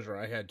first exposure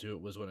I had to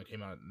it was when it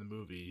came out in the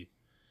movie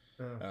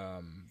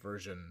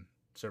version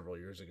several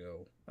years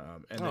ago. And Oh,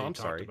 they I'm talked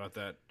sorry. about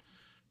that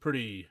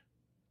pretty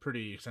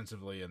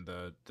extensively in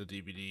the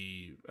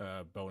DVD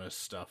bonus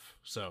stuff.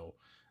 So,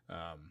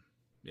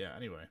 yeah,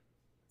 anyway.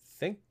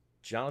 I think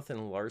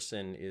Jonathan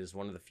Larson is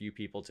one of the few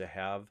people to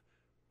have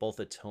both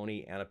a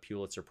Tony and a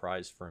Pulitzer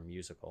Prize for a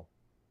musical.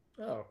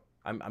 Oh.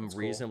 I'm That's cool.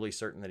 reasonably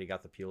certain that he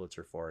got the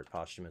Pulitzer for it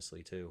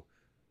posthumously too.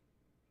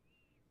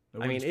 It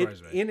I mean, wouldn't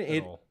surprise me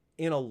at all.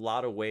 in a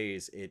lot of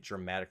ways, it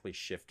dramatically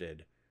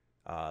shifted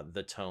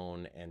the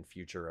tone and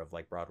future of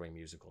like Broadway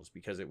musicals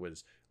because it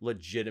was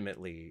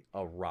legitimately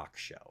a rock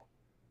show.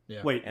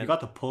 Yeah. Wait, you And- got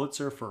the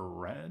Pulitzer for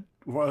Rent?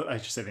 Well, I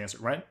should say the answer.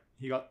 Rent?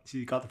 He got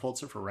the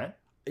Pulitzer for Rent?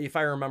 If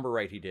I remember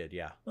right, he did.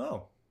 Yeah.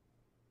 Oh.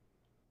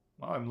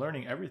 Wow, I'm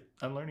learning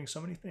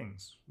so many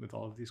things with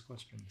all of these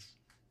questions.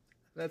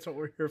 That's what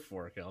we're here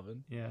for,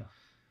 Calvin. Yeah.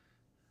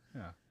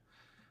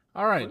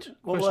 All right.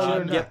 What was Question our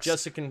next. Yep.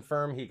 Just to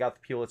confirm, he got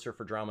the Pulitzer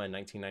for drama in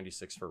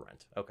 1996 for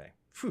Rent. Okay.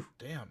 Phew.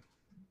 Damn.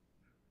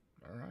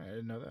 All right, I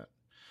didn't know that.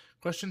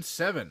 Question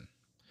 7.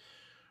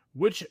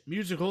 Which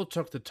musical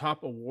took the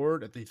top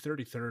award at the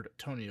 33rd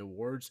Tony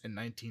Awards in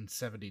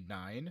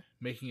 1979,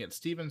 making it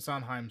Stephen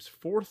Sondheim's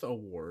 4th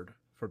award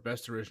for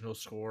Best Original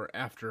Score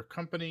after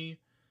Company,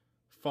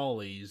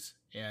 Follies,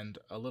 and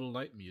A Little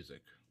Night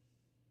Music?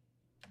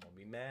 Don't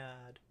be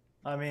mad.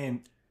 I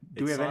mean,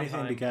 do we It's have anything to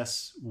Sondheim.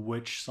 guess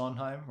which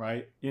Sondheim,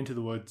 right? Into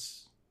the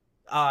Woods.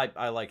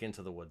 I like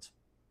Into the Woods.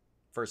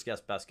 First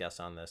guess, best guess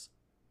on this.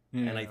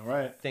 Yeah, And I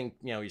right. think,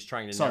 he's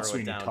trying to It's not narrow it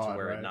Sweeney down Todd, to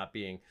where right? it not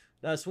being.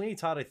 No, Sweeney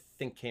Todd, I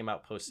think, came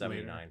out post Later.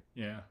 79.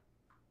 Yeah.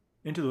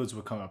 Into the Woods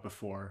would come out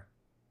before.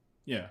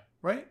 Yeah,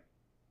 right?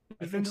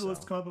 I Did think Into the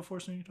Woods so. come out before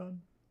Sweeney Todd?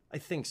 I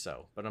think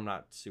so, but I'm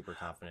not super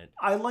confident.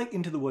 I like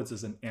Into the Woods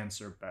as an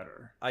answer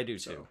better. I do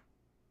So- too.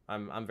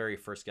 I'm very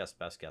first guess,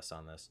 best guess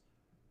on this.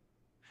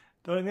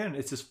 Though again,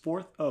 it's his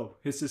fourth. Oh,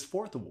 it's his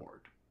 4th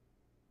award.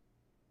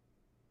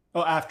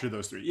 Oh, after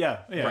those 3.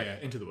 Yeah. Right. Yeah.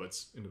 Into the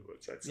Woods. Into the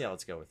Woods. I'd say. Yeah,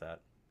 let's go with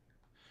that.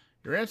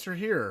 Your answer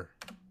here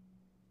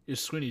is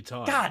Sweeney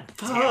Todd. God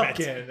damn it!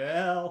 Fucking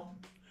hell.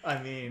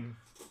 I mean,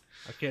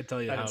 I can't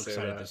tell you I how didn't say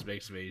excited that. this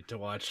makes me to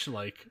watch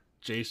like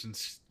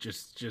Jason's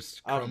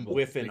just I'm crumble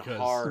whiffing because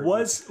hard.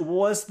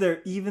 was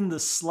there even the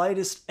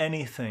slightest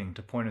anything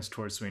to point us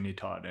towards Sweeney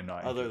Todd and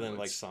not Other Into the than like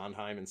Woods?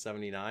 Sondheim in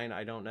 79,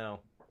 I don't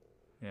know.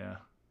 Yeah.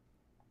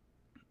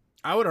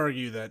 I would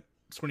argue that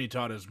Sweeney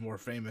Todd is more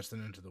famous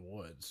than Into the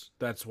Woods.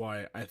 That's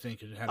why I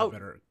think it had a Oh.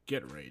 better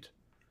get rate.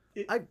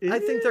 I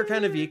think they're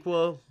kind of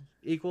equal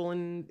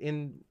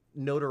in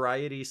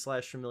notoriety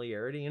 /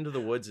 familiarity. Into the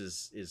Woods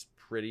is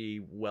pretty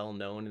well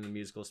known in the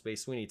musical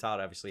space. Sweeney Todd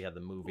obviously had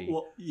the movie.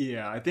 Well,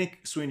 yeah, I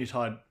think Sweeney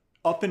Todd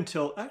up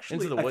until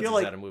actually Into the I Woods feel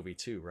is like at a movie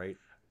too, right?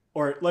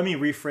 or let me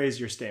rephrase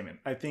your statement.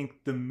 I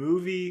think the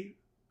movie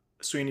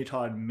Sweeney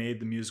Todd made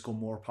the musical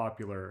more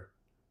popular.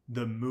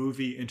 The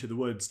movie Into the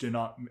Woods did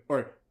not,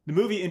 or the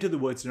movie Into the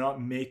Woods did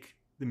not make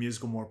the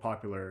musical more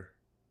popular.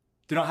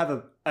 Did not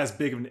have as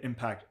big of an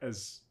impact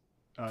as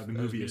the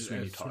movie of as Sweeney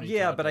Sweeney Todd. Todd.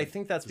 Yeah, but I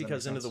think that's Does that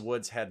because make Into the sense?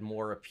 Woods had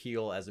more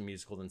appeal as a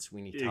musical than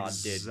Sweeney Todd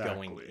did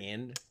going Exactly.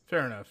 in.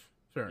 Fair enough.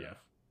 Fair Yeah.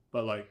 enough.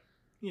 But like,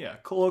 yeah,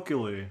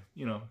 colloquially,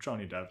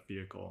 Johnny Depp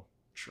vehicle,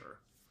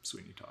 sure,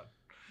 Sweeney Todd.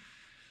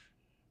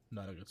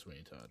 Not a good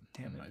Sweeney Todd,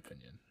 Damn in it. my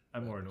opinion.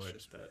 I'm But more it's annoyed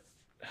just- at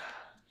that.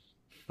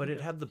 But it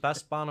had the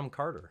best Bonham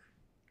Carter.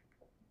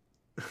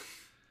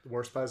 The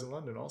Worst Pies in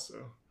London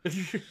also.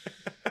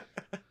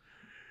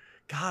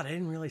 God, I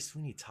didn't realize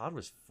Sweeney Todd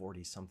was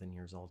 40-something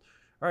years old.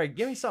 All right,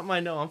 give me something I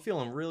know. I'm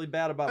feeling really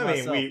bad about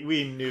myself.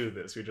 we knew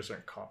this. We just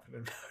aren't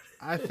confident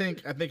about it.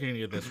 I think you're gonna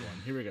get this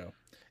one. Here we go.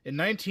 In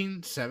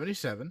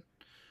 1977,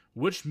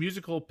 which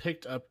musical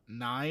picked up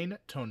 9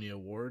 Tony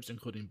Awards,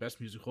 including Best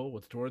Musical,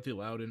 with Dorothy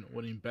Loudon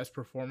winning Best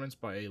Performance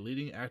by a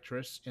Leading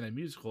Actress in a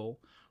Musical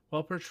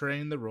while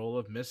portraying the role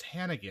of Miss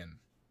Hannigan?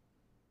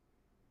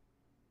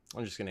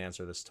 I'm just going to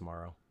answer this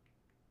tomorrow.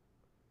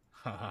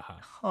 Ha ha ha.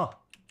 Huh.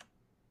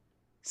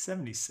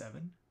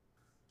 77?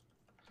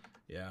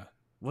 Yeah.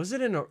 Was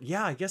it in a...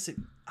 Yeah, I guess it...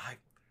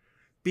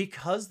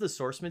 because the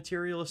source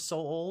material is so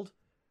old,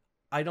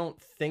 I don't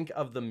think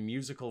of the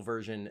musical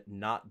version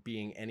not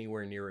being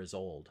anywhere near as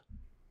old.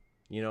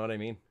 You know what I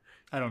mean?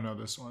 I don't know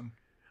this one.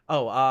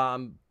 Oh,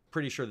 I'm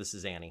pretty sure this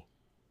is Annie.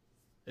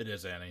 It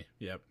is Annie.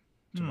 Yep.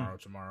 Hmm.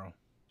 Tomorrow.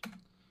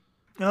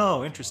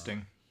 Oh,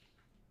 interesting.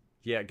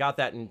 Yeah, got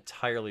that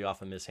entirely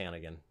off of Miss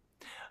Hannigan.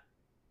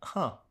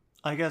 Huh.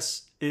 I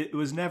guess it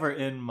was never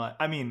in my...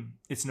 I mean,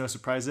 it's no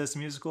surprise that it's a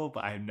musical,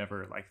 but I had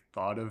never, like,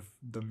 thought of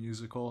the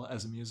musical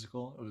as a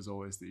musical. It was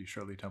always the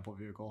Shirley Temple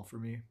vehicle for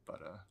me,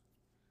 but,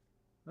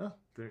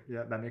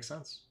 yeah, that makes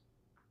sense.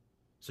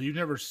 So you've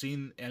never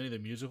seen Annie the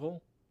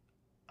musical?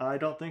 I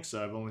don't think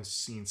so. I've only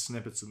seen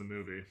snippets of the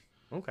movie.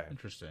 Okay.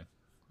 Interesting.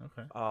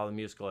 Okay. Oh, the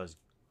musical has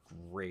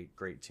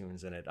great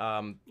tunes in it.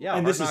 And Yeah,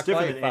 Hard this is Knock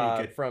different Life, than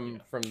Annie Get-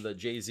 from the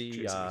Jay-Z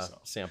Jay-Z song.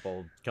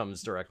 sample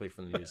comes directly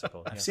from the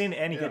musical. I've Yeah. seen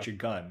Annie Yeah. Get Your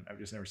Gun. I've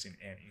just never seen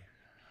Annie.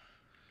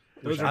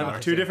 Those Which are are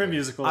not two the same different thing.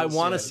 musicals. I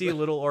want to yeah. see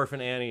Little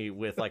Orphan Annie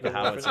with like a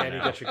howitzer. Annie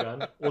now. Get Your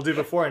Gun. We'll do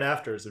before and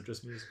afters of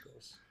just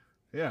musicals.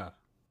 Yeah.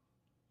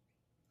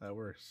 That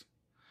works.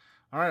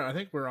 All right. I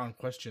think we're on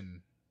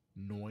question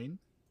 9.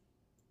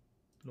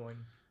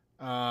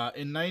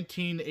 In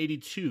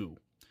 1982,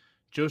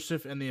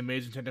 Joseph and the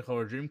Amazing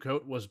Technicolor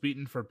Dreamcoat was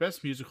beaten for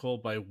Best Musical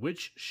by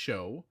which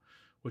show,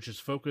 which is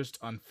focused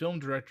on film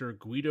director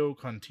Guido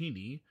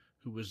Contini,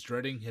 who was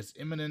dreading his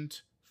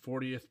imminent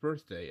 40th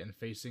birthday and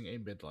facing a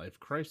midlife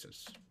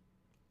crisis?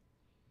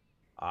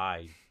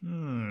 I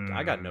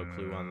got no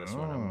clue on this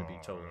one. I'm going to be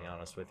totally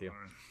honest with you.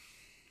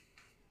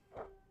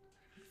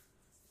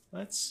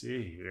 Let's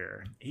see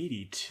here.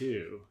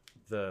 82.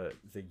 The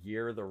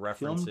year, the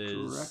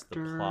references, the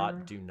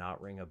plot do not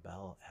ring a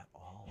bell at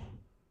all.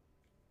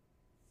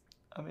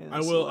 I mean, I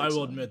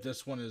will admit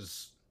this one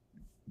is,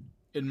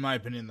 in my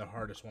opinion, the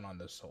hardest one on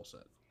this whole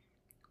set.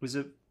 Was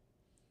it?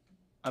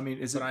 I mean,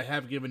 is But it? I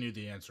have given you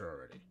the answer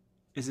already.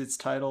 Is its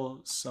title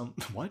some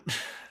what?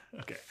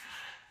 Okay.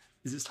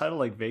 Is its title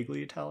like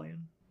vaguely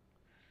Italian?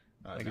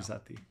 Like, No. is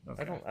that the?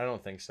 Okay. I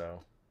don't think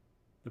so.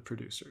 The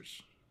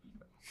producers.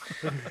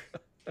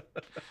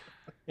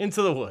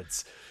 Into the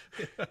Woods.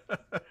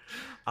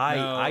 I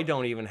No.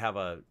 don't even have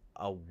a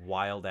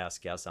wild ass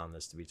guess on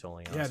this, to be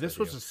totally honest. Yeah, this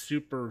with was you.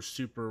 a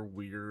super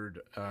weird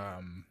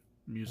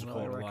musical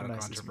Well, I and a lot of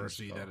recognize this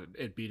controversy that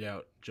musical. it beat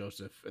out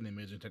Joseph and the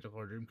Amazing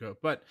Technicolor Dreamcoat.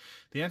 But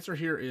the answer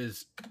here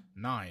is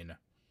 9.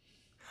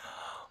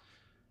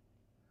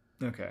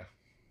 Okay.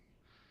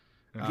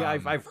 Yeah,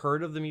 I've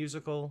heard of the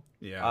musical.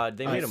 Yeah,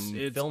 They made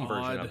It's film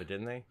version odd. of it,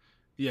 didn't they?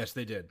 Yes,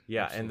 they did.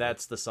 Yeah, Absolutely. and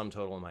that's the sum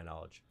total of my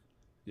knowledge.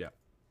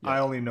 I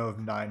only know of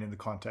 9 in the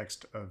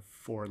context of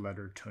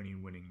 4-letter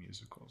Tony-winning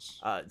musicals.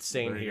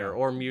 Same There you here, go.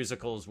 or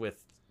musicals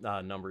with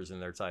numbers in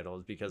their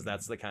titles, because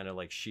that's the kind of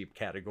like sheep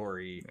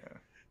category Yeah.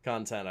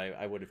 content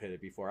I would have hit it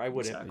before. I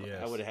would have Exactly.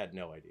 Yes. I would have had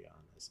no idea on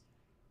this.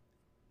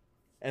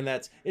 And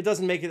it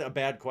doesn't make it a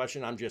bad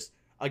question. I'm just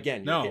you're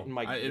No,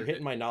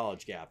 hitting my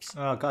knowledge gaps.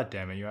 Oh, god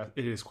damn it!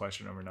 It is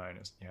question number 9.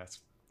 It's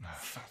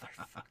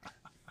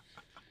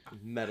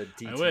Meta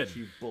I win.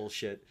 DTQ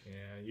bullshit.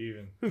 yeah. You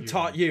even Who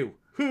taught you?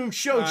 Who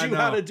showed I you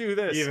how know. to do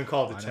this? You even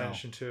called I know.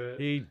 attention to it.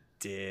 He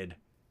did.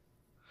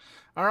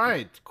 All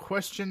right,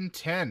 question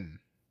 10.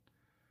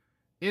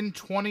 In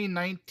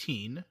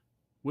 2019,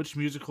 which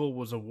musical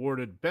was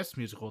awarded Best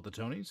Musical at the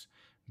Tonys,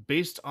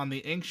 based on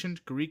the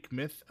ancient Greek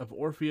myth of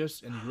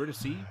Orpheus and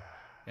Eurydice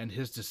and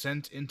his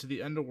descent into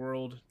the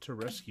underworld to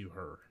rescue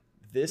her?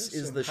 This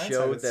is in the hindsight,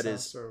 show it that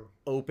sounds is so-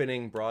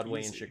 opening Broadway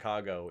in easy.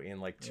 Chicago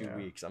in like 2 Yeah.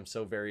 weeks. I'm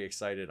so very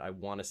excited. I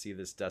want to see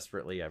this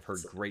desperately. I've heard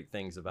great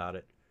things about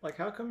it. Like,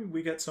 how come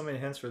we get so many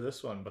hints for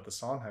this one, but the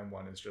Sondheim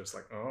one is just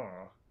like,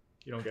 oh,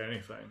 you don't get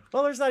anything.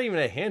 Well, there's not even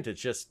a hint. It's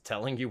just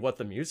telling you what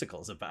the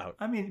musical's about.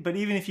 I mean, but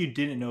even if you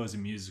didn't know it was a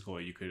musical,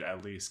 you could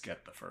at least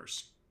get the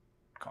first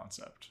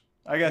concept.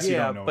 I guess you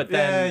don't know. but yeah,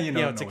 then you you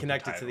know, don't to what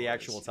connect it to title the is,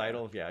 actual yeah.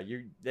 title, that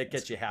That's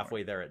gets a you good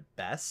halfway there at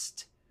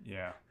best.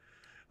 Yeah.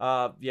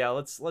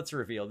 Let's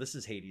reveal. This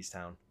is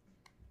Hadestown.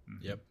 Mhm.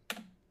 Yep.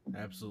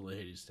 Absolutely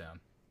Hadestown.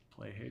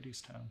 Play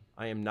Hadestown.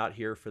 I am not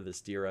here for this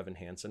Dear Evan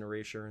Hansen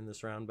erasure in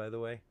this round, by the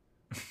way.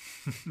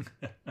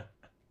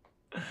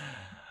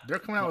 They're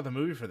coming out with a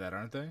movie for that,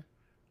 aren't they?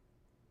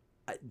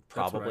 That's what I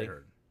Probably.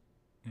 heard.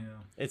 Yeah.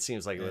 It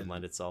seems like it would And-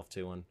 lend itself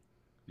to one.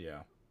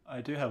 Yeah.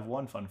 I do have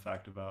one fun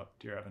fact about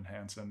Dear Evan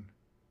Hansen.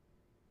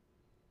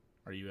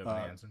 Are you Evan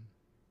Uh, Hansen?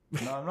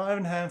 No, I'm not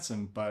Evan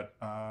Hansen, but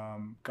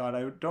God,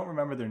 I don't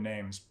remember their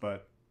names,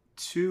 but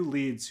 2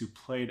 leads who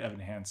played Evan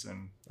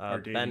Hansen are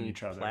dating Ben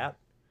each other. Platt?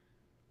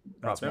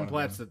 That's Ben one of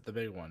Platt's them. the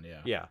big one,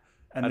 yeah. Yeah.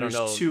 And I don't there's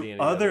know 2 the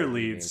other other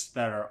leads names.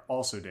 that are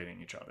also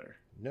dating each other.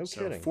 No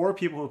So kidding. 4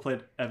 people who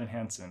played Evan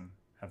Hansen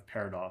have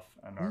paired off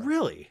and are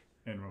Really?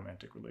 in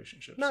romantic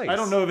relationships. Nice. I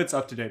don't know if it's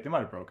up to date. They might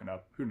have broken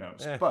up. Who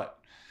knows? Eh. But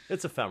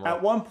It's ephemeral.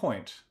 at one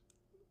point,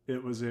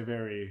 it was a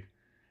very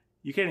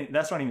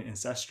that's not even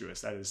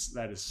incestuous. That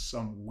is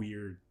some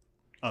weird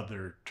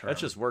other term. That's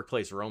just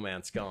workplace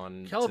romance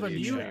gone. Kelvin, to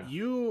the you extreme.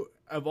 you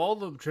of all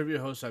the trivia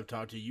hosts I've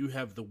talked to, you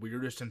have the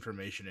weirdest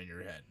information in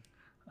your head.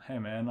 Hey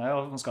man, I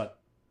almost got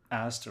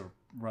asked to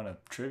run a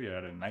trivia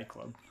at a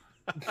nightclub.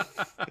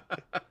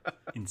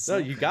 In No,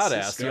 San you gotta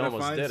ask. Francisco. You Gotta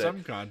almost find did it.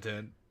 some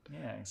content.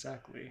 Yeah,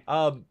 exactly.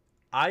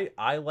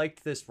 I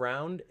liked this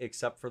round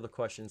except for the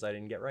questions I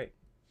didn't get right.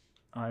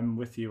 I'm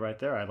with you right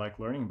there. I like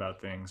learning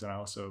about things, and I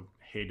also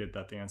hated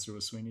that the answer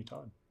was Sweeney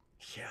Todd.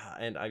 Yeah,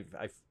 and I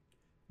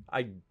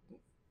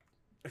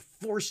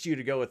forced you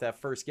to go with that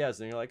first guess,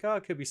 and you're like, oh,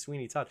 it could be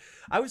Sweeney Todd.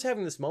 I was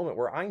having this moment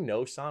where I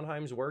know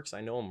Sondheim's works,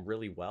 I know him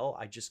really well,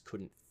 I just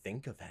couldn't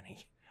think of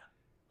any.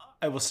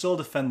 I will still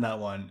defend that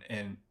one,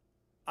 and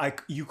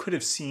you could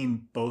have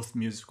seen both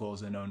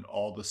musicals and known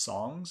all the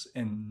songs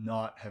and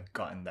not have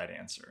gotten that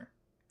answer.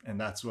 And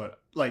that's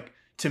what, like,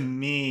 to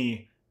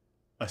me,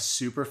 a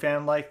super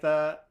fan like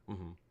that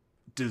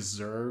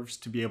deserves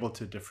to be able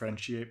to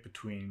differentiate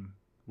between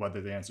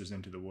whether the answer's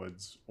Into the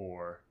Woods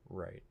or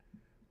Right.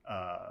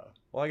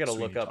 well, I gotta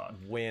look up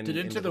when Did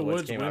Into the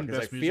Woods came out, win because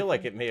I Best feel Musical?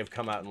 like it may have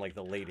come out in like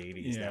the late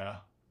 80s. Yeah.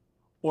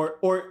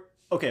 Or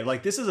okay,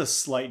 like this is a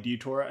slight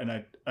detour,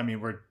 and I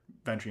mean we're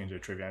venturing into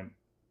trivia.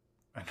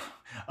 I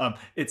know.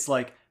 It's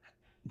like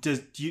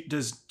does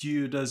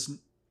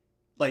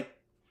like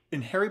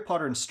in Harry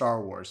Potter and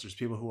Star Wars, there's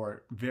people who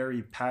are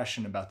very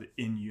passionate about the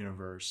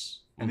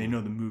in-universe and they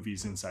know the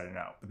movies inside and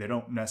out, but they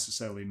don't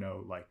necessarily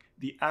know like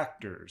the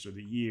actors or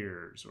the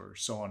years or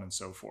so on and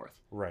so forth.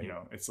 Right. You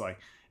know, it's like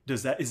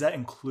is that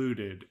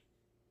included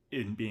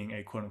in being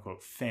a quote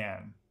unquote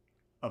fan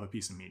of a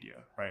piece of media,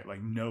 right?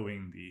 Like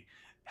knowing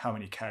how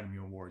many Academy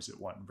Awards it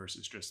won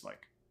versus just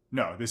like,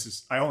 no,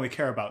 I only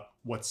care about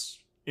what's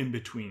in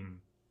between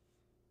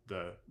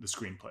the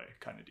screenplay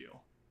kind of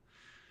deal.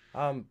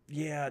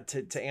 Yeah,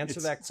 to answer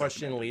It's that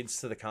question recommended.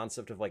 leads to the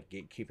concept of like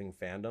gatekeeping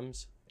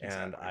fandoms.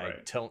 And Exactly, I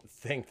right. don't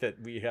think that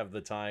we have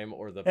the time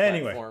or the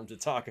Anyway. platform to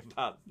talk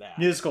about that.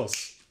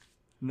 Musicals.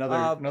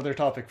 Another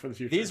topic for the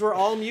future. These were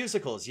all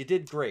musicals. You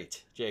did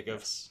great, Jacob.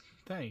 Yes.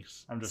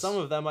 Thanks. I'm just Some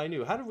of them I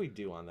knew. How did we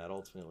do on that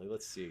ultimately?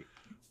 Let's see.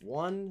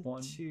 One,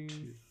 One, two,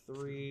 two,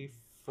 3,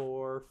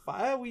 4,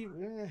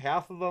 5.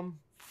 Half of them.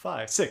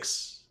 5,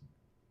 6.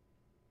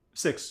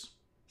 6.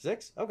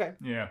 6? Okay.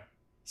 Yeah.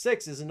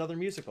 6 is another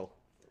musical.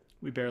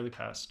 We barely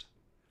passed.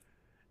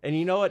 And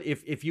you know what?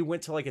 If you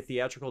went to like a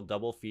theatrical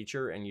double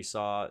feature and you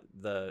saw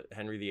the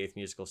Henry VIII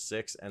musical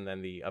 6 and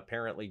then the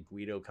apparently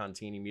Guido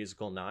Contini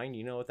musical 9,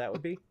 you know what that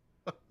would be?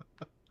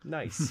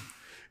 Nice.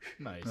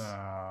 Nice.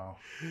 Oh,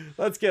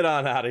 Let's get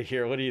on out of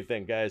here. What do you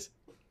think, guys?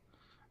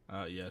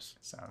 Yes.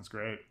 sounds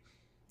great.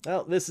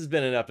 Well, this has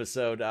been an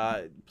episode.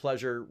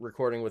 Pleasure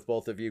recording with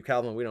both of you.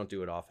 Calvin, we don't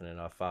do it often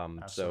enough. So,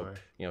 Absolutely.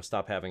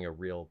 stop having a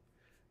real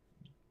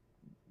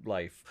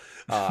life.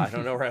 I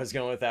don't know where I was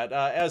going with that.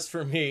 As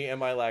for me and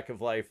my lack of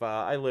life,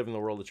 I live in the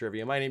world of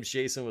trivia. My name's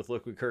Jason with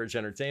Liquid Courage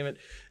Entertainment.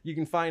 You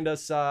can find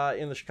us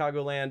in the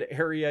Chicagoland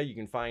area. You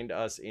can find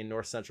us in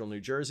North Central New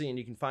Jersey, and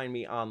you can find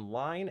me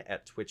online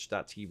at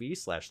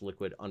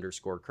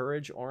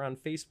twitch.tv/liquid_courage or on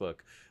Facebook.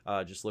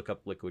 Just look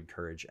up Liquid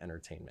Courage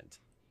Entertainment.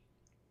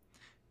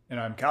 And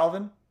I'm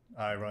Calvin.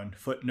 I run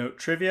Footnote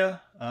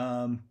Trivia.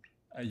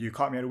 You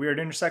caught me at a weird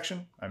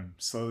intersection. I'm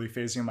slowly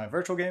phasing in my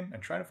virtual game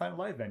and trying to find a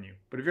live venue.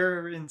 But if you're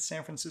ever in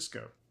San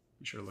Francisco,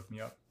 be sure to look me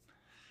up.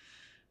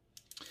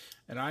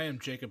 And I am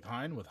Jacob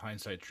Hine with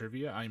Hindsight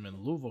Trivia. I'm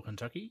in Louisville,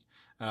 Kentucky.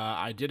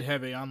 I did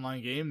have an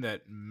online game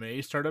that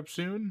may start up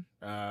soon.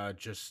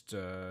 Just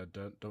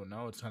don't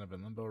know. It's kind of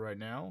in limbo right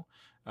now.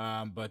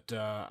 But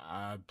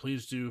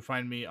please do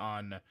find me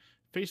on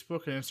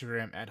Facebook and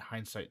Instagram at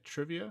Hindsight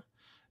Trivia.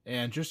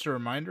 And just a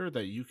reminder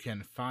that you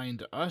can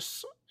find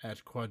us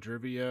at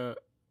Quadrivia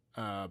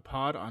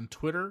Pod on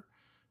Twitter,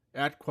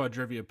 at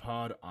Quadrivia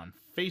Pod on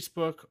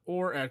Facebook,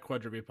 or at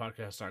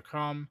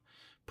quadriviapodcast.com.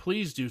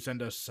 Please do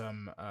send us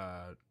some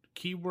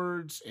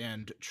keywords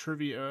and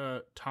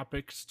trivia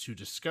topics to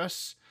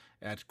discuss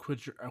at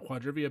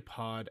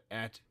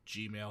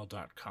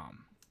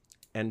quadriviapod@gmail.com.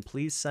 And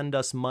please send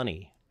us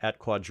money at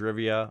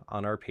Quadrivia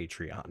on our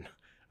Patreon.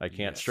 I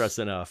can't Yes, stress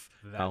enough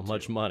how that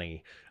much too.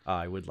 money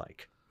I would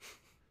like.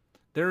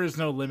 There is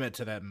no limit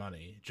to that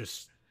money,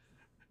 just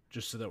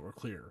so that we're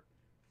clear.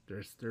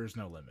 There's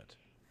no limit.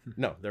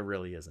 No, there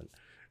really isn't.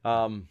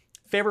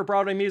 Favorite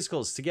Broadway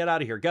musicals to get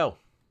out of here. Go,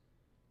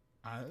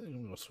 I think I'm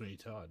going to go Sweeney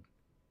Todd.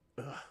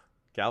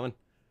 Calvin.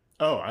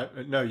 Oh,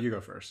 no, you go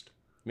first.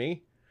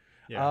 Me.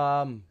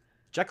 Yeah.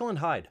 Jekyll and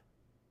Hyde.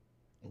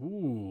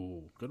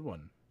 Ooh, good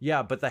one.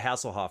 Yeah, but the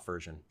Hasselhoff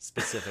version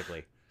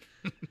specifically.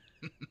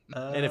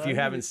 And if you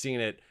haven't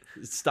seen it,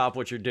 stop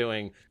what you're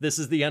doing. This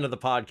is the end of the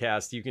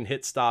podcast. You can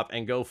hit stop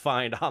and go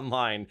find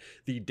online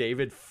the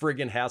David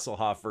friggin'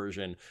 Hasselhoff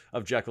version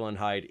of Jekyll and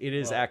Hyde. It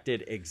is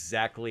acted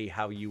exactly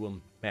how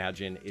you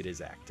imagine it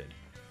is acted.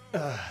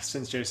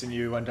 Since Jason,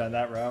 you went down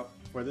that route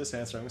for this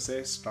answer, I'm going to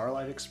say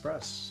Starlight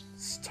Express.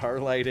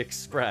 Starlight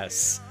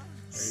Express. There you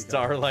go.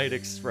 Starlight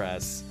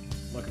Express.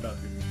 Look about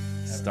who.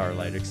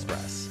 Starlight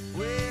Express.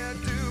 Where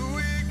do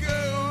we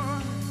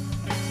go?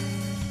 From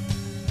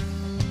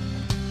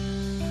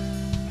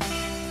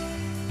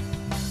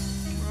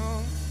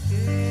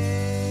here?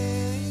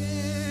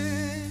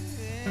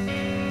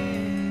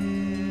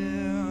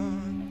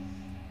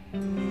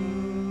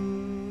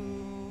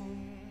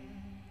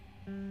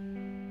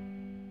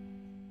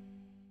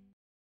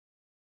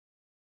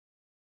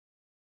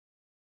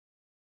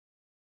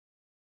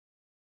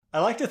 I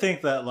like to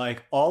think that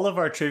like all of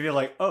our trivia,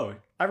 like, oh,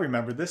 I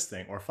remember this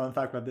thing, or fun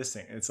fact about this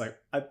thing. It's like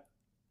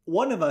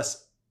one of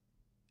us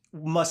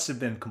must have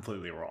been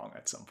completely wrong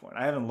at some point.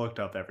 I haven't looked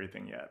up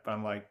everything yet, but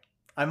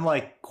I'm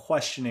like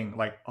questioning,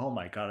 like, oh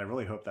my god, I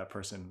really hope that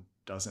person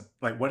doesn't,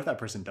 like, what if that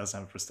person doesn't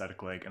have a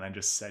prosthetic leg and I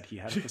just said he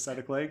had a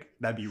prosthetic leg?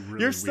 That'd be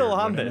really You're still weird,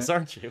 on wouldn't this, it?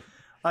 aren't you?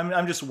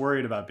 I'm just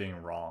worried about being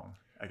wrong.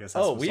 I guess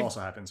that's what also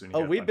happens when you Oh,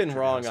 get a we've bunch been of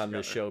wrong trivias on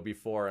this together. show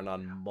before and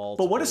on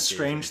multiple. But what a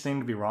strange occasions. thing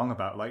to be wrong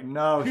about. Like,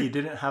 no, he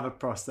didn't have a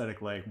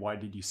prosthetic leg. Why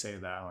did you say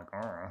that? I'm like,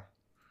 oh.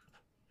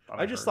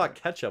 I just thought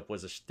ketchup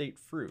was a state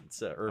fruit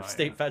or Oh,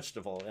 state yeah.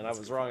 vegetable, and I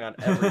was wrong on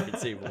every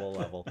conceivable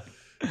level.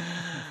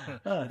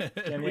 Damn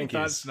We thought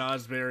Yankees.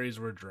 snozberries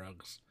were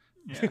drugs.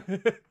 Yeah.